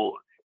been born.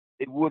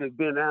 It would have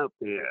been out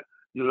there.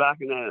 You're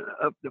locking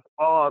up the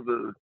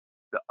fathers,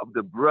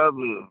 the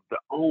brothers, the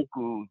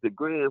uncles, the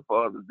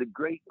grandfathers, the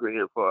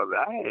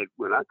great-grandfathers.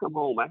 When I come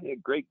home, I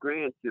had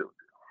great-grandchildren.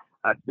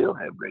 I still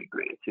have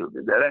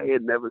great-grandchildren that I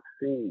had never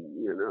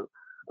seen,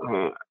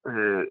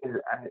 and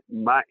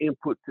my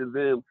input to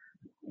them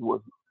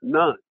was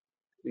none,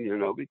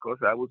 because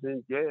I was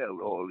in jail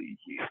all these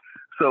years.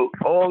 So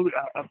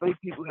I think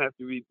people have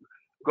to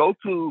go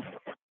to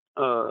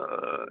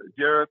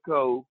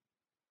Jericho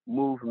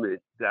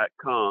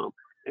freedommovement.com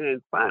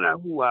and find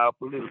out who our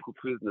political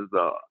prisoners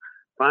are.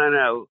 Find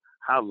out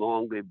how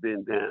long they've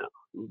been down.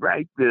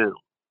 Write them,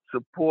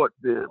 support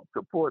their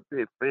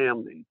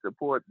families,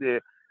 support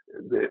their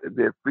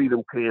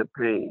freedom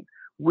campaign.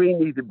 We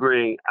need to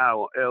bring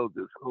our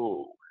elders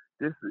home.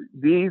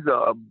 These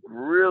are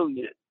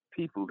brilliant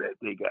people that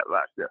they got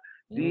locked up.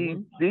 These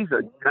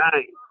are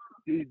giants.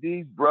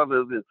 These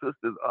brothers and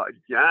sisters are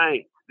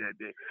giants.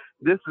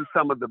 This is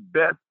some of the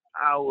best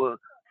our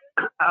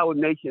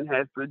nation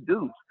has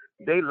produced.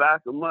 They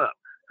lock them up.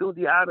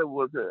 Sundiata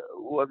was a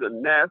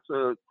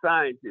NASA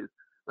scientist,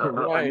 a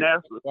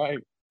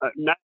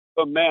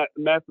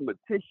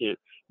mathematician.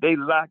 They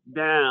locked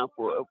down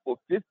for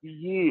 50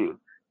 years.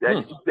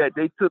 That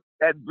they took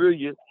that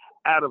brilliance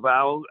out of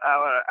our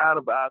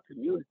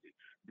community.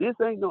 This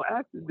ain't no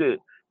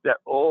accident that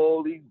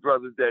all these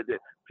brothers that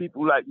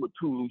people like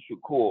Mutulu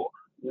Shakur,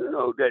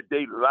 that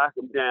they lock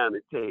him down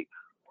and take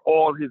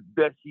all his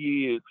best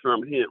years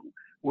from him,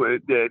 where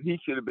that he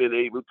should have been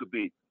able to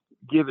be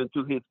given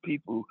to his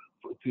people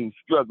to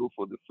struggle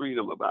for the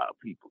freedom of our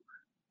people.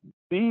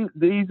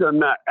 These are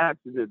not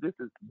accidents. This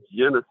is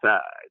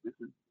genocide.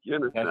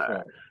 That's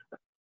right.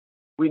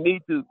 We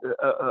need to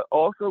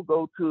also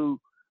go to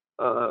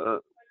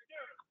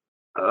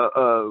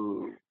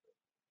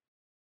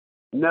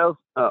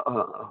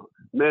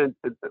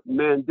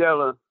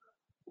Mandela.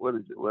 What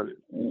is it?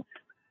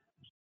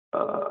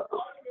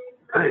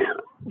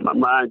 My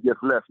mind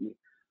just left me.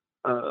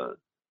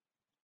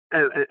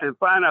 And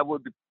find out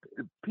what the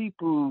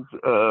People's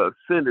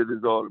Senate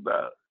is all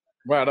about.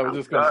 Right. I was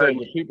just going to say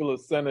the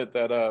People's Senate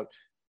that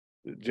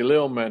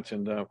Jalil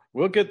mentioned.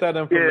 We'll get that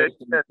information.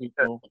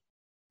 People.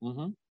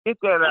 Get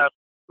that out,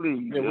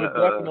 please. Yeah, we'll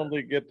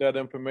definitely get that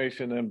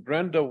information. And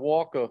Brenda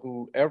Walker,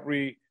 who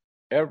every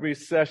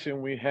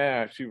session we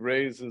have, she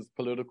raises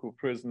political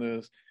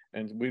prisoners,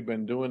 and we've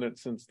been doing it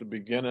since the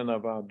beginning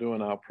of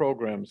doing our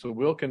program. So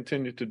we'll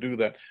continue to do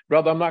that.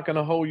 Brother, I'm not going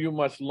to hold you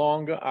much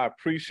longer. I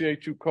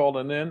appreciate you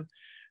calling in.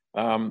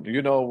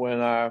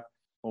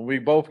 When we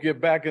both get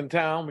back in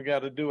town, we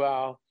got to do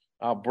our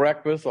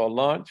breakfast or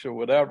lunch or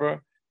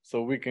whatever,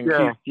 so we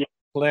can keep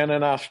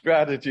planning our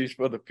strategies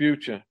for the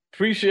future.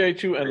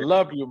 Appreciate you and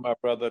love you, my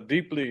brother,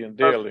 deeply and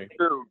dearly.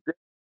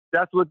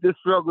 That's what this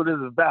struggle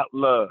is about,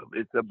 love.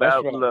 It's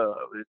about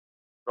love. It's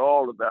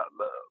all about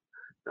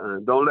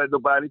love. Don't let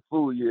nobody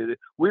fool you.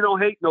 We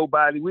don't hate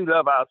nobody. We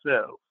love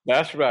ourselves.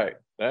 That's right.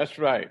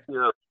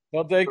 Yeah.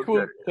 Well, take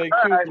care.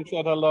 You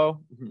said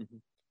hello.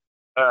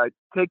 All right.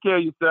 Take care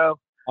of yourself.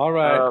 All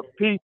right.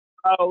 Peace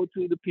out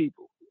to the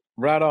people.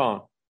 Right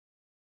on.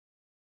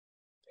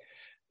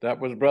 That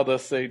was Brother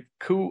Sekou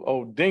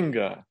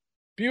Odinga.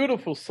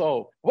 Beautiful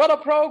soul. What a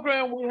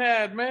program we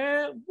had,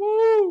 man.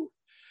 Woo!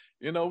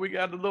 We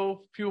got a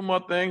few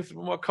more things,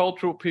 more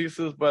cultural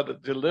pieces,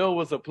 but Jalil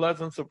was a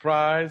pleasant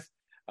surprise.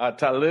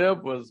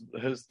 Talib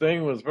his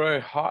thing was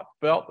very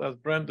heartfelt, as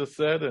Brenda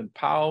said, and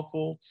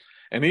powerful.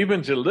 And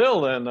even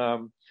Jalil and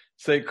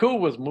Sekou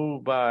was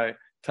moved by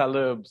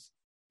Talib's,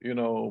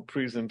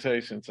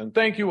 presentations. And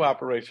thank you,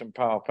 Operation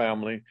P.O.W.E.R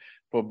family,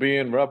 for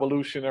being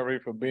revolutionary,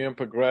 for being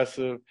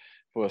progressive,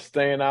 for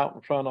staying out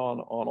in front on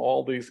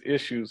all these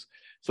issues.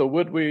 So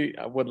what we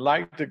would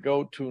like to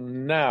go to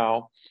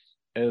now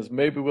is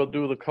maybe we'll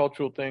do the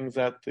cultural things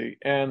at the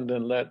end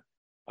and let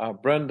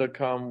Brenda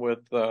come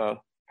with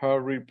her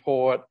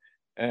report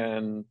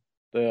and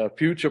the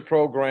future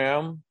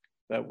program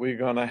that we're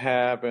going to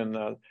have.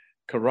 And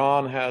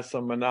Karan has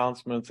some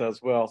announcements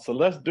as well. So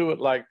let's do it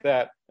like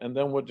that, and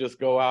then we'll just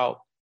go out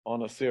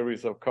on a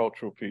series of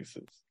cultural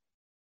pieces.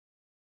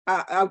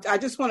 I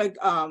just want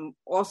to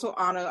also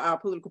honor our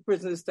political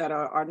prisoners that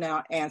are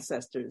now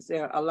ancestors.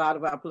 There are a lot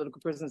of our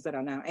political prisoners that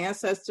are now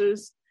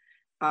ancestors.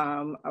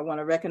 I want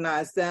to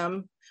recognize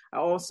them. I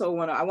also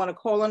want to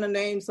call on the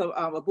names of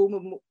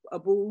Mumia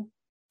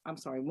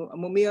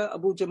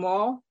Abu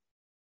Jamal,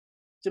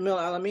 Jamil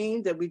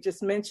Alameen that we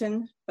just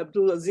mentioned,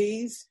 Abdul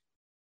Aziz,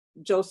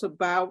 Joseph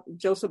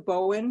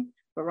Bowen,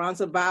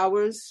 Baranza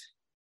Bowers,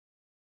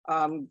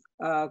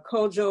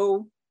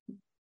 Kojo,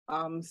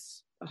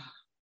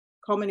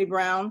 Comedy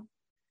Brown,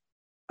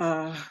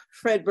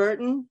 Fred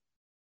Burton,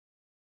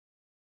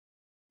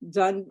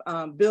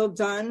 Bill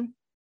Dunn.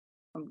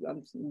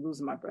 I'm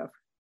losing my breath.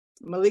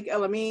 Malik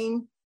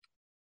Elamine,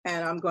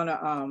 and I'm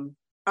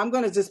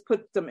gonna just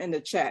put them in the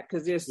chat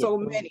because there's so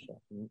many.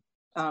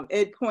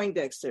 Ed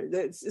Poindexter.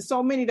 There's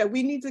so many that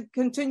we need to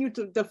continue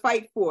to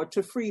fight for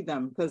to free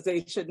them because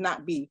they should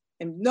not be.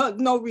 And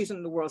no reason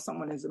in the world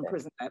someone is in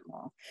prison that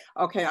long.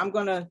 Okay, I'm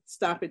gonna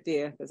stop it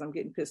there because I'm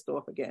getting pissed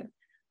off again.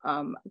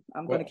 I'm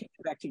going to kick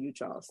it back to you,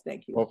 Charles.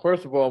 Thank you. Well,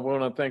 first of all, we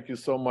want to thank you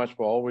so much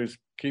for always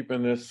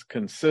keeping this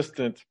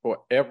consistent for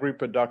every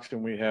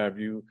production we have.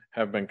 You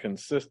have been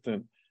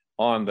consistent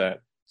on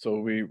that. So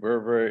we're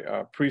very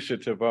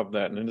appreciative of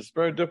that. And it's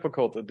very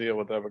difficult to deal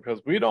with that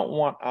because we don't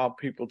want our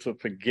people to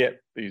forget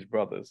these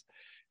brothers,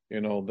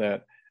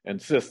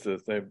 and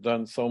sisters. They've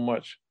done so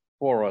much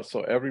for us.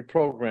 So every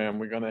program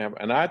we're going to have,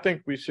 and I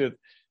think we should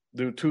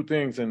do two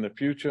things in the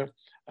future.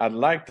 I'd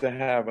like to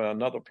have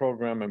another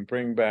program and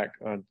bring back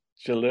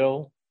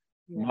Jalil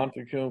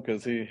Montague,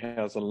 because he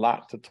has a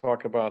lot to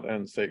talk about,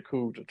 and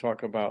Sekou to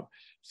talk about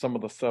some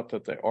of the stuff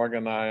that they're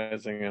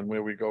organizing and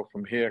where we go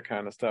from here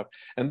kind of stuff.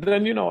 And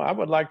then, I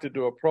would like to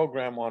do a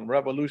program on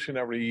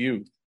revolutionary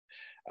youth.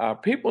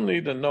 People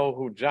need to know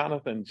who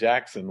Jonathan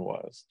Jackson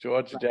was,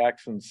 George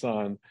Jackson's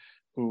son,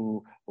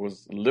 who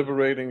was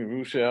liberating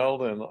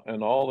Rochelle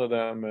and all of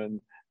them and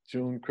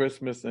June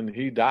Christmas, and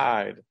he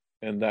died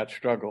in that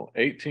struggle.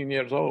 18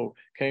 years old,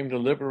 came to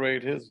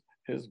liberate his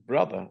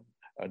brother,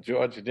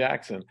 George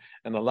Jackson.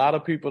 And a lot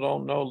of people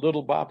don't know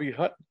Little Bobby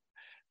Hutton.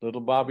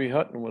 Little Bobby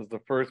Hutton was the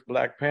first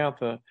Black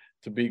Panther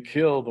to be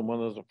killed and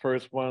one of the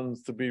first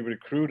ones to be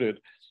recruited.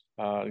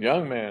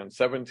 Young man,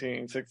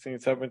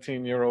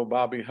 17-year-old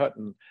Bobby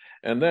Hutton.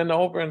 And then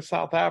over in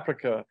South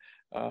Africa,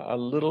 a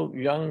little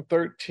young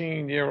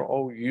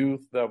 13-year-old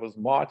youth that was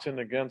marching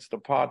against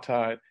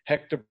apartheid,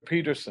 Hector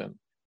Peterson,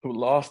 who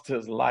lost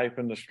his life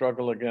in the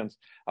struggle against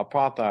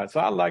apartheid. So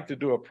I'd like to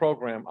do a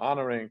program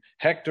honoring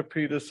Hector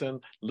Peterson,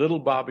 Little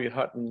Bobby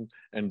Hutton,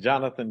 and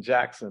Jonathan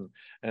Jackson,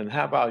 and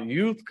have our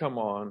youth come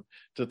on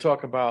to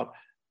talk about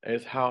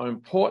how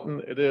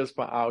important it is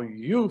for our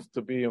youth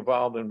to be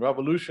involved in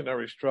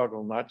revolutionary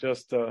struggle, not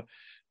just a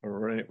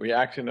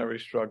reactionary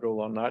struggle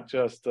or not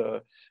just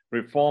a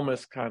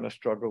reformist kind of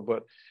struggle,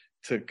 but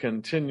to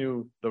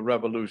continue the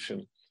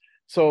revolution.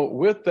 So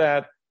with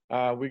that,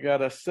 we got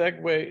to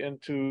segue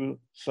into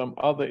some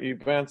other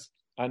events.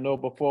 I know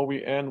before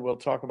we end, we'll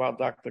talk about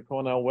Dr.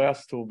 Cornel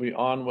West, who will be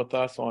on with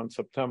us on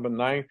September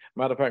 9th.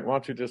 Matter of fact, why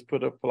don't you just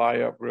put a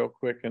flyer up real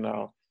quick, and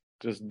I'll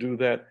just do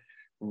that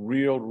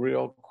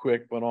real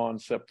quick. But on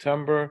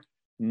September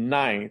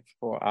 9th,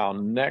 for our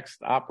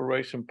next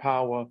Operation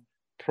Power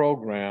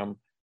program,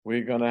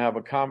 we're going to have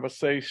a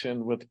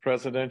conversation with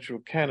presidential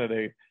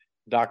candidate,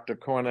 Dr.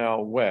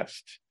 Cornel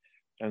West.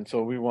 And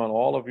so we want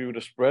all of you to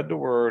spread the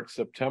word.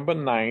 September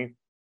 9th,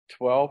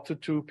 12 to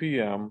 2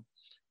 p.m.,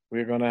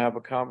 we're going to have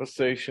a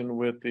conversation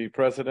with the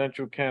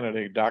presidential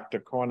candidate, Dr.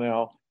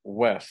 Cornel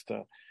West.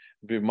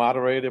 Be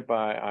moderated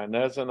by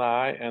Inez and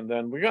I, and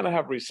then we're going to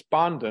have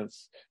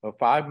respondents, a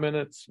 5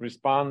 minutes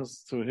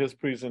response to his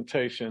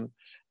presentation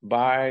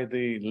by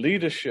the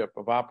leadership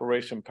of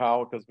Operation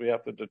Power, because we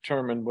have to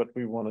determine what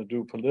we want to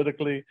do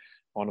politically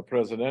on a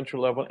presidential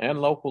level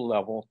and local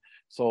level.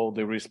 So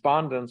the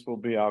respondents will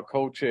be our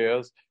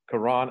co-chairs,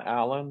 Karan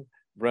Allen,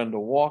 Brenda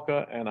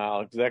Walker, and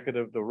our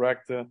executive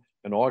director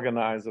and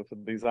organizer for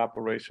these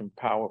Operation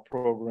Power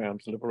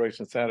programs,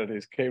 Liberation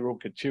Saturdays, Cairo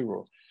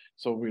Kachiro.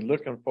 So we're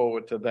looking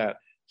forward to that.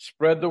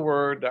 Spread the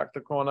word, Dr.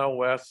 Cornel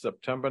West,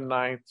 September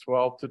 9th,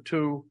 12 to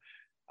 2,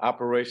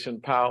 Operation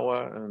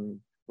Power, and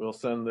we'll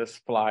send this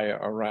flyer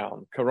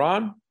around.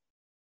 Karan?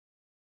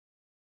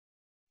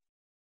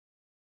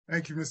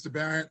 Thank you, Mr.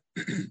 Barron.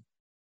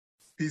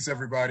 Peace,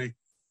 everybody.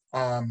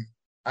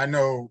 I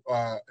know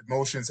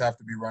emotions have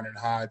to be running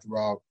high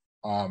throughout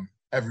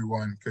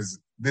everyone, because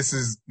this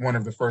is one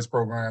of the first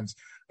programs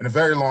in a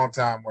very long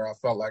time where I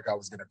felt like I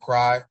was going to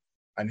cry.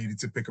 I needed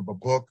to pick up a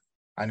book.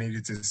 I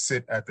needed to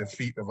sit at the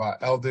feet of our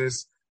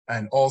elders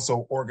and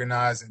also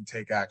organize and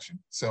take action.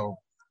 So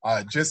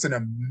just an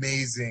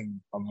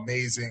amazing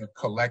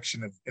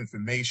collection of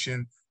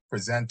information,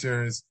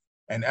 presenters,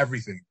 and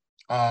everything.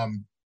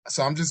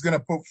 So I'm just going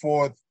to put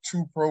forth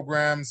 2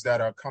 programs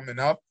that are coming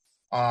up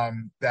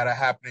that are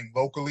happening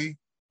locally.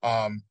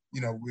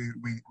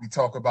 We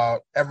talk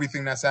about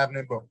everything that's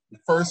happening, but the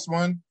first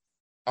one,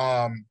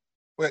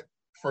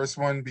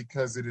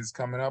 because it is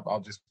coming up, I'll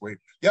just wait.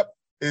 Yep,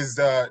 is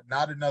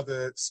Not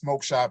Another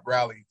Smoke Shop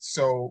Rally.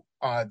 So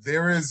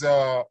there is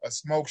a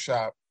smoke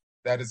shop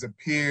that has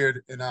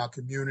appeared in our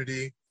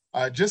community,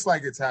 just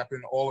like it's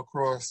happened all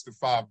across the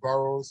 5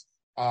 boroughs.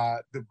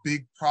 The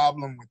big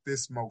problem with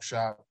this smoke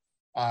shop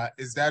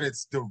is that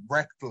it's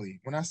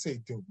directly, when I say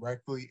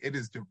directly, it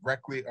is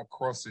directly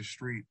across the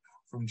street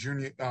from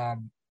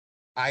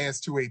IS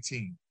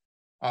 218,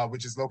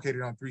 which is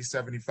located on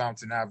 370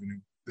 Fountain Avenue.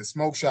 The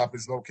smoke shop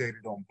is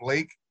located on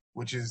Blake,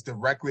 which is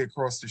directly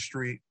across the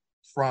street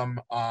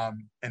from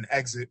an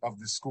exit of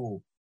the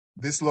school.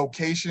 This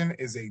location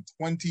is a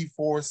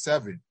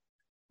 24/7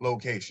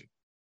 location,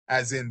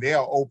 as in they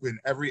are open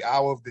every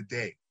hour of the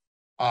day.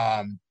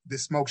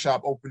 This smoke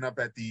shop opened up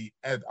at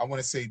I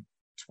want to say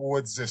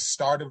towards the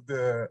start of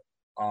the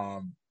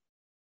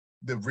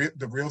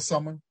real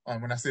summer.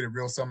 When I say the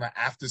real summer,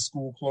 after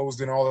school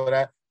closed and all of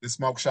that, the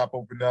smoke shop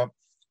opened up.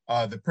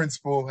 The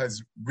principal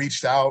has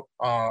reached out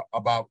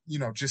about,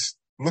 just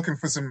looking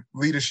for some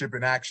leadership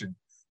in action.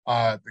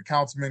 The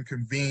councilman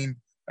convened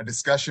a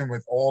discussion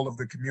with all of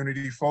the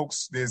community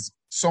folks. There's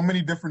so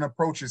many different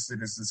approaches to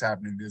this is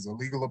happening. There's a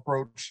legal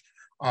approach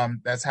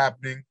that's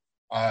happening.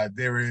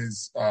 There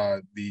is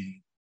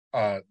the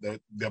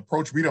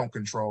approach we don't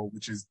control,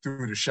 which is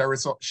through the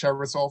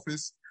sheriff's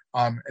office.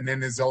 And then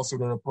there's also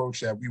the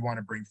approach that we want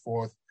to bring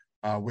forth,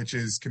 which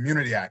is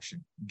community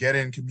action,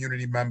 getting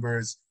community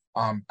members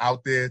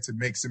out there to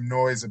make some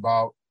noise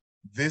about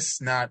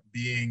this not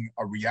being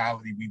a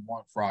reality we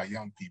want for our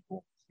young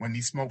people. When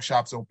these smoke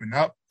shops open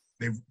up,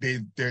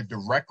 They're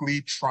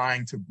directly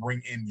trying to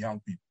bring in young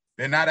people.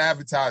 They're not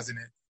advertising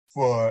it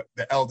for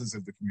the elders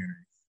of the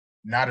community.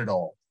 Not at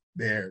all.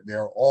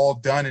 They're all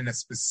done in a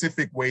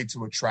specific way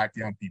to attract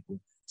young people.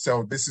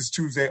 So this is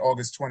Tuesday,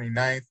 August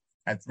 29th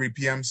at 3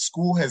 p.m.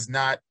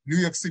 New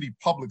York City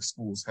public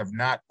schools have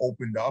not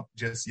opened up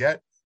just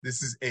yet.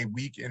 This is a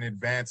week in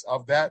advance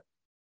of that.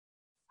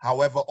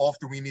 However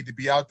often we need to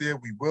be out there,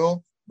 we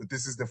will. But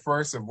this is the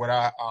first of what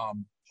I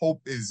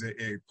hope is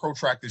a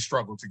protracted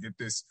struggle to get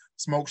this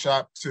smoke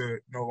shop to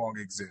no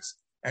longer exist.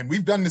 And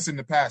we've done this in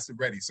the past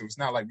already, so it's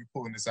not like we're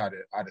pulling this out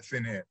of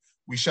thin air.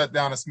 We shut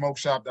down a smoke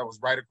shop that was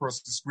right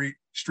across the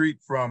street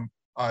from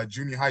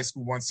Junior High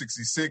School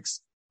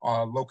 166,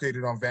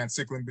 located on Van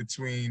Sicklen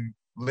between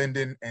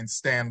Linden and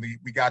Stanley.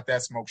 We got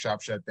that smoke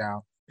shop shut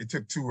down. It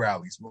took 2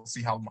 rallies. We'll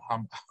see how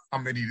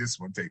many this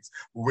one takes.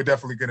 But we're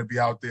definitely going to be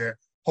out there.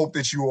 Hope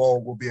that you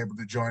all will be able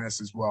to join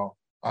us as well.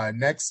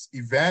 Next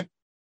event,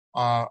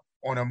 on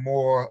a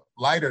more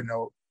lighter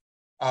note,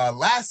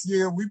 last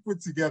year we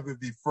put together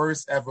the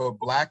first ever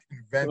Black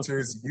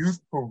Inventors Youth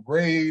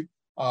Parade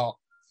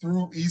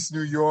through East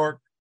New York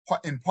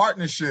in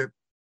partnership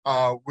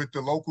with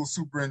the local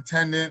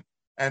superintendent,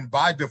 and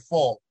by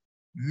default,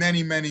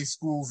 many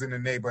schools in the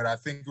neighborhood. I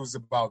think it was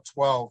about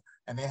 12,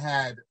 and they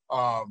had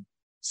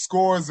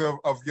scores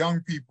of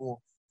young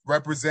people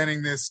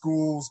representing their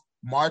schools,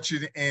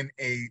 marching in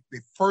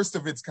the first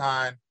of its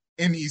kind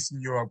in East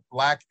New York,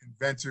 Black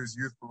Inventors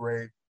Youth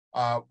Parade.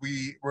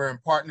 We were in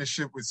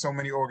partnership with so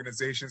many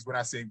organizations. When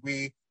I say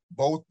we,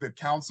 both the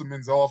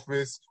councilman's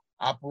office,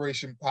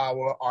 Operation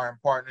P.O.W.E.R are in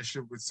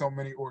partnership with so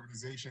many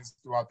organizations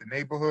throughout the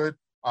neighborhood.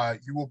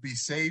 You will be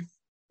safe.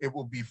 It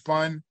will be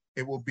fun.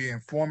 It will be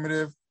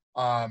informative.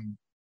 And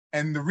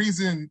the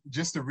reason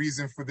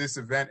for this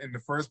event in the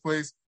first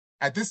place,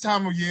 at this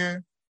time of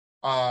year,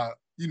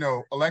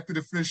 elected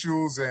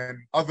officials and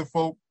other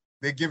folk,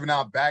 they're giving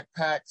out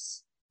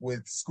backpacks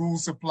with school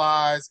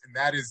supplies, and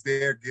that is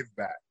their give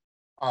back.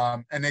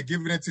 And they're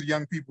giving it to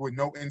young people with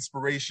no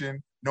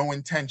inspiration, no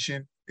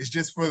intention. It's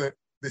just for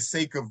the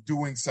sake of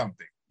doing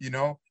something,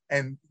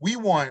 And we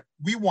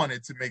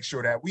wanted to make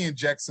sure that we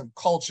inject some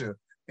culture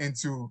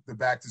into the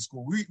back to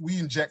school. We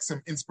inject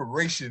some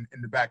inspiration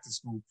in the back to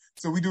school.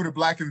 So we do the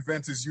Black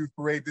Inventors Youth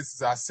Parade. This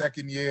is our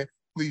second year.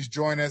 Please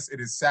join us.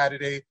 It is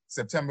Saturday,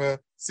 September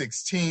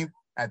 16th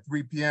at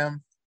 3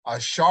 p.m.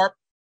 Sharp,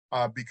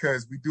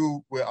 because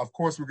of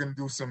course, we're going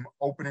to do some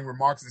opening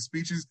remarks and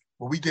speeches,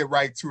 but we get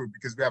right to it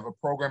because we have a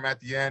program at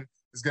the end.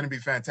 It's going to be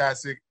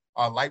fantastic.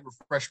 Light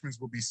refreshments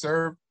will be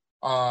served,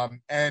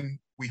 and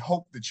we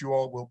hope that you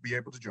all will be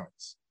able to join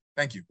us.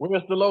 Thank you.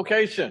 Where's the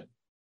location?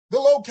 The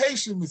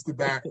location, Mr.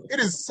 Barron, it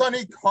is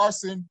Sunny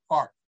Carson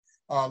Park,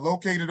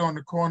 located on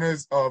the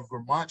corners of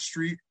Vermont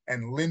Street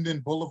and Linden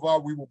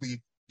Boulevard. We will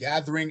be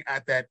gathering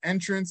at that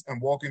entrance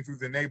and walking through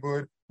the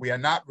neighborhood. We are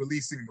not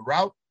releasing the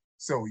route,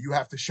 so you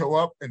have to show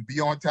up and be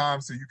on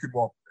time so you can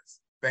walk with us.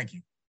 Thank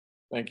you.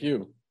 Thank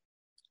you.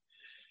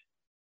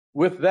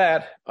 With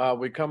that,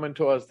 we're coming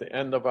towards the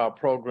end of our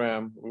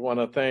program. We want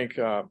to thank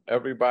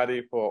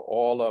everybody for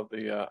all of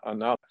the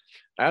announcements.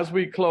 As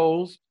we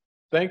close,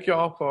 thank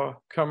y'all for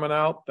coming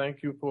out.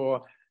 Thank you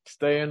for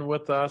staying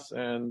with us,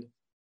 and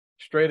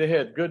straight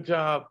ahead. Good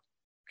job,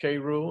 K.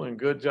 Rue, and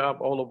good job,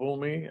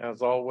 Olabumi,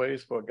 as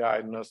always, for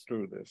guiding us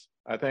through this.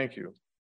 I thank you.